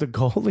now, he's the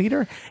goal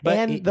leader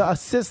and the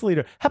assist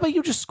leader. How about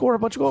you just score a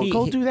bunch of goals?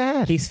 Go do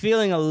that. He's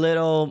feeling a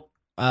little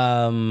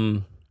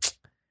bigger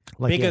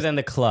than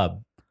the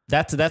club.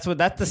 That's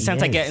the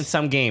sense I get in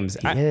some games.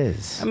 He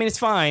is. I mean, it's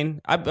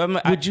fine.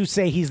 Would you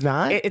say he's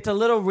not? It's a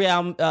little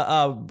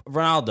Ronaldo.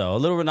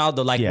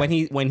 Like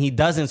when he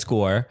doesn't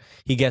score,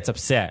 he gets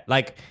upset.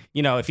 Like,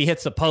 if he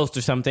hits the post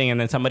or something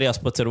and then somebody else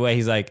puts it away,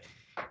 he's like,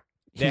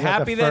 they're he's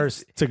happy the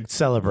first to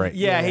celebrate.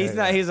 Yeah, he's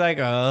not. He's like,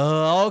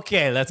 oh,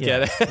 okay, let's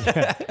get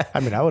it.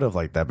 I mean, I would have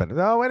liked that, but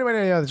no, wait a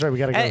minute. Yeah, that's right. We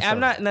got to go.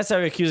 I'm not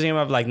necessarily accusing him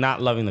of like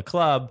not loving the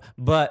club,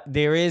 but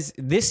there is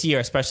this year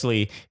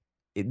especially.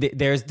 He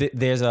has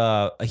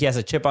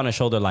a chip on his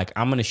shoulder, like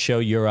I'm going to show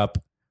Europe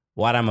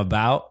what I'm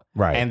about,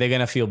 right? And they're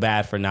going to feel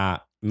bad for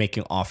not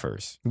making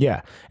offers.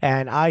 Yeah,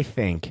 and I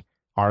think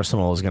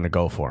Arsenal is going to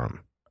go for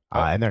him,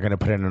 and they're going to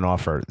put in an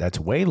offer that's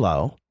way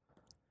low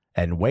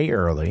and way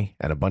early,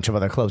 and a bunch of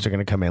other clubs are going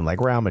to come in like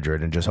Real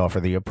Madrid and just offer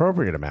the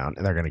appropriate amount,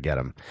 and they're going to get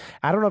him.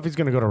 I don't know if he's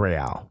going to go to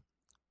Real,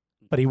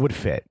 but he would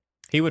fit.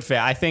 He would fit.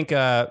 I think,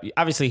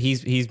 obviously,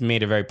 he's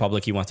made it very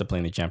public. He wants to play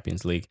in the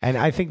Champions League. And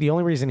I think the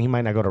only reason he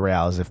might not go to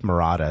Real is if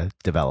Morata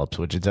develops,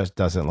 which it just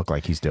doesn't look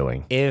like he's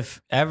doing.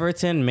 If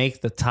Everton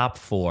make the top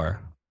 4,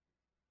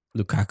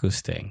 Lukaku's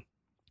staying.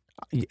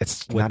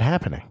 It's not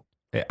happening.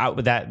 They're not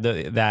going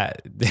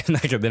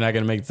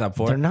to make the top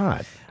 4? They're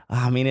not.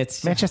 I mean,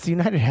 it's... Manchester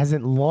United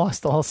hasn't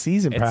lost all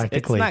season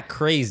practically. It's not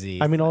crazy.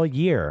 I mean, all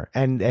year.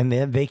 And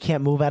they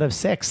can't move out of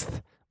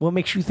 6th. What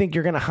makes you think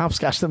you're going to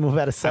hopscotch them move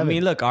out of 7th? I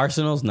mean, look,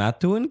 Arsenal's not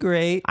doing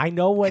great. I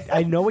know what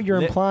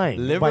you're implying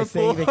Liverpool. By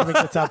saying they can make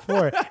the top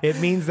 4. It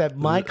means that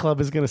my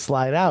club is going to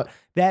slide out.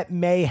 That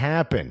may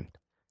happen.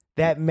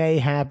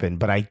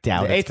 But I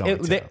doubt it's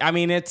going to. I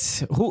mean,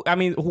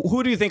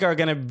 who do you think are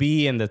going to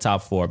be in the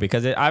top 4?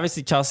 Because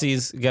obviously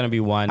Chelsea's going to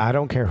be one. I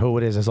don't care who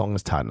it is as long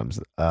as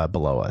Tottenham's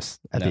below us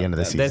at the end of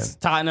the season.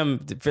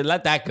 Tottenham,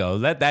 let that go.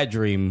 Let that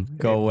dream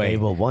go away. They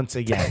will once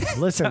again.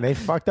 Listen, they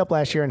fucked up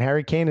last year and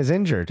Harry Kane is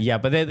injured. Yeah,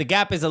 but the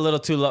gap is a little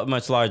too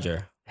much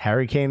larger.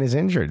 Harry Kane is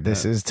injured.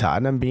 This is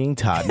Tottenham being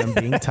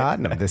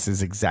Tottenham. This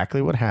is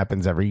exactly what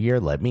happens every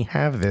year. Let me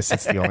have this.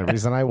 It's the only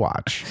reason I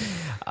watch.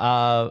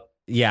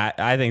 Yeah,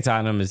 I think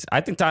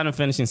Tottenham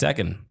finishing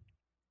second.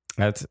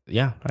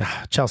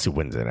 Chelsea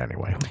wins it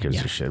anyway. Who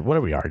gives a shit? What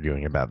are we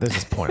arguing about? This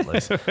is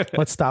pointless.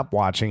 Let's stop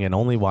watching and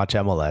only watch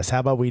MLS. How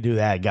about we do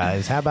that,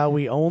 guys? How about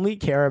we only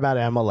care about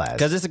MLS?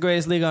 Because it's the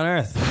greatest league on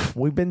earth.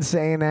 We've been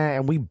saying that,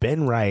 and we've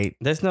been right.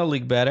 There's no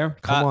league better.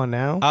 Come on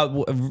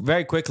now.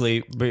 Very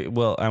quickly,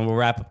 we'll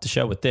wrap up the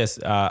show with this.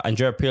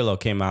 Andrea Pirlo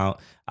came out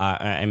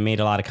and made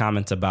a lot of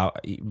comments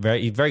about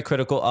very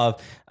critical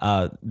of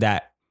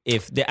that.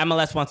 If the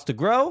MLS wants to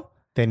grow,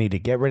 they need to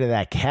get rid of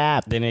that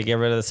cap. They need to get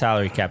rid of the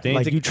salary cap. They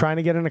need you trying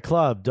to get in a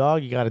club,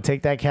 dog. You got to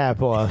take that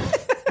cap off.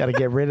 Got to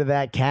get rid of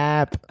that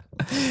cap.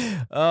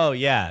 Oh,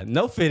 yeah.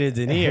 No fit-ins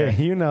in here.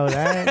 You know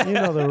that. You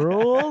know the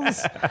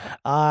rules.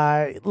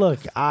 Look,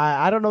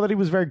 I don't know that he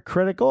was very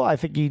critical. I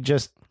think he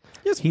did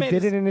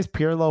it in his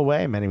Pirlo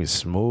way. Man, he was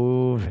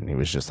smooth, and he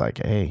was just like,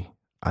 hey,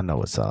 I know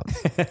what's up.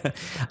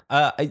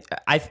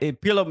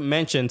 Pirlo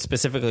mentioned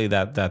specifically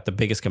that the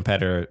biggest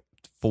competitor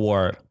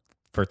for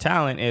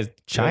talent is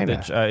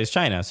China.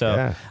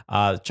 So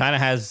China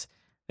has.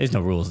 There's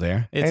no rules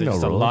there. It's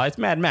just a law. It's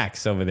Mad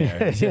Max over there.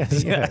 It's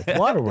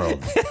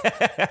Waterworld.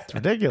 It's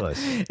ridiculous.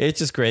 It's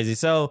just crazy.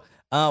 So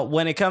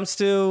when it comes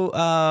to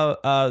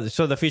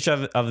the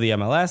future of the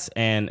MLS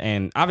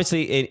and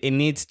obviously it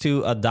needs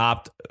to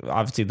adopt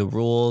obviously the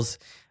rules.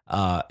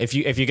 If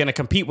you're going to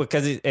compete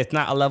because it's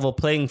not a level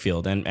playing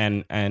field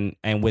and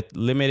with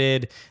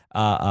limited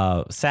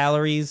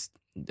salaries,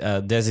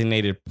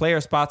 designated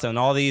player spots, and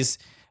all these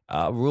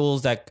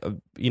rules that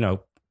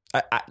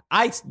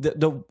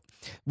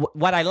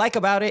what I like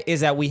about it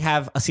is that we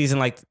have a season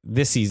like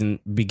this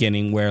season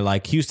beginning where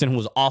like Houston, who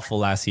was awful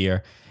last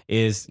year,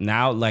 is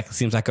now like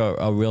seems like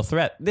a real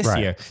threat this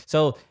year.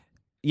 So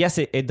yes,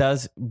 it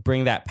does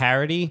bring that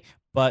parity,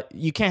 but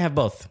you can't have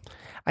both.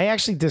 I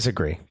actually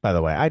disagree, by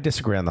the way. I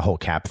disagree on the whole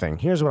cap thing.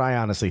 Here's what I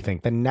honestly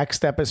think. The next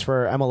step is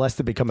for MLS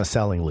to become a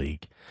selling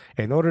league.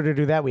 In order to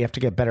do that, we have to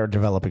get better at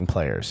developing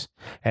players.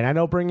 And I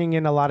know bringing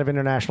in a lot of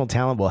international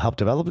talent will help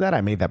develop that.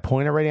 I made that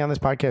point already on this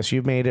podcast.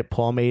 You've made it.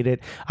 Paul made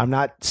it. I'm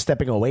not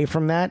stepping away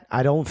from that.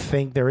 I don't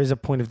think there is a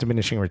point of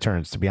diminishing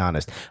returns, to be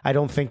honest. I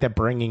don't think that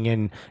bringing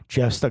in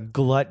just a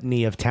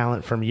gluttony of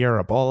talent from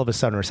Europe all of a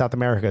sudden, or South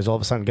America, is all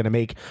of a sudden going to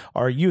make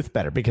our youth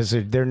better, because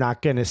they're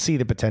not going to see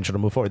the potential to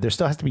move forward. There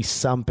still has to be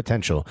some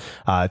potential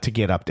to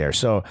get up there.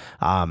 So,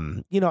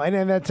 and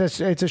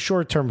it's a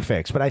short-term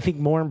fix. But I think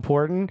more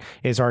important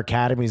is our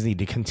academies need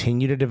to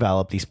continue to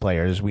develop these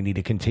players. We need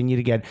to continue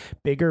to get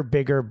bigger,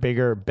 better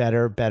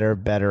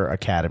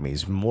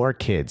academies, more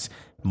kids,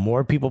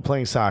 more people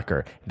playing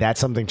soccer. That's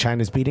something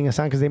China's beating us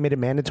on because they made it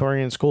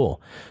mandatory in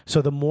school.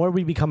 So the more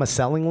we become a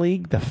selling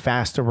league, the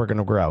faster we're going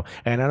to grow.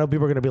 And I know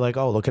people are going to be like,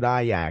 oh, look at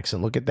Ajax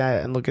and look at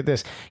that and look at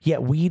this.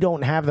 Yet we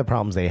don't have the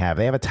problems they have.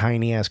 They have a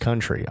tiny ass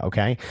country.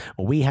 Okay.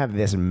 We have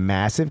this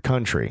massive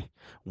country.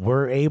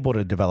 We're able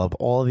to develop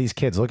all of these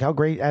kids. Look how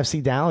great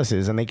FC Dallas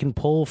is, and they can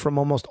pull from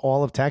almost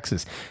all of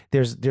Texas.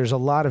 There's a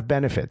lot of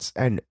benefits,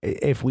 and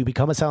if we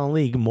become a selling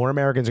league, more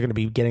Americans are going to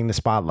be getting the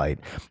spotlight,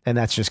 and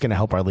that's just going to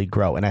help our league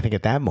grow. And I think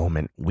at that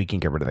moment, we can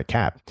get rid of the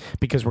cap,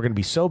 because we're going to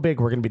be so big,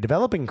 we're going to be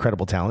developing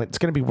incredible talent. It's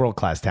going to be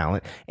world-class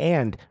talent,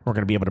 and we're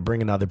going to be able to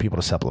bring in other people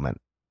to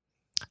supplement.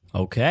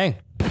 Okay.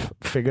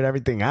 Figured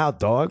everything out,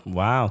 dog.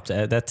 Wow.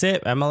 That's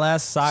it. MLS,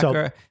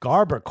 soccer. So,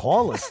 Garber,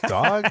 call us,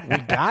 dog. We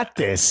got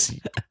this.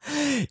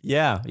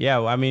 Yeah.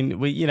 I mean,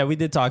 we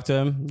did talk to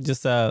him.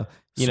 Just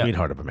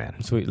sweetheart of a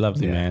man. Sweet,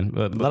 lovely man.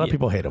 But, a lot of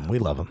people hate him. We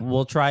love him.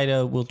 We'll try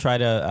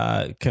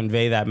to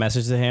convey that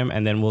message to him,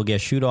 and then we'll get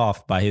shoot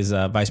off by his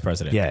vice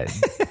president. Yeah.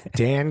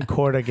 Dan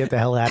Corda, get the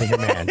hell out of here,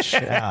 man.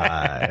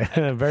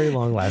 Very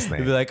long last name.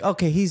 He'll be like,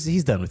 okay,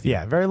 he's done with you.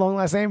 Yeah, very long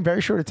last name,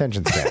 very short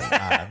attention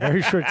span.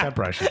 Very short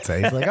temper, I should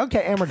say. He's like,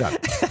 okay, and we're done.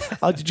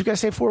 Did you guys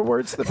say 4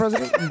 words to the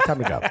president?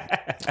 Time to go.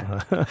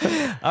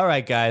 All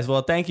right, guys.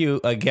 Well, thank you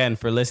again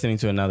for listening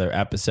to another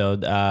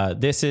episode.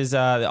 This is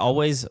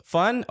always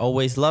fun,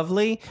 always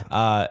lovely.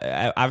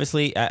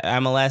 Obviously,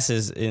 MLS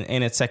is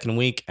in its second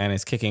week and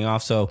it's kicking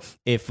off. So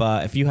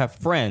if you have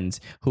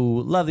friends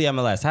who love the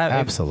MLS,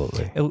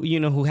 absolutely,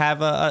 who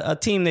have a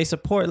team they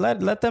support,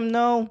 let them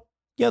know.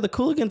 Yo, the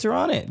Cooligans are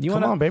on it.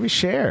 Come on, baby,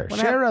 share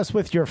us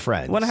with your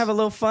friends. Want to have a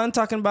little fun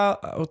talking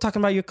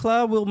about your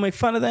club? We'll make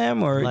fun of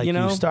them, or like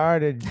you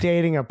started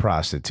dating a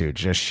prostitute.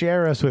 Just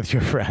share us with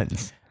your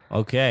friends.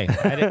 Okay,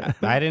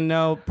 I didn't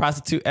know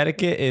prostitute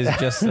etiquette is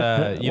just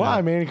Well,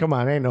 I mean, come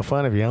on, ain't no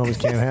fun if you always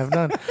can't have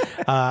none.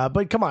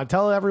 But come on,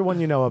 tell everyone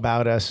you know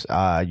about us.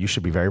 You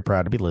should be very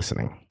proud to be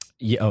listening.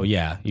 Yeah, oh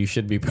yeah, you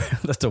should be.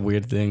 That's a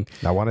weird thing.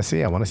 I want to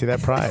see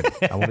that pride.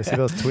 I want to see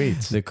those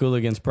tweets. The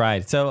Cooligans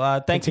pride.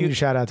 So thank you.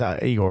 Shout out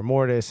to Igor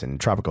Mortis and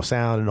Tropical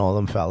Sound and all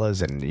them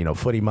fellas, and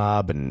Footy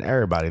Mob and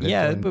everybody.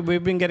 Yeah,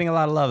 we've been getting a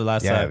lot of love the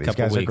last couple these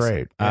guys weeks. are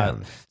great. Yeah.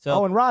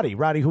 And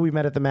Roddy, who we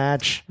met at the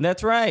match.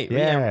 That's right.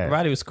 Yeah,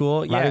 Roddy was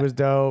cool. Roddy was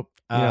dope.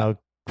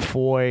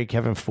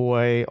 Kevin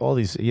Foy, all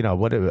these,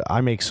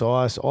 I Make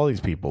Sauce, all these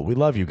people. We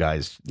love you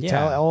guys. Yeah.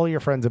 Tell all your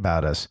friends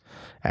about us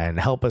and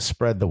help us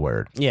spread the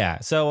word. Yeah.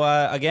 So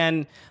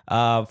again,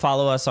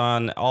 follow us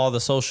on all the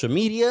social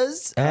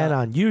medias. And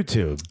on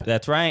YouTube.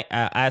 That's right.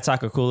 At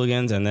Soccer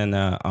Cooligans. And then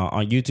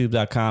on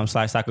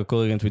youtube.com/Soccer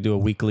Cooligans, we do a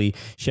weekly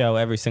show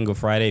every single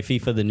Friday.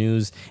 FIFA the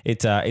News.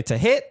 It's a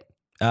hit.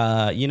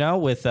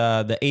 With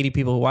the 80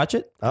 people who watch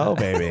it. Oh,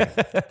 baby.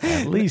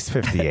 At least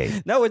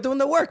 58. No, we're doing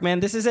the work, man.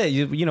 This is it.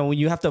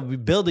 You have to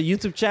build a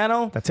YouTube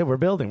channel. That's it. We're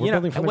building. We're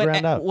building from the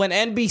ground up. When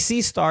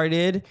NBC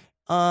started,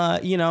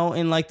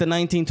 in like the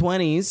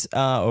 1920s,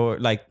 or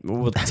like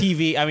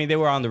TV. I mean, they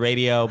were on the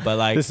radio, but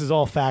like this is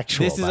all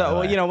factual. This is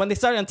when they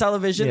started on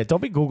television. Yeah,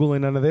 don't be Googling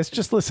none of this.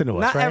 Just listen to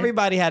us. Not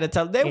everybody had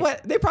a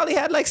They probably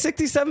had like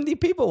 60, 70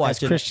 people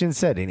watching. As Christian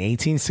said in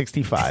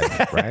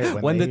 1865,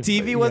 right? When the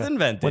TV was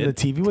invented. When the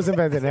TV was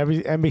invented,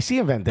 NBC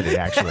invented it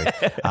actually,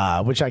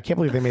 which I can't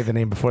believe they made the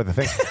name before the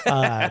thing.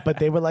 But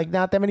they were like,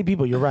 not that many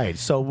people. You're right.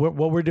 So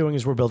what we're doing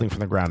is we're building from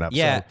the ground up.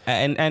 Yeah, so.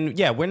 and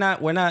we're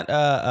not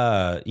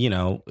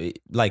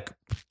like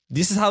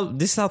this is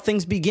how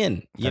things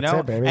begin, That's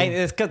it, baby. And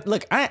it's 'cause,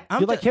 look, I'm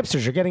you're like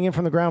hipsters. You're getting in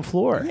from the ground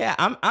floor. Yeah,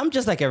 I'm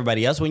just like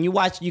everybody else. When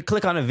you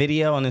click on a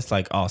video and it's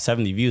like,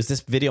 70 views.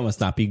 This video must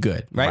not be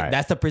good, right?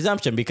 That's the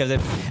presumption, because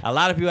if a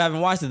lot of people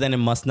haven't watched it, then it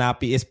must not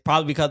be. It's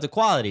probably because of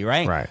quality,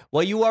 right? Right.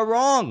 Well, you are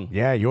wrong.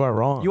 Yeah, you are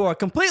wrong. You are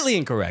completely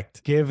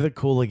incorrect. Give the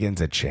Cooligans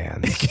a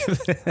chance.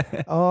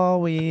 All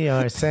we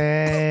are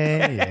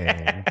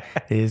saying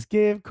is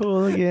give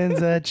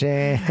Cooligans a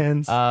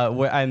chance.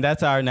 And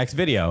that's our next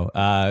video.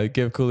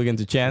 Give Cooligans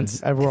a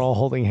chance. And we're all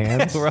holding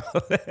hands.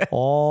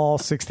 All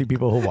 60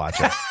 people who watch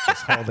it,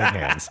 just holding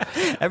hands.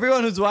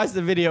 Everyone who's watched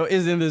the video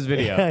is in this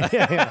video.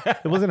 Yeah.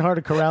 It wasn't hard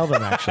to corral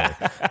them, actually,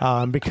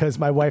 because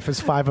my wife has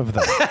 5 of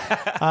them.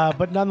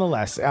 But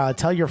nonetheless,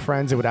 tell your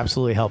friends. It would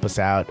absolutely help us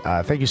out.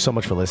 Thank you so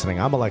much for listening.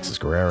 I'm Alexis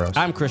Guerrero.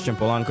 I'm Christian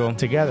Polanco.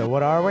 Together,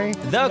 what are we?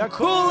 The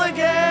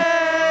Cooligans!